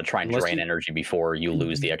 So you want to try and Unless drain you- energy before you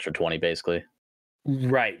lose the extra 20, basically.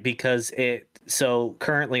 Right, because so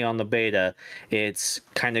currently on the beta, it's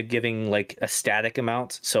kind of giving like a static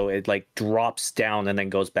amount, so it like drops down and then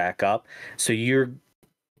goes back up. So you're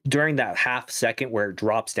during that half second where it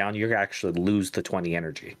drops down, you're actually lose the 20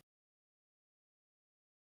 energy.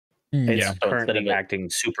 It's Yeah. So currently instead of it- acting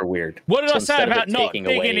super weird. What did So I say instead of about it not taking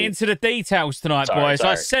digging away- into the details tonight, Sorry, boys?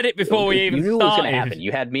 I sorry. said it before we even you knew it was going to started. happen.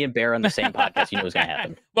 You had me and Bear on the same podcast. You knew it was going to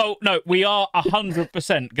happen. Well, no, we are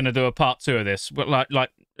 100% going to do a part 2 of this. But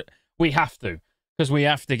like we have to, because we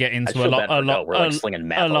have to get I into feel bad for Go. We're like slinging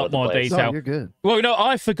map all lot over the more place. detail. No, you're good. Well, no,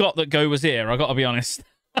 I forgot that Go was here. I got to be honest.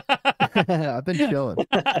 I've been chilling.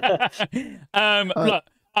 Look,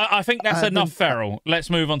 I think that's I've enough been- feral. Let's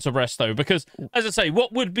move on to Resto, because as I say,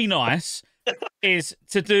 what would be nice is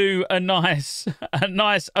to do a nice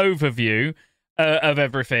overview of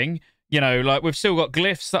everything. You know, like we've still got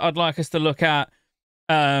glyphs that I'd like us to look at.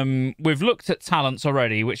 We've looked at talents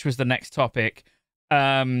already, which was the next topic.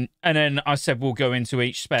 And then I said we'll go into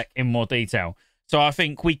each spec in more detail. So I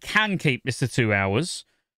think we can keep this to 2 hours.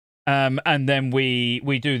 And then we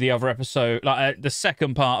do the other episode, like the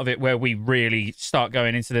second part of it, where we really start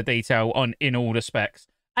going into the detail in all the specs,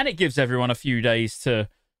 and it gives everyone a few days to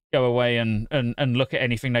go away and look at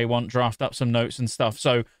anything they want, draft up some notes and stuff.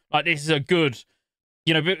 So like this is a good,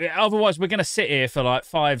 you know. But otherwise, we're going to sit here for like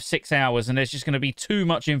 5-6 hours, and there's just going to be too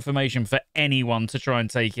much information for anyone to try and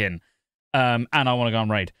take in. And I want to go on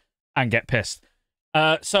raid and get pissed.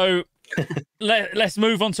 So. Let's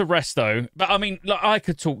move on to Resto. But I mean, like, I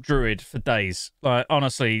could talk Druid for days. Like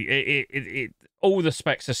honestly, it all the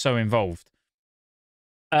specs are so involved.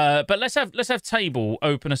 But let's have Table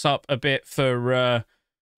open us up a bit for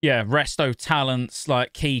Resto talents,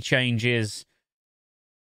 like key changes.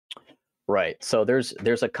 Right. So there's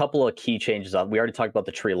a couple of key changes. We already talked about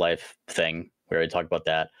the tree life thing. We already talked about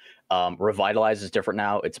that. Revitalize is different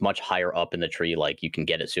now. It's much higher up in the tree. Like you can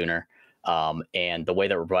get it sooner. And the way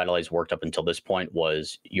that Revitalize worked up until this point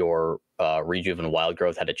was your Rejuve and Wild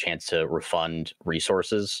Growth had a chance to refund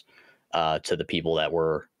resources to the people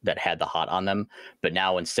that had the hot on them. But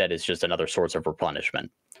now instead it's just another source of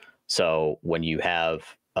replenishment. So when you have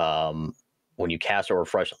when you cast or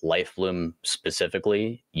refresh Life Bloom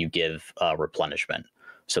specifically, you give replenishment.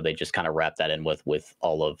 So they just kind of wrap that in with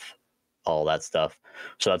all that stuff.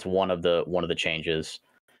 So that's one of the changes.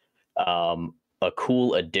 A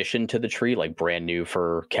cool addition to the tree, like brand new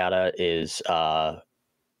for Cata, is how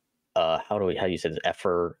do you say this?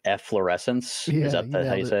 Efflorescence? Yeah, Is that you how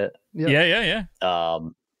nailed you it. say it? Yep. Yeah.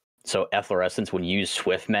 So efflorescence, when you use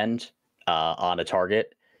Swift Mend on a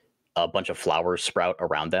target, a bunch of flowers sprout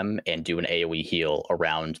around them and do an AoE heal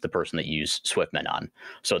around the person that you use Swift Mend on.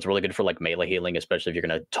 So it's really good for like melee healing, especially if you're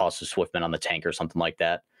going to toss a Swift Mend on the tank or something like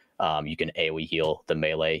that. You can AoE heal the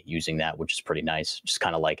melee using that, which is pretty nice. Just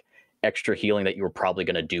kind of like extra healing that you were probably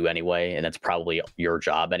going to do anyway, and that's probably your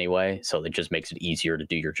job anyway. So it just makes it easier to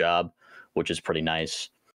do your job, which is pretty nice.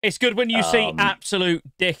 It's good when you see absolute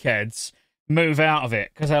dickheads move out of it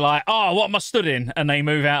because they're like, "Oh, what am I stood in?" and they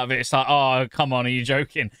move out of it. It's like, "Oh, come on, are you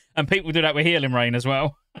joking?" And people do that with Healing Rain as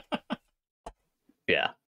well. Yeah.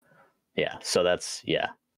 So that's the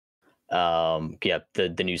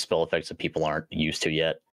new spell effects that people aren't used to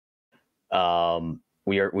yet.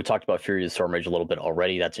 We talked about Fury of the Storm Rage a little bit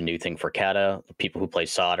already. That's a new thing for Cata. People who play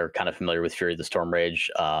SOD are kind of familiar with Fury of the Storm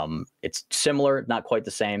Rage. It's similar, not quite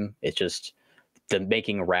the same. It's just the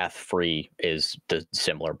making Wrath free is the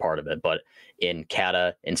similar part of it. But in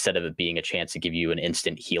Cata, instead of it being a chance to give you an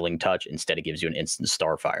instant healing touch, instead it gives you an instant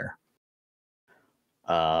Starfire.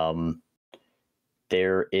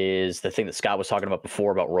 There is the thing that Scott was talking about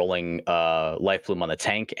before about rolling Life Bloom on the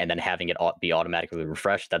tank and then having it be automatically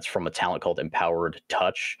refreshed. That's from a talent called Empowered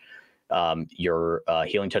Touch. Your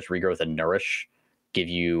Healing Touch, Regrowth, and Nourish give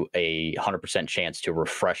you a 100% chance to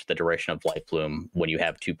refresh the duration of Life Bloom when you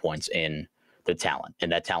have 2 points in the talent. And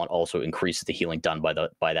that talent also increases the healing done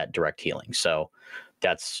by that direct healing. So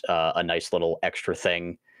that's a nice little extra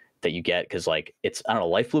thing that you get, because like it's, I don't know,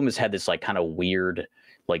 Life Bloom has had this like kind of weird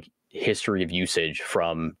like history of usage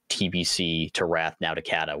from TBC to Wrath now to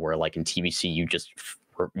Cata, where like in TBC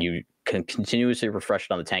you can continuously refresh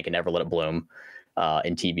it on the tank and never let it bloom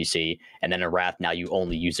in TBC, and then in Wrath now you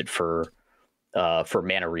only use it for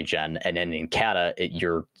mana regen, and then in Cata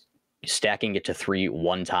you're stacking it to 3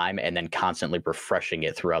 one time and then constantly refreshing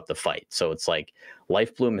it throughout the fight. So it's like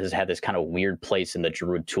Life Bloom has had this kind of weird place in the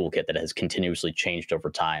Druid toolkit that has continuously changed over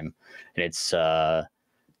time, and it's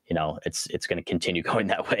you know, it's going to continue going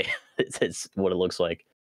that way. It's what it looks like.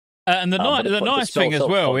 And the nice thing as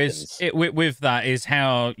well functions. is with that is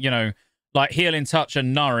how, you know, like Healing Touch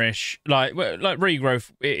and Nourish, like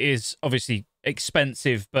regrowth is obviously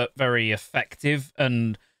expensive but very effective,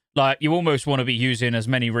 and like you almost want to be using as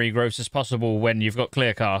many regrowths as possible when you've got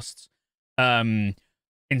clear casts,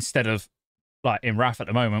 instead of like in Wrath at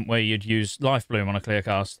the moment where you'd use Life Bloom on a clear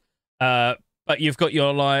cast. But you've got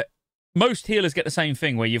your like, most healers get the same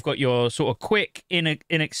thing where you've got your sort of quick,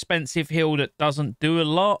 inexpensive heal that doesn't do a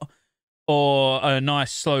lot, or a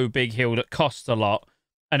nice slow big heal that costs a lot.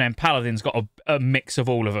 And then Paladin's got a mix of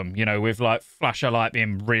all of them, you know, with like Flash of Light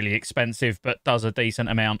being really expensive but does a decent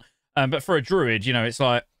amount. But for a Druid, you know, it's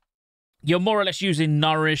like you're more or less using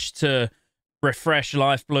Nourish to refresh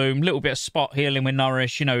Life Bloom, little bit of spot healing with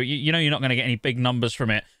Nourish. You know, you know you're not going to get any big numbers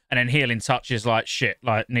from it. And then Healing Touch is like shit,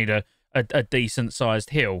 like need a decent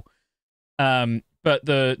sized heal. But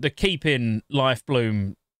the keeping Life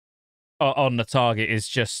Bloom on the target is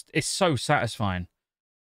just, it's so satisfying.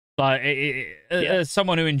 Like as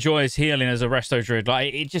someone who enjoys healing as a Resto Druid,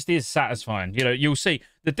 like it just is satisfying. You know, you'll see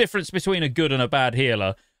the difference between a good and a bad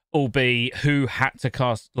healer will be who had to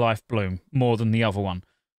cast Life Bloom more than the other one.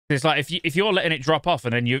 It's like if you're letting it drop off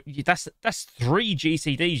and then that's 3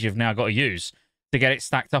 GCDs you've now got to use to get it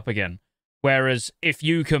stacked up again. Whereas if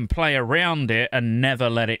you can play around it and never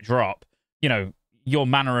let it drop, you know, your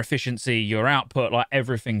mana efficiency, your output, like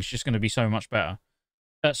everything's just going to be so much better.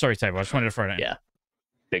 Sorry, Table, I just wanted to throw it in. Yeah,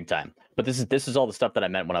 big time. But this is all the stuff that I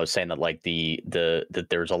meant when I was saying that like that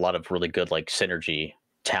there's a lot of really good like synergy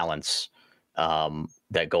talents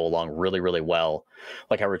that go along really, really well.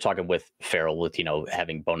 Like how we were talking with Feral, with, you know,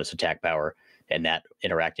 having bonus attack power and that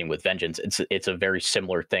interacting with Vengeance. It's a very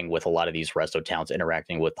similar thing with a lot of these Resto talents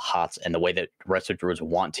interacting with HOTS, and the way that Resto Druids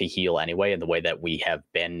want to heal anyway, and the way that we have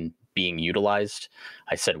been being utilized.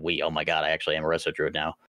 I said we, oh my god, I actually am a Resto Druid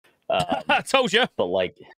now. I told you. But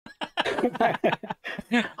like,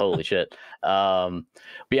 holy shit. But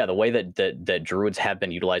yeah, the way that Druids have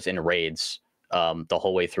been utilized in raids the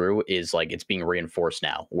whole way through is like it's being reinforced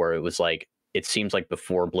now, where it was like, it seems like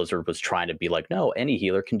before Blizzard was trying to be like, no, any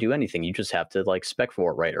healer can do anything, you just have to like spec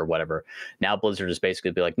for it right or whatever. Now Blizzard is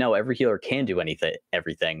basically be like, no, every healer can do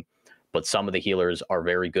everything, but some of the healers are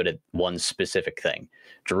very good at one specific thing.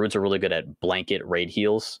 Druids are really good at blanket raid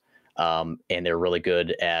heals, and they're really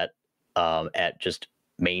good at just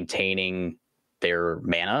maintaining their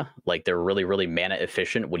mana. Like they're really, really mana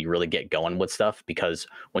efficient when you really get going with stuff, because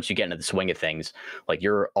once you get into the swing of things, like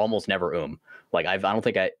you're almost never Like I don't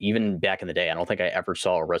think even back in the day, I don't think I ever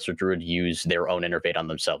saw a Resto Druid use their own innervate on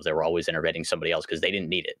themselves. They were always innervating somebody else because they didn't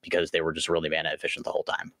need it, because they were just really mana efficient the whole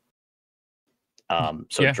time.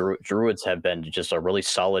 So yeah. Druids have been just a really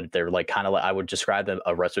solid, they're like kind of like, I would describe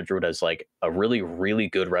a Resto Druid as like a really, really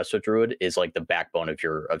good Resto Druid is like the backbone of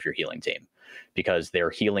your healing team, because they're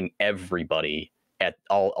healing everybody at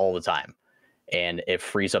all the time, and it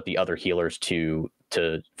frees up the other healers to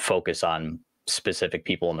focus on specific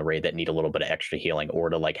people in the raid that need a little bit of extra healing, or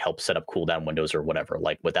to like help set up cooldown windows or whatever.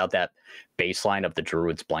 Like without that baseline of the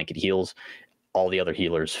Druid's blanket heals, all the other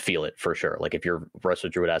healers feel it for sure. Like if your Resto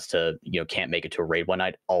Druid has to, you know, can't make it to a raid one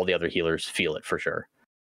night, all the other healers feel it for sure.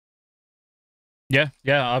 Yeah,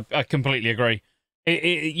 I completely agree.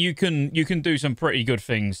 You can do some pretty good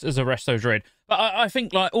things as a Resto Druid, but I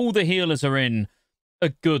think like all the healers are in a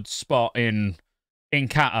good spot in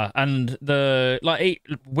Cata, and the like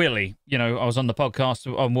Willie, you know, I was on the podcast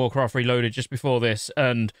on Warcraft Reloaded just before this,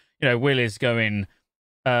 and you know, Willie's going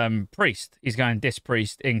priest. He's going disc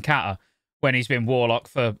priest in Cata when he's been warlock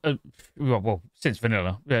for well since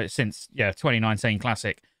vanilla, since 2019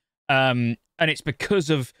 classic, and it's because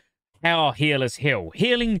of how healers heal.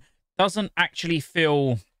 Healing doesn't actually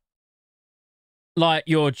feel like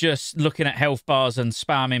you're just looking at health bars and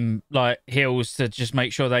spamming like heals to just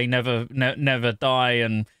make sure they never die.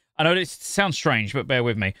 And I know this sounds strange, but bear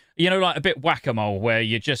with me. You know, like a bit whack-a-mole where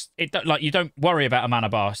you just like you don't worry about a mana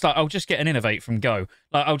bar. It's like I'll just get an innovate from go.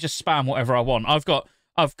 Like I'll just spam whatever I want. I've got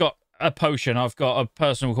a potion. I've got a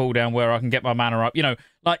personal cooldown where I can get my mana up. You know,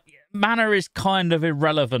 like mana is kind of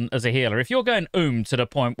irrelevant as a healer. If you're going to the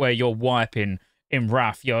point where you're wiping in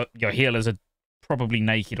Wrath, your healers are probably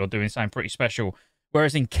naked or doing something pretty special.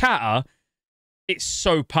 Whereas in Cata, it's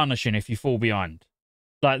so punishing if you fall behind.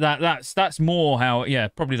 Like that's more how, yeah,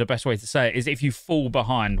 probably the best way to say it is if you fall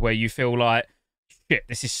behind where you feel like, shit,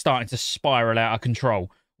 this is starting to spiral out of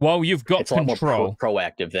control. Well, you've got it's a lot control. more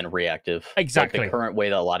proactive than reactive. Exactly. Like the current way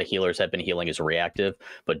that a lot of healers have been healing is reactive,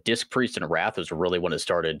 but Disc Priest and Wrath was really when it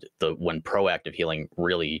started, when proactive healing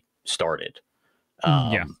really started.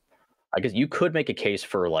 Yeah. I guess you could make a case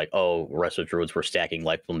for like, oh, Resto Druids were stacking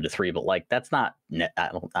Life Bloom to 3, but like that's not. I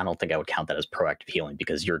don't think I would count that as proactive healing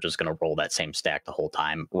because you're just going to roll that same stack the whole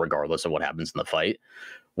time, regardless of what happens in the fight.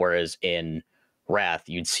 Whereas in Wrath,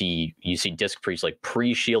 you see Disc Priest like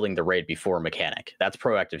pre-shielding the raid before a mechanic. That's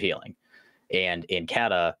proactive healing. And in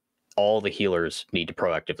Cata, all the healers need to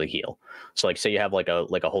proactively heal. So like say you have like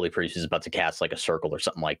a Holy Priest who's about to cast like a circle or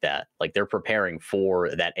something like that. Like they're preparing for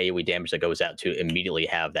that AoE damage that goes out to immediately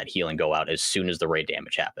have that healing go out as soon as the raid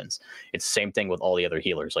damage happens. It's the same thing with all the other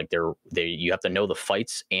healers. Like you have to know the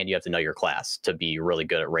fights and you have to know your class to be really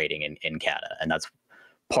good at raiding in Cata. And that's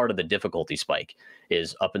part of the difficulty spike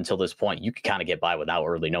is up until this point, you could kind of get by without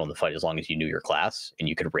really knowing the fight as long as you knew your class and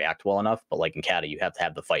you could react well enough. But like in Cata, you have to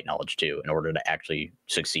have the fight knowledge too in order to actually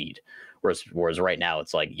succeed. Whereas right now,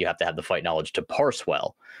 it's like you have to have the fight knowledge to parse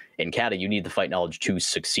well. In Cata, you need the fight knowledge to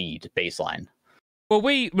succeed baseline. Well,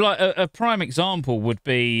 a prime example would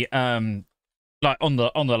be like on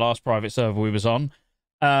the last private server we was on,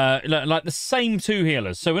 like the same two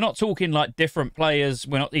healers. So we're not talking like different players.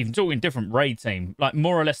 We're not even talking different raid team. Like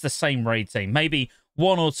more or less the same raid team. Maybe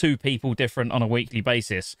one or two people different on a weekly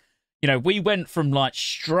basis. You know, we went from like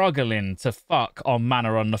struggling to fuck on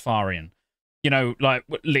mana on Nefarian. You know, like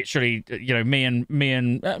literally, you know, me and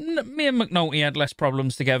McNulty had less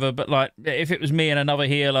problems together. But like, if it was me and another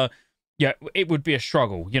healer, yeah, it would be a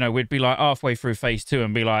struggle. You know, we'd be like halfway through phase 2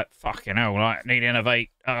 and be like, fucking hell, like need to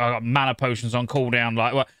innovate. I got mana potions on cooldown.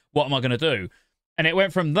 Like, what am I going to do? And it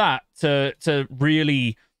went from that to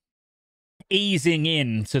really easing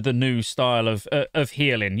into the new style of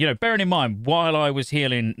healing. You know, bearing in mind, while I was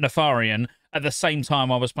healing Nefarian, at the same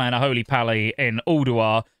time I was playing a Holy Pally in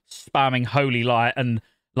Ulduar, spamming Holy Light and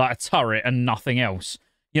like a turret and nothing else.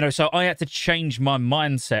 You know, so I had to change my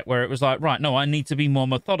mindset where it was like, right, no, I need to be more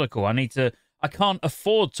methodical. I can't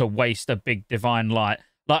afford to waste a big divine light.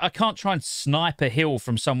 Like, I can't try and snipe a heal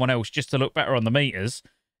from someone else just to look better on the meters.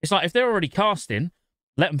 It's like, if they're already casting,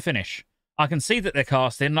 let them finish. I can see that they're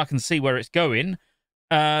casting, and I can see where it's going.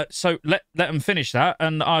 So let them finish that,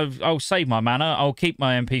 and I'll save my mana. I'll keep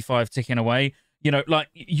my MP5 ticking away. You know, like,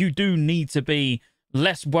 you do need to be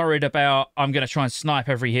less worried about, I'm going to try and snipe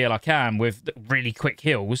every heal I can with really quick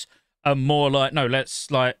heals, and more like, no, let's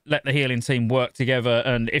like let the healing team work together,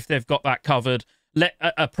 and if they've got that covered,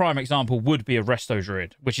 a prime example would be a Resto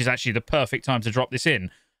Druid, which is actually the perfect time to drop this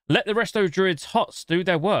in. Let the Resto Druids HOTS do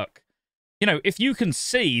their work. You know, if you can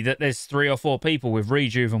see that there's 3 or 4 people with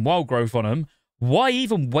Rejuve and Wild Growth on them, why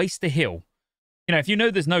even waste a heal? You know, if you know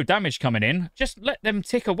there's no damage coming in, just let them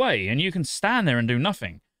tick away, and you can stand there and do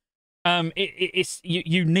nothing.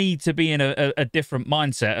 You need to be in a different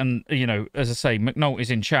mindset, and you know, as I say, McNulty's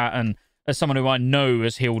in chat, and as someone who I know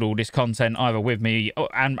has healed all this content either with me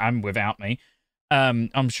and without me,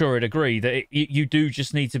 I'm sure he'd agree that you do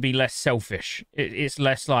just need to be less selfish. It's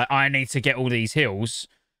less like, I need to get all these heals.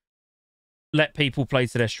 Let people play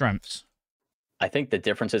to their strengths. I think the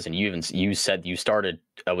difference is, and you said you started.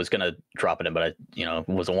 I was gonna drop it in, but I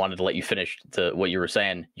wanted to let you finish what you were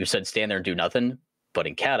saying. You said stand there and do nothing. But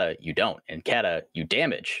in Cata, you don't. In Cata, you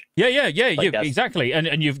damage. Yeah, exactly.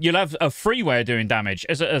 And you'll have a free way of doing damage.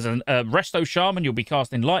 As a Resto Shaman, you'll be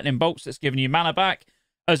casting lightning bolts that's giving you mana back.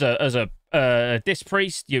 As a Disc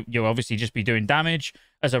Priest, you'll obviously just be doing damage.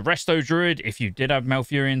 As a Resto Druid, if you did have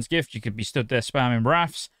Malfurion's Gift, you could be stood there spamming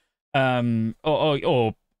Wraths,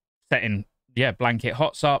 or setting blanket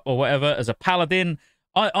hots up or whatever. As a Paladin,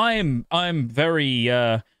 I'm very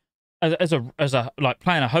as a like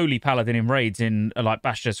playing a Holy Paladin in raids in like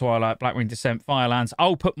Bastion Twilight, Blackwing Descent, Firelands.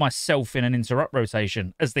 I'll put myself in an interrupt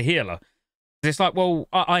rotation as the healer. It's like, well,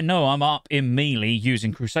 I know I'm up in melee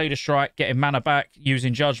using Crusader Strike, getting mana back,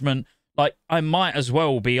 using Judgment. Like, I might as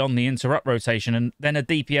well be on the interrupt rotation, and then a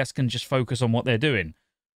DPS can just focus on what they're doing.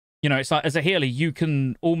 You know, it's like, as a healer, you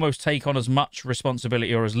can almost take on as much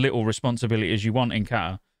responsibility or as little responsibility as you want in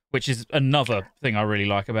Cata, which is another thing I really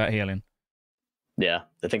like about healing. Yeah,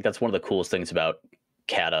 I think that's one of the coolest things about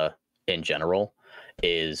Cata in general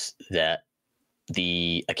is that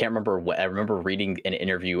I remember reading an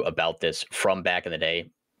interview about this from back in the day.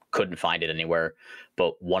 couldn't find it anywhere.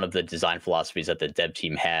 But one of the design philosophies that the dev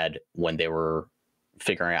team had when they were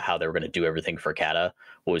figuring out how they were going to do everything for Cata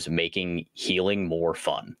was making healing more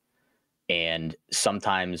fun. And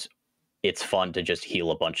sometimes it's fun to just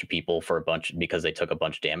heal a bunch of people for a bunch because they took a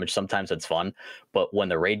bunch of damage. Sometimes it's fun, but when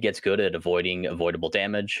the raid gets good at avoiding avoidable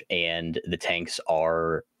damage and the tanks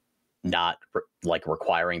are not like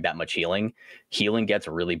requiring that much healing gets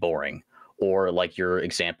really boring. Or like your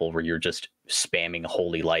example where you're just spamming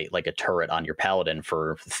Holy Light like a turret on your paladin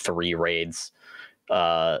for 3 raids.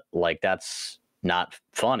 Like that's not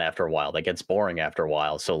fun after a while. That gets boring after a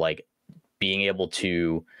while. So like being able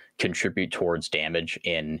to contribute towards damage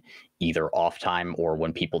in either off time or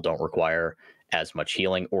when people don't require as much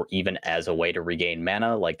healing, or even as a way to regain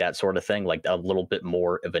mana, like that sort of thing, like a little bit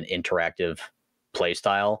more of an interactive play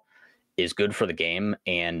style is good for the game.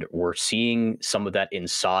 And we're seeing some of that in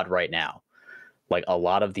SOD right now. Like a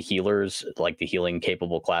lot of the healers, like the healing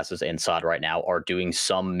capable classes in SOD right now, are doing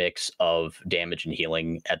some mix of damage and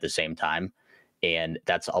healing at the same time. And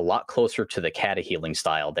that's a lot closer to the Cata healing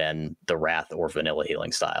style than the Wrath or vanilla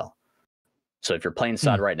healing style. So if you're playing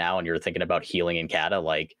SOD right now and you're thinking about healing in Cata,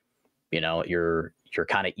 like, you know, you're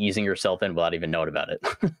kind of easing yourself in without even knowing about it.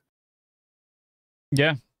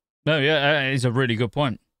 Yeah. No, yeah, that is a really good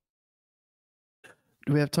point.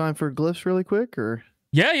 Do we have time for glyphs really quick, or?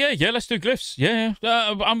 Yeah. Let's do glyphs. Yeah.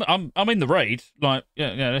 I'm in the raid. Like,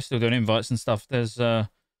 yeah. Let's still doing invites and stuff. There's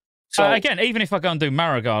so again, even if I go and do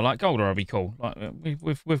Marigar, like Golder, I'll be cool. Like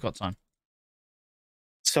we've got time.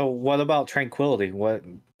 So what about Tranquility? What,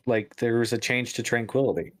 like, there's a change to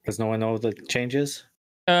Tranquility? Does no one know what the change is?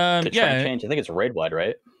 Change. I think it's raid wide,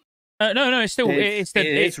 right? No. It's still it's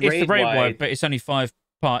the raid wide, but it's only 5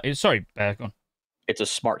 parts. Sorry, go on. It's a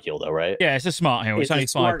smart heal, though, right? Yeah, it's a smart heal. It's only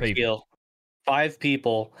 5 people. Heal. 5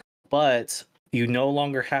 people, but you no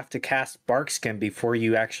longer have to cast Barkskin before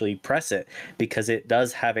you actually press it, because it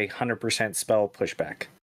does have a 100% spell pushback.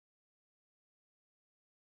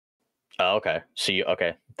 Oh, okay. So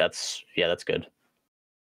that's good.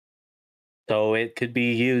 So it could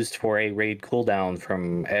be used for a raid cooldown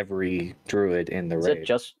from every druid in the raid. Is it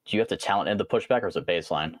just, do you have to talent in the pushback, or is it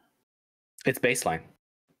baseline? It's baseline.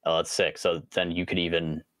 Oh, that's sick. So then you could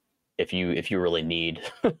even, if you really need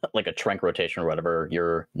like a Trank rotation or whatever,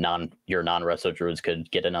 your non-resto druids could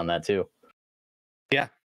get in on that too. Yeah,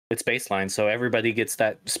 it's baseline. So everybody gets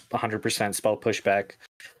that 100% spell pushback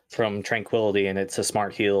from Tranquility, and it's a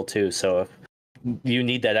smart heal too. So if you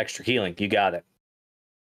need that extra healing, you got it.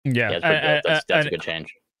 Yeah, that's a good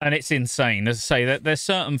change. And it's insane. As I say, that there's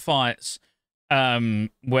certain fights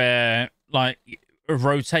where like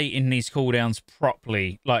rotating these cooldowns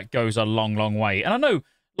properly like goes a long way. And I know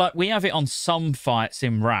like we have it on some fights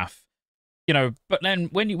in Wrath, you know, but then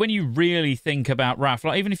when you really think about Wrath,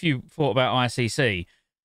 like even if you thought about ICC,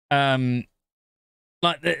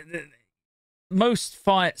 like the most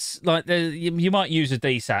fights, like you might use a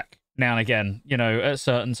DSAC now and again, you know, at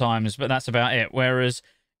certain times, but that's about it. Whereas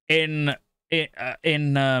in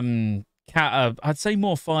Cata, I'd say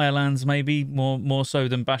more Firelands, maybe more so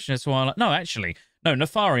than Bastion's Twilight. No, actually, no.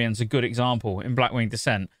 Nefarian's a good example in Blackwing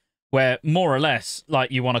Descent, where more or less,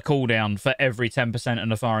 like, you want a cooldown for every 10% of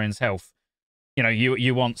Nefarian's health. You know,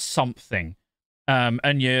 you want something,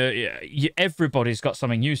 and you everybody's got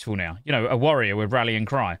something useful now. You know, a warrior with Rally and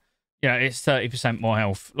Cry. Yeah, it's 30% more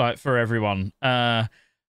health, like, for everyone. Yeah,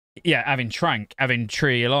 having Trank, having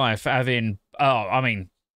Tree of Life, having I mean,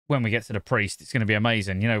 when we get to the priest, it's going to be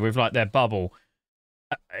amazing. You know, with like their bubble,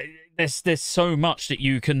 there's so much that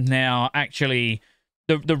you can now actually.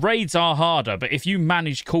 The raids are harder, but if you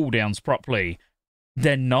manage cooldowns properly,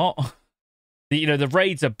 they're not. You know, the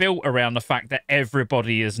raids are built around the fact that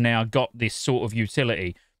everybody has now got this sort of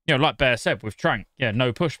utility. You know, like Bear said with Trank, yeah,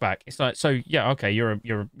 no pushback. It's like, so yeah, okay, you're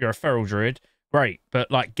a feral druid, great,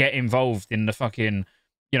 but like get involved in the fucking,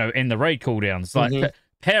 you know, in the raid cooldowns. Like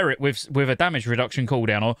pair it with a damage reduction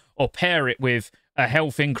cooldown, or pair it with a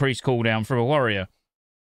health increase cooldown from a warrior.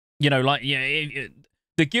 You know, like, yeah,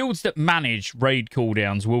 the guilds that manage raid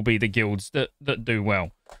cooldowns will be the guilds that do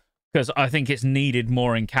well. Because I think it's needed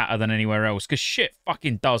more in Cata than anywhere else. Because shit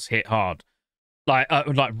fucking does hit hard. Like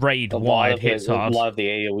raid wide hits hard. A lot of the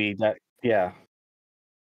AoE that, yeah.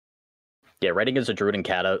 Yeah, raiding as a druid in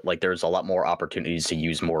Cata, like, there's a lot more opportunities to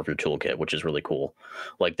use more of your toolkit, which is really cool.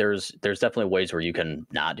 Like, there's definitely ways where you can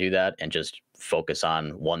not do that and just focus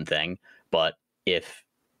on one thing. But if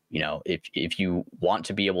you want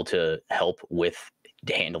to be able to help with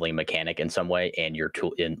handling mechanic in some way, and your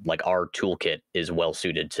tool in like our toolkit is well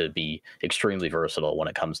suited to be extremely versatile when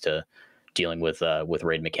it comes to dealing with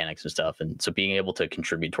raid mechanics and stuff, and so being able to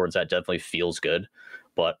contribute towards that definitely feels good.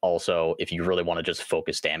 But also, if you really want to just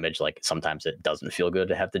focus damage, like sometimes it doesn't feel good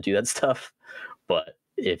to have to do that stuff. But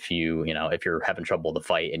if if you're having trouble with the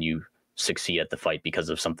fight and you succeed at the fight because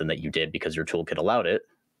of something that you did because your toolkit allowed it,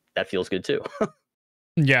 that feels good too.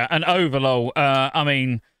 Yeah, and Overload, I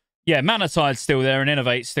mean, yeah, Mana Tide's still there and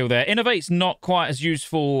Innovate's still there. Innovate's not quite as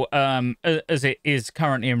useful as it is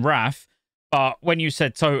currently in Wrath, but when you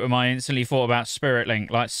said Totem, I instantly thought about Spirit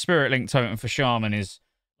Link. Like, Spirit Link Totem for Shaman is,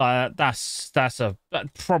 that's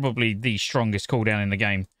probably the strongest cooldown in the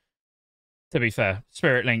game. To be fair,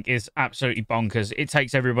 Spirit Link is absolutely bonkers. It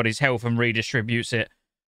takes everybody's health and redistributes it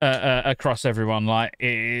across everyone. Like,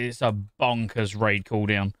 it is a bonkers raid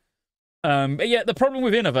cooldown. But yeah, the problem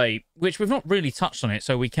with Innovate, which we've not really touched on it,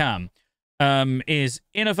 so we can, is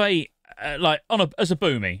Innovate, like, as a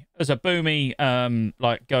boomy,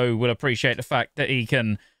 like, Go will appreciate the fact that he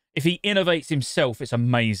can, if he innovates himself, it's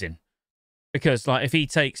amazing. Because, like, if he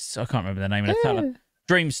takes, I can't remember the name of the talent,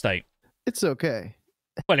 Dream State. It's okay.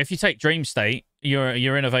 Well, if you take Dream State, your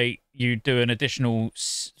Innovate, you do an additional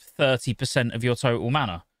 30% of your total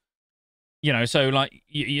mana. You know, so like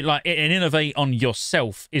you like an Innovate on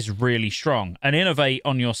yourself is really strong. An Innovate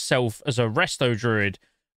on yourself as a Resto Druid,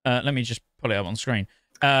 let me just pull it up on screen.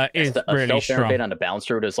 Is really strong. Innovate on a Balance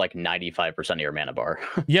Druid is like 95% of your mana bar.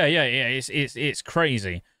 yeah. It's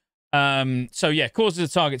crazy. So yeah, causes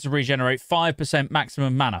the target to regenerate 5%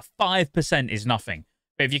 maximum mana. 5% is nothing.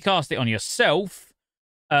 But if you cast it on yourself,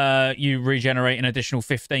 you regenerate an additional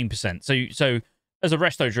 15%. So as a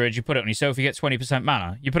Resto Druid, you put it on yourself, you get 20%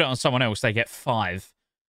 mana. You put it on someone else, they get 5.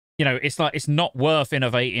 You know, it's like, it's not worth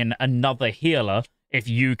innovating another healer if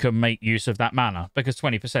you can make use of that mana, because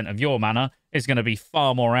 20% of your mana is going to be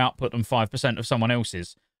far more output than 5% of someone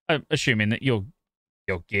else's, assuming that you're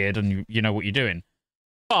geared and you know what you're doing.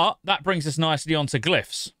 But that brings us nicely onto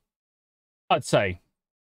glyphs, I'd say,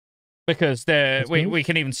 because we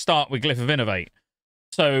can even start with Glyph of Innovate.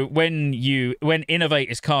 So when Innovate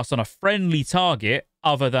is cast on a friendly target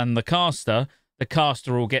other than the caster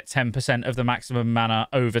will get 10% of the maximum mana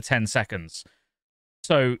over 10 seconds.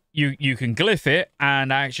 So you can glyph it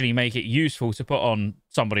and actually make it useful to put on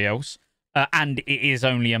somebody else, and it is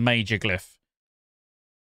only a major glyph.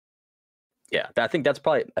 Yeah, I think that's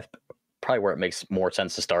probably where it makes more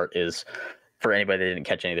sense to start, is for anybody that didn't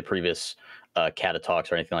catch any of the previous Cata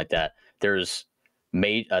talks or anything like that. There's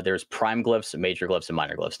prime glyphs, major glyphs, and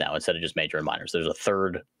minor glyphs now, instead of just major and minors. There's a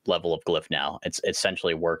third level of glyph now. It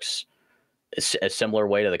essentially works a similar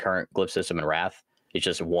way to the current glyph system in Wrath. It's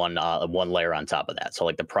just one layer on top of that. So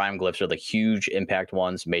like the prime glyphs are the huge impact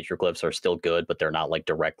ones. Major glyphs are still good, but they're not like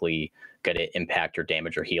directly going to impact or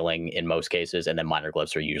damage or healing in most cases. And then minor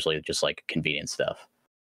glyphs are usually just like convenience stuff.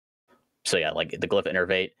 So yeah, like the Glyph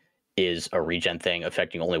Innervate is a regen thing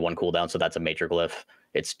affecting only one cooldown, so that's a major glyph.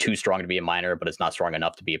 It's too strong to be a minor, but it's not strong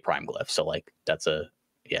enough to be a prime glyph. So like that's a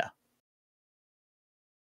yeah.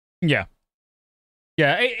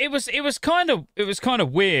 It was kind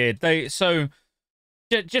of weird.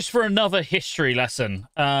 Just for another history lesson,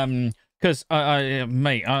 because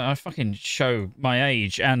I fucking show my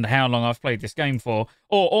age and how long I've played this game for,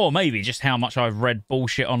 or maybe just how much I've read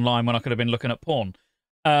bullshit online when I could have been looking at porn.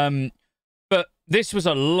 But this was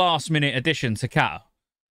a last-minute addition to Cata.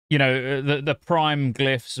 You know, the prime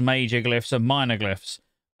glyphs, major glyphs, and minor glyphs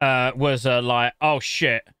was like, oh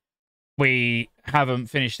shit, we haven't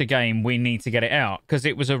finished the game, we need to get it out. Because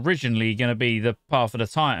it was originally going to be the Path of the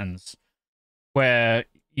Titans, where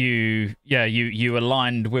you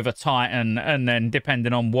aligned with a Titan, and then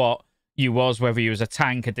depending on what you was, whether you was a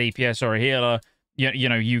tank, a DPS, or a healer, you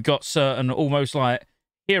know, you got certain almost like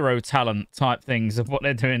hero talent type things of what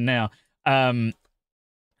they're doing now. But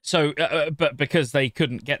because they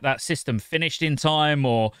couldn't get that system finished in time,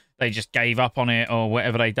 or they just gave up on it, or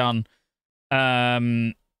whatever they done,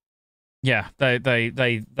 they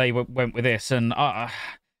went with this. And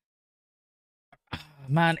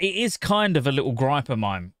man, it is kind of a little gripe of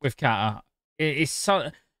mine with Cata. It's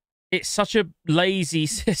such a lazy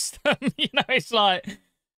system. You know, it's like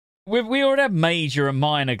we already have major and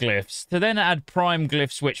minor glyphs, to then add prime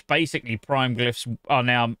glyphs, which basically prime glyphs are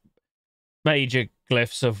now major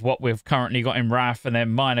glyphs of what we've currently got in Wrath, and then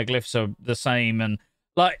minor glyphs are the same. And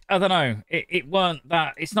like, I don't know, it weren't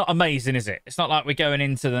that, it's not amazing, is it? It's not like we're going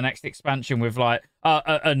into the next expansion with like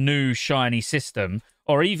a new shiny system,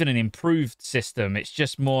 or even an improved system. It's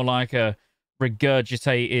just more like a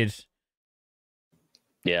regurgitated.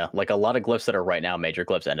 Yeah, like a lot of glyphs that are right now major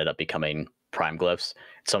glyphs ended up becoming prime glyphs.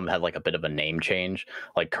 Some had like a bit of a name change.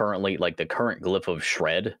 Like currently, like the current glyph of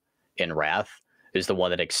Shred in Wrath is the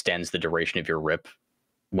one that extends the duration of your rip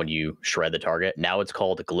when you shred the target. Now it's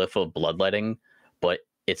called Glyph of Bloodletting, but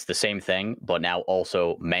it's the same thing, but now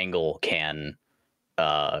also Mangle can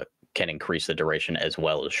increase the duration as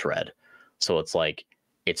well as Shred. So it's like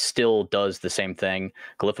it still does the same thing.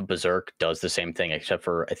 Glyph of Berserk does the same thing, except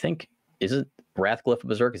for I think is it Wrath Glyph of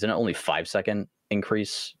Berserk? Isn't it only 5-second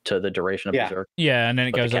increase to the duration of Berserk? Yeah, and then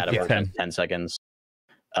it But goes the up Cata to version 10. is 10 seconds.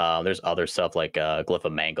 There's other stuff like Glyph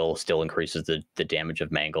of Mangle still increases the damage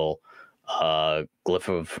of Mangle. Glyph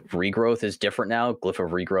of Regrowth is different now. Glyph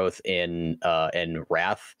of Regrowth in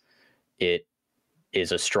Wrath, it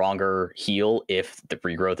is a stronger heal if the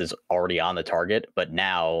regrowth is already on the target, but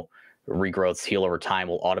now regrowth's heal over time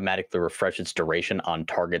will automatically refresh its duration on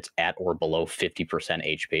targets at or below 50%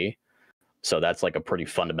 HP. So that's like a pretty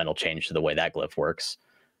fundamental change to the way that glyph works.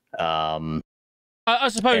 I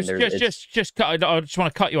suppose I just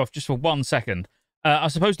want to cut you off just for 1 second. I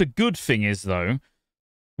suppose the good thing is though,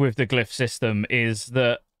 with the glyph system, is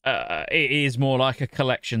that it is more like a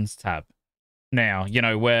collections tab now. You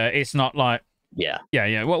know, where it's not like yeah.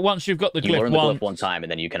 Well, once you've got the you glyph, learn the glyph one time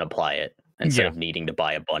and then you can apply it instead Yeah. of needing to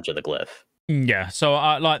buy a bunch of the glyph. Yeah, so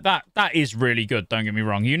like that is really good. Don't get me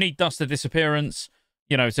wrong. You need Dust of Disappearance,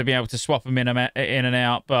 you know, to be able to swap them in and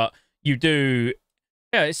out. But you do,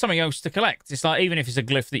 yeah, it's something else to collect. It's like even if it's a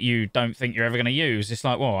glyph that you don't think you're ever going to use, it's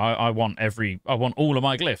like, well, I want all of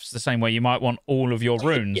my glyphs the same way you might want all of your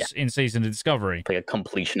runes in Season of Discovery. Like a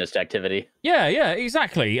completionist activity. Yeah,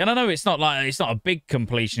 exactly. And I know it's not a big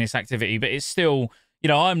completionist activity, but it's still, you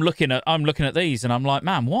know, I'm looking at these and I'm like,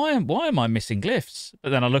 man, why am I missing glyphs? But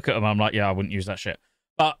then I look at them, I'm like, yeah, I wouldn't use that shit.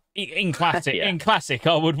 But in classic, in classic,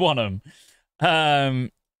 I would want them.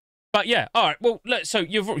 But yeah, all right. Well, so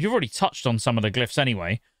you've already touched on some of the glyphs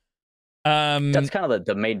anyway. That's kind of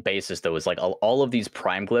the main basis, though, is like all of these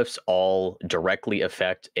prime glyphs all directly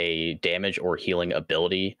affect a damage or healing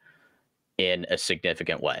ability in a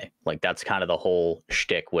significant way. Like that's kind of the whole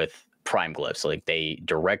shtick with prime glyphs. Like they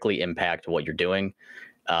directly impact what you're doing.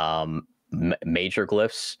 Major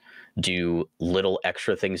glyphs do little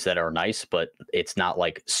extra things that are nice, but it's not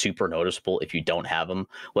like super noticeable if you don't have them.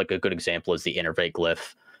 Like a good example is the Innervate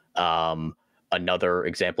glyph. Another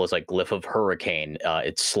example is like Glyph of Hurricane.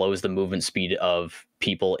 It slows the movement speed of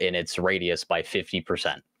people in its radius by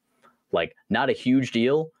 50%. Like not a huge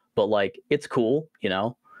deal, but like it's cool, you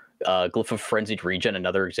know. Glyph of Frenzied Regen,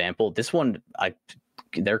 another example. This one,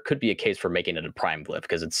 there could be a case for making it a prime glyph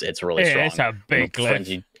because it's really strong. It's a big glyph.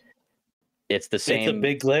 Frenzied, it's the same. It's a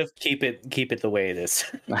big glyph. Keep it the way it is.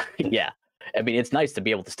 Yeah. I mean, it's nice to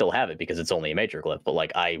be able to still have it because it's only a major glyph, but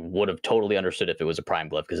like I would have totally understood if it was a prime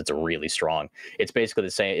glyph because it's a really strong. It's basically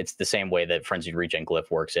the same. It's the same way that Frenzied Regen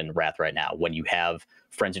glyph works in Wrath right now. When you have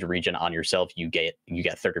Frenzied Regen on yourself, you get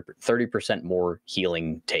 30% more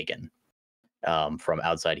healing taken from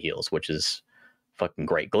outside heals, which is fucking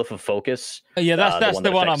great. Glyph of Focus. Yeah, that's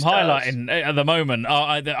the one I'm highlighting at the moment.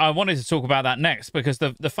 I wanted to talk about that next because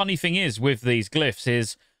the funny thing is with these glyphs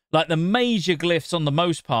is, like, the major glyphs on the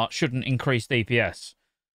most part shouldn't increase DPS.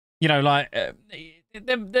 You know, like,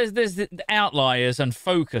 there's the outliers, and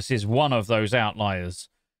Focus is one of those outliers.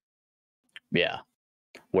 Yeah.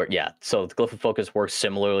 So the Glyph of Focus works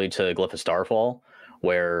similarly to the Glyph of Starfall,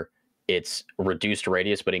 where it's reduced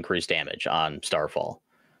radius but increased damage on Starfall.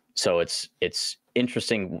 So it's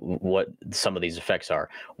interesting what some of these effects are.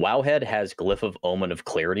 Wowhead has Glyph of Omen of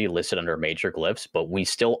Clarity listed under major glyphs, but we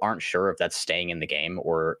still aren't sure if that's staying in the game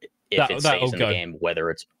or if it stays in the game, whether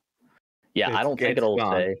it's... Yeah, I don't think it'll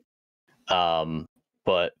stay.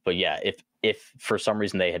 But yeah, if for some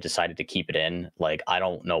reason they had decided to keep it in, like, I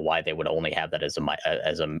don't know why they would only have that as a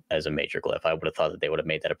major glyph. I would have thought that they would have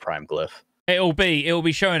made that a prime glyph. It'll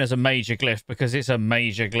be shown as a major glyph because it's a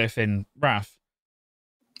major glyph in Wrath.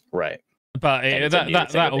 Right. But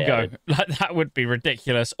that'll go. Like, that would be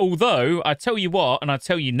ridiculous. Although, I tell you what, and I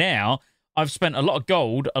tell you now, I've spent a lot of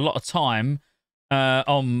gold, a lot of time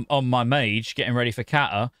on my mage getting ready for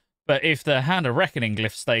Cata. But if the Hand of Reckoning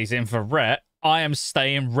glyph stays in for Ret, I am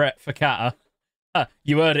staying Ret for Cata.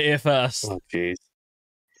 You heard it here first. Oh, jeez.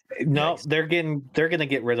 No, they're gonna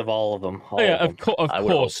get rid of all of them.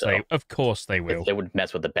 Of course they will. They would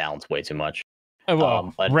mess with the balance way too much. Oh,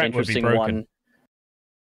 well, an Ret interesting would be broken. one.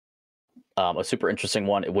 A super interesting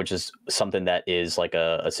one, which is something that is like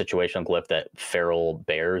a situational glyph that feral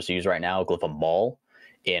bears use right now. Glyph of Maul.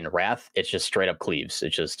 In Wrath, it's just straight up cleaves.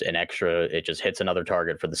 It's just an extra. It just hits another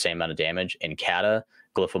target for the same amount of damage. In Cata,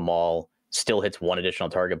 Glyph of Maul still hits one additional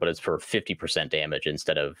target, but it's for 50% damage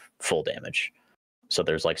instead of full damage. So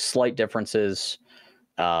there's like slight differences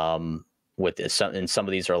with this. And some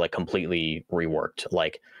of these are like completely reworked.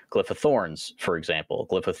 Like Glyph of Thorns, for example.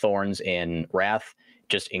 Glyph of Thorns in Wrath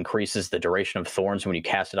just increases the duration of thorns when you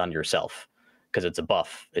cast it on yourself. because it's a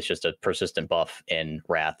buff. It's just a persistent buff in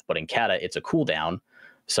Wrath. But in Cata, it's a cooldown.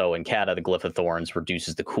 So in Cata, the Glyph of Thorns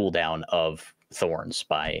reduces the cooldown of Thorns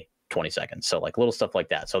by 20 seconds. So like little stuff like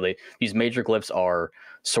that. So these major glyphs are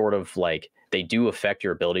sort of like, they do affect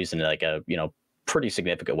your abilities in like a, pretty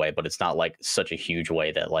significant way, but it's not like such a huge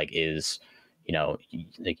way that like is,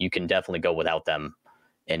 like you can definitely go without them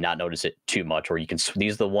and not notice it too much, or you can,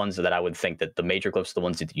 these are the ones that I would think that the major glyphs are the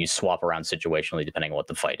ones that you swap around situationally depending on what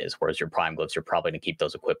the fight is. Whereas your prime glyphs, you're probably going to keep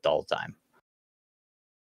those equipped all the time.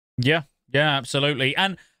 Yeah, absolutely.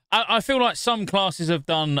 And I feel like some classes have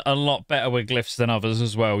done a lot better with glyphs than others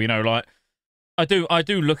as well. Like I do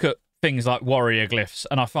look at things like warrior glyphs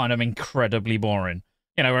and I find them incredibly boring.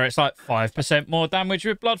 Where it's like 5% more damage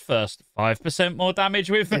with Bloodthirst, 5% more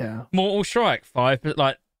damage with Mortal Strike, 5%.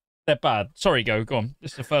 Like they're bad. Sorry, go on.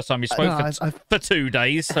 This is the first time you spoke for 2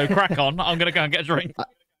 days, so crack on. I'm gonna go and get a drink. I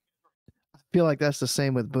feel like that's the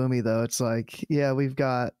same with Boomy though. It's like, yeah, we've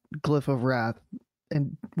got Glyph of Wrath,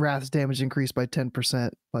 and Wrath's damage increased by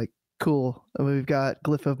 10%. Like, cool. And we've got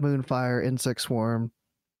Glyph of Moonfire, Insect Swarm,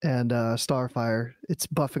 and Starfire. It's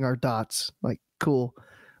buffing our dots. Like, cool.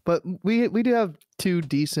 But we do have 2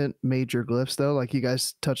 decent major glyphs though. Like you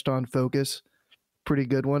guys touched on, Focus, pretty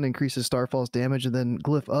good one, increases Starfall's damage, and then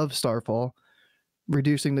Glyph of Starfall,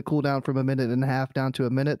 reducing the cooldown from 1.5 minutes down to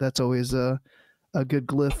 1 minute. That's always a good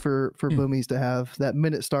glyph for Boomies to have. That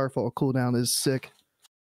minute Starfall cooldown is sick.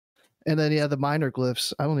 And then the minor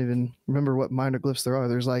glyphs. I don't even remember what minor glyphs there are.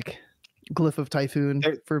 There's like Glyph of Typhoon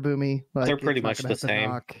for Boomy. Like, they're pretty much the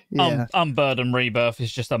same. Yeah. Unburden Rebirth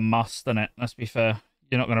is just a must, isn't it? Let's be fair.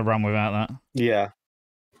 You're not going to run without that. Yeah.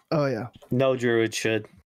 Oh yeah. No Druid should.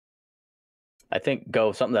 I think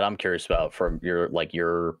something that I'm curious about from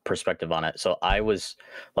your perspective on it. So I was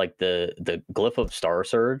like the Glyph of Star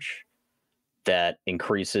Surge that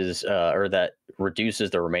increases or that reduces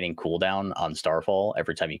the remaining cooldown on Starfall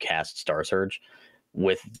every time you cast Star Surge.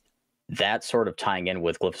 With that sort of tying in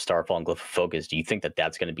with Glyph of Starfall and Glyph of Focus, do you think that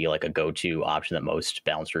that's going to be like a go-to option that most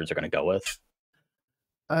balanced druids are going to go with?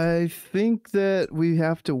 I think that we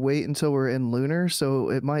have to wait until we're in Lunar, so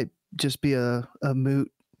it might just be a moot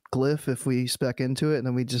glyph if we spec into it, and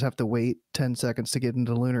then we just have to wait 10 seconds to get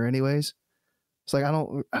into Lunar anyways. It's like I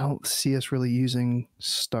don't see us really using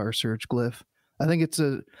Star Surge glyph. I think it's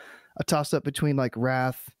a toss up between like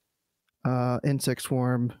Wrath, Insect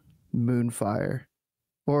Swarm, Moonfire,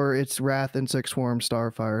 or it's Wrath, Insect Swarm,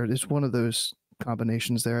 Starfire. It's one of those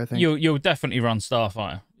combinations there. I think you'll definitely run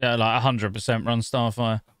Starfire. Yeah, like 100% run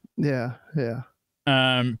Starfire. Yeah.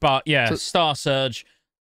 But yeah, Star Surge.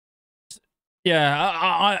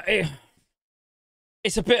 Yeah,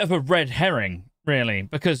 it's a bit of a red herring, really,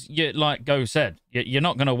 because like Go said, you're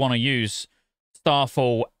not going to want to use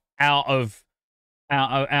Starfall out of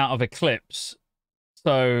Eclipse.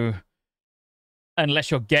 So unless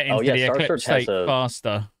you're getting to the Eclipse state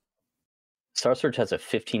faster. Star Surge has a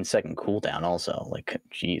 15-second cooldown also. Like,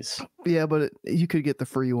 geez. Yeah, but you could get the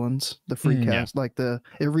free ones, the free cast. Like it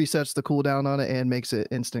resets the cooldown on it and makes it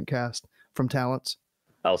instant cast from talents.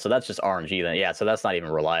 Oh, so that's just RNG then. Yeah, so that's not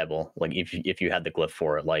even reliable. Like if you had the glyph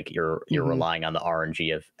for it, like you're relying on the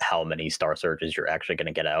RNG of how many Star Surges you're actually going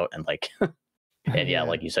to get out, and like, and yeah,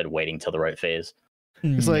 like you said, waiting till the right phase.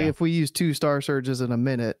 It's like if we use 2 Star Surges in a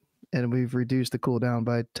minute and we've reduced the cooldown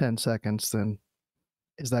by 10 seconds, then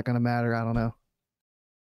is that going to matter? I don't know.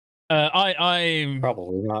 I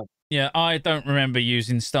probably not. Yeah, I don't remember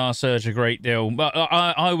using Star Surge a great deal, but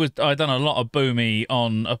I done a lot of Boomy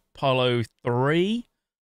on Apollo 3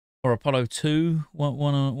 or Apollo 2,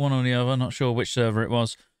 one or the other. Not sure which server it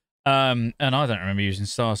was. And I don't remember using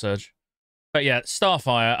Star Surge. But yeah,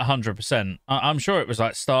 Starfire 100%. I'm sure it was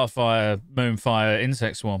like Starfire, Moonfire,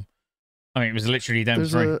 Insect Swarm. I mean, it was literally them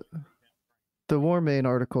three. The Warmane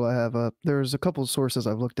article I have up, there's a couple of sources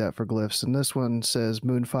I've looked at for glyphs, and this one says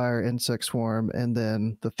Moonfire, Insect Swarm, and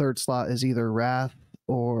then the third slot is either Wrath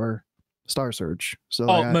or Star Surge. So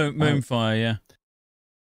Moonfire,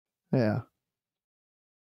 yeah.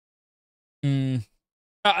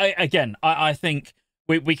 I think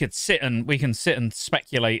we could sit and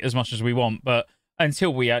speculate as much as we want, but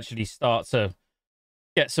until we actually start to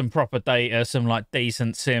get some proper data, some like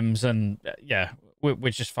decent sims, and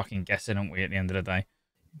we're just fucking guessing, aren't we, at the end of the day?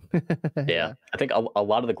 Yeah. I think a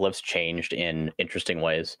lot of the glyphs changed in interesting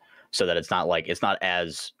ways so that it's not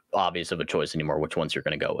as obvious of a choice anymore which ones you're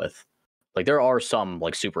going to go with. Like there are some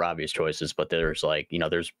like super obvious choices, but there's like,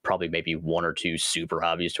 there's probably maybe 1 or 2 super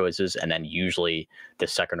obvious choices, and then usually the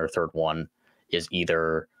second or third one is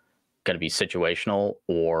either going to be situational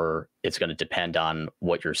or it's going to depend on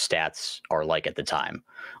what your stats are like at the time.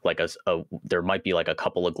 Like there might be like a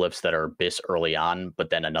couple of glyphs that are bis early on, but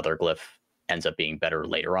then another glyph ends up being better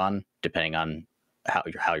later on, depending on how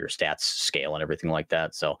your stats scale and everything like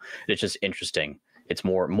that. So it's just interesting. It's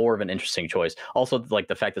more of an interesting choice. Also, like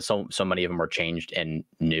the fact that so many of them are changed and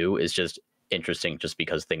new is just interesting, just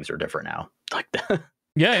because things are different now. Like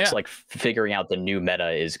Yeah, it's like figuring out the new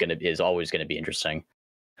meta is always gonna be interesting.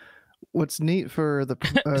 What's neat for the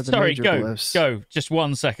Sorry, major go glyphs. just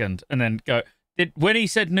 1 second and then go. When he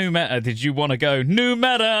said new meta, did you want to go new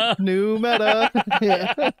meta? New meta.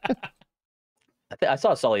 Yeah. I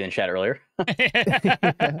saw Sully in chat earlier.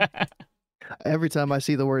 Yeah. Every time I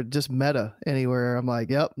see the word just meta anywhere, I'm like,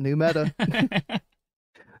 yep, new meta.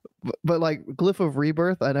 But like Glyph of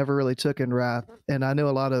Rebirth, I never really took in Wrath, and I know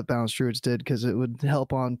a lot of Balanced Druids did because it would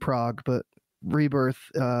help on prog. But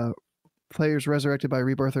Rebirth, players resurrected by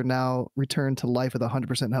Rebirth are now returned to life with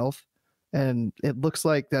 100% health, and it looks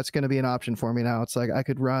like that's going to be an option for me now. It's like I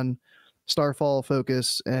could run Starfall,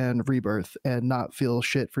 Focus, and Rebirth and not feel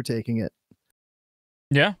shit for taking it.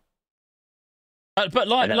 Yeah. But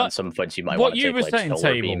like, and then on some fights you might what want to you take were like saying,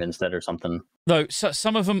 Solar Table, Beam instead or something. though, so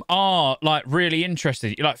some of them are like really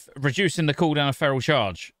interested, like reducing the cooldown of Feral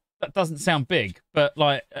Charge. That doesn't sound big, but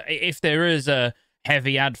like if there is a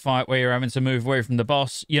heavy ad fight where you're having to move away from the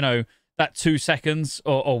boss, you know, that 2 seconds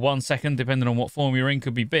or 1 second, depending on what form you're in,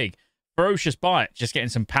 could be big. Ferocious Bite, just getting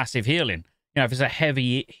some passive healing. You know, if it's a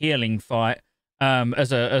heavy healing fight,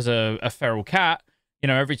 as a feral cat, you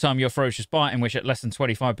know, every time you're Ferocious Bite, in which at less than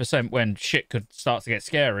 25%, when shit could start to get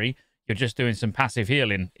scary, you're just doing some passive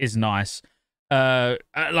healing, is nice.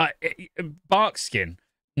 Like Bark Skin,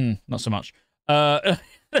 not so much.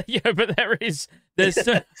 Yeah, but there's.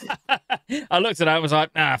 I looked at that, I was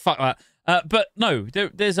like, fuck that. But no,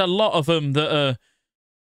 there's a lot of them that are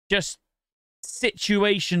just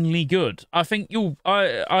situationally good. I think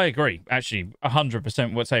I agree, actually,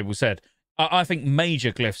 100% what Table said. I think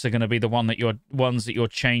major glyphs are going to be the ones that you're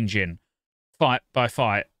changing fight by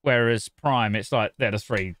fight, whereas Prime, it's like they're the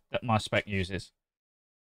 3 that my spec uses.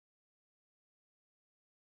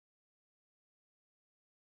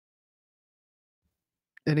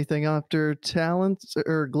 Anything after talents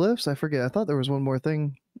or glyphs? I forget. I thought there was one more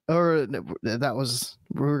thing. Or that was,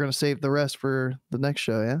 we were going to save the rest for the next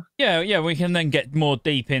show, yeah? Yeah, we can then get more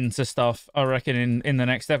deep into stuff, I reckon, in the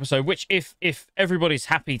next episode, which if everybody's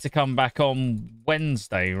happy to come back on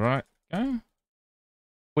Wednesday, right?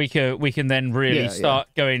 We can then really start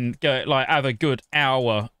go like have a good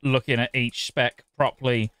hour looking at each spec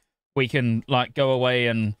properly. We can like go away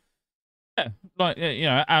and like, you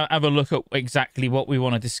know, have a look at exactly what we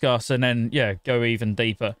want to discuss, and then go even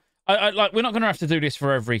deeper. I like, we're not going to have to do this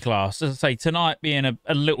for every class. As I say, tonight being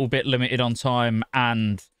a little bit limited on time,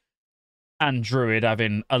 and Druid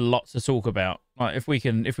having a lot to talk about. Like if we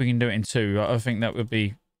can do it in 2, I think that would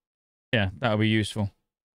be that would be useful.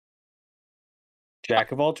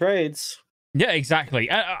 Jack of all trades. Yeah, exactly.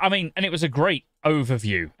 I mean, and it was a great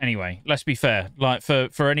overview anyway. Let's be fair. Like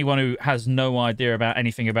for anyone who has no idea about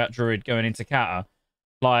anything about Druid going into Cata,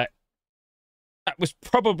 like that was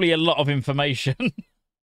probably a lot of information.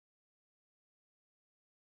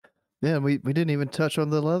 Yeah, we didn't even touch on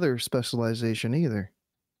the leather specialization either.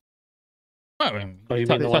 Well, you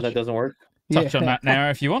mean the one that doesn't work? Touch on that now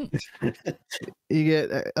if you want. You get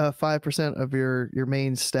 5% of your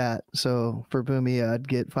main stat. So for Boomy, I'd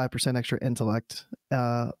get 5% extra intellect,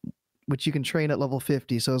 which you can train at level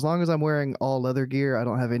 50. So as long as I'm wearing all leather gear, I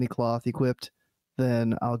don't have any cloth equipped,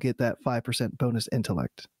 then I'll get that 5% bonus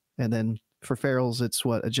intellect. And then for ferals, it's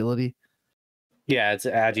what, agility? Yeah, it's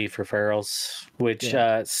Agi for ferals, which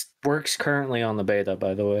works currently on the beta,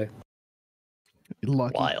 by the way.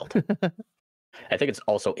 Lucky. Wild. I think it's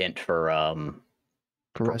also int for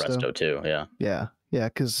Resto too. Yeah,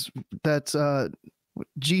 because that's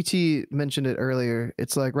GT mentioned it earlier.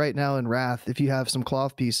 It's like right now in Wrath, if you have some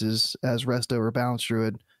cloth pieces as Resto or Balanced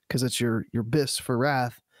Druid, because it's your BIS for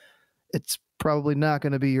Wrath, it's probably not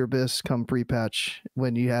going to be your BIS come pre-patch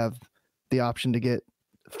when you have the option to get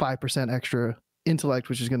 5% extra intellect,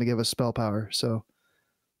 which is going to give us spell power. So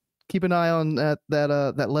keep an eye on that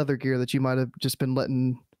leather gear that you might have just been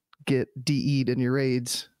letting get DE'd in your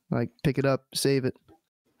raids. Like, pick it up, save it.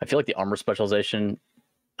 I feel like the armor specialization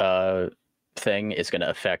thing is going to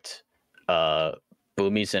affect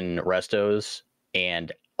Boomies and Restos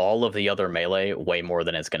and all of the other melee way more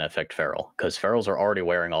than it's going to affect Feral, because Ferals are already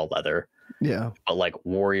wearing all leather. Yeah. But like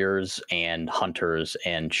warriors and hunters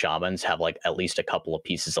and shamans have like at least a couple of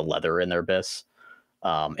pieces of leather in their bis,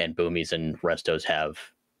 and Boomies and Restos have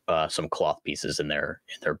some cloth pieces in their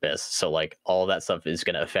bis. So like all that stuff is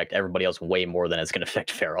going to affect everybody else way more than it's going to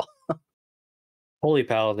affect Feral. Holy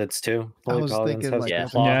Paladins too. I Holy was Paladins thinking has like yeah.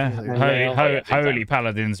 that cloth. Yeah, earlier. big Holy time.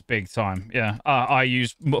 Paladins, big time. Yeah, I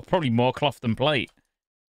use probably more cloth than plate.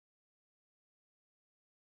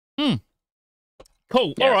 Cool.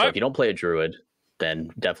 Yeah, All so right. if you don't play a druid,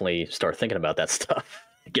 then definitely start thinking about that stuff.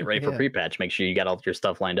 Get ready for Yeah. pre-patch. Make sure you got all your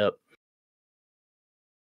stuff lined up.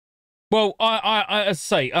 Well, I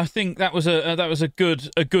say I think that was a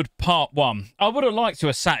good part one. I would have liked to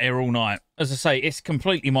have sat here all night. As I say, it's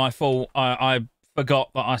completely my fault. I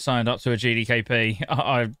forgot that I signed up to a GDKP.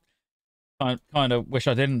 I kind of wish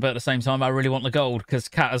I didn't, but at the same time, I really want the gold because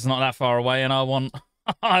Cata's not that far away, and I want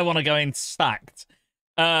to go in stacked.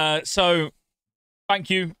 So thank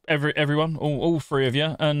you, everyone, all three of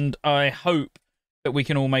you, and I hope that we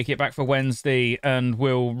can all make it back for Wednesday, and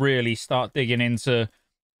we'll really start digging into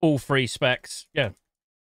all three specs. Yeah,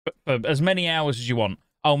 for as many hours as you want.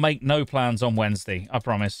 I'll make no plans on Wednesday. I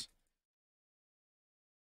promise.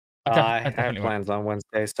 I have definitely won't. plans on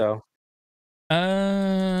Wednesday, so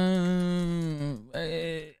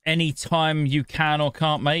Any time you can or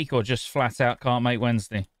can't make, or just flat out can't make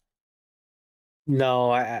Wednesday. no.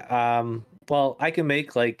 Well, I can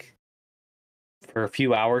make like for a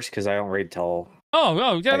few hours because I don't read till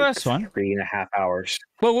Oh, yeah, like that's fine. 3.5 hours.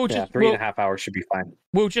 Well, we'll Yeah, just 3.5 hours should be fine.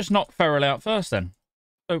 we'll just knock Feral out first then.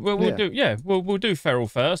 So we'll do Feral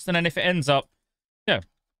first, and then if it ends up, yeah,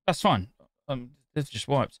 that's fine. It's just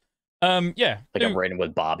wiped. Yeah. Like I'm raiding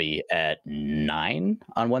with Bobby at 9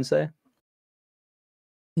 on Wednesday.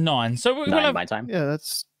 9. So we'll 9 have my time. Yeah,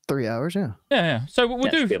 that's 3 hours. Yeah. yeah. So we'll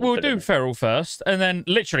Yeah, should be able to fit do in. Feral first, and then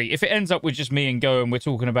literally, if it ends up with just me and Go, and we're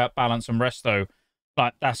talking about balance and resto,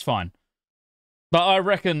 like that's fine. But I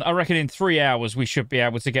reckon in 3 hours we should be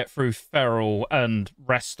able to get through Feral and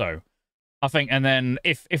resto. I think, and then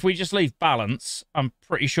if we just leave balance, I'm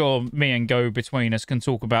pretty sure me and Go between us can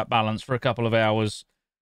talk about balance for a couple of hours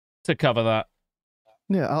to cover that.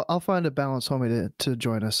 Yeah, I'll find a balance homie to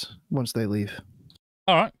join us once they leave.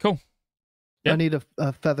 All right, cool. Yeah. I need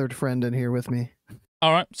a feathered friend in here with me.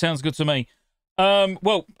 All right, sounds good to me.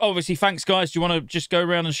 Well, obviously, thanks, guys. Do you want to just go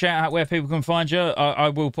around and shout out where people can find you? I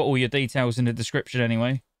will put all your details in the description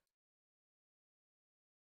anyway.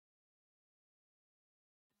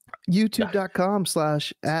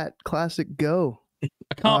 YouTube.com/@ClassicGo. I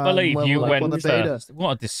can't believe you level up went on the beta. first.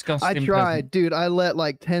 What a disgusting I tried, dude. I let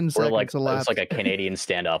like 10 We're seconds like elapse. it's like a Canadian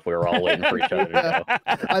standoff. We were all waiting for each other to go.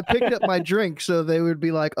 I picked up my drink, so they would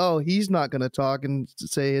be like, "Oh, he's not going to talk and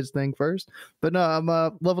say his thing first." But no, I'm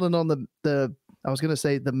leveling on the. I was going to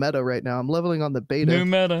say the meta right now. I'm leveling on the beta. New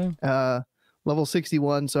meta. Level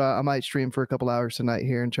 61, so I might stream for a couple hours tonight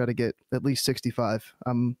here and try to get at least 65.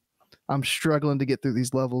 I'm struggling to get through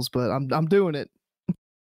these levels, but I'm doing it.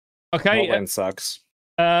 Okay. Well, sucks.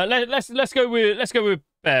 Let's go with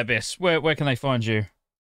Bearbiss. Where can they find you?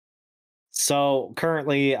 So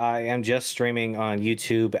currently I am just streaming on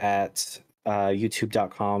YouTube at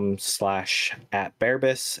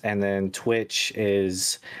youtube.com/@Bearbiss, and then Twitch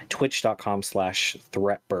is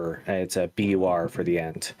twitch.com/Threatbur. It's a BUR for the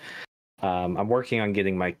end. I'm working on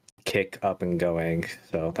getting my kick up and going,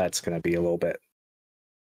 so that's going to be a little bit.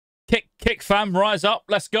 Kick fam, rise up.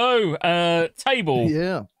 Let's go. Table.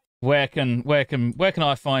 Yeah. Where can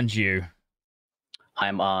I find you?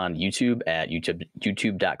 I'm on YouTube at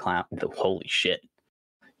youtube.com. Holy shit.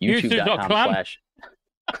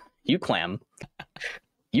 YouTube.com/uclam.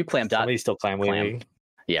 Uclam. Somebody's still clam waving.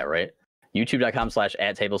 Yeah, right.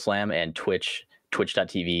 youtube.com/@tableslam and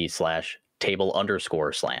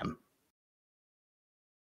twitch.tv/table_slam.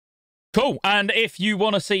 Cool. And if you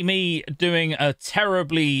want to see me doing a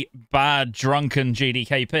terribly bad drunken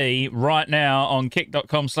GDKP right now on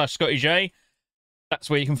kick.com/Scottejaye, that's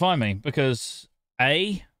where you can find me. Because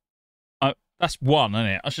that's 1, isn't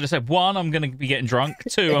it? I should have said 1, I'm going to be getting drunk.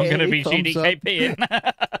 2, I'm going to be GDKPing.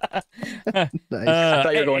 Nice. I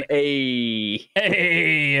thought you were going,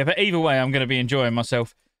 hey. But either way, I'm going to be enjoying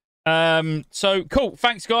myself. So cool.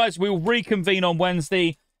 Thanks, guys. We'll reconvene on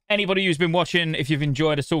Wednesday. Anybody who's been watching, if you've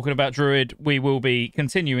enjoyed us talking about Druid, we will be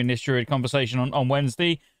continuing this Druid conversation on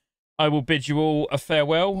Wednesday. I will bid you all a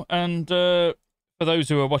farewell. And for those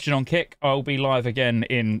who are watching on Kick, I'll be live again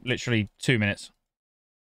in literally 2 minutes.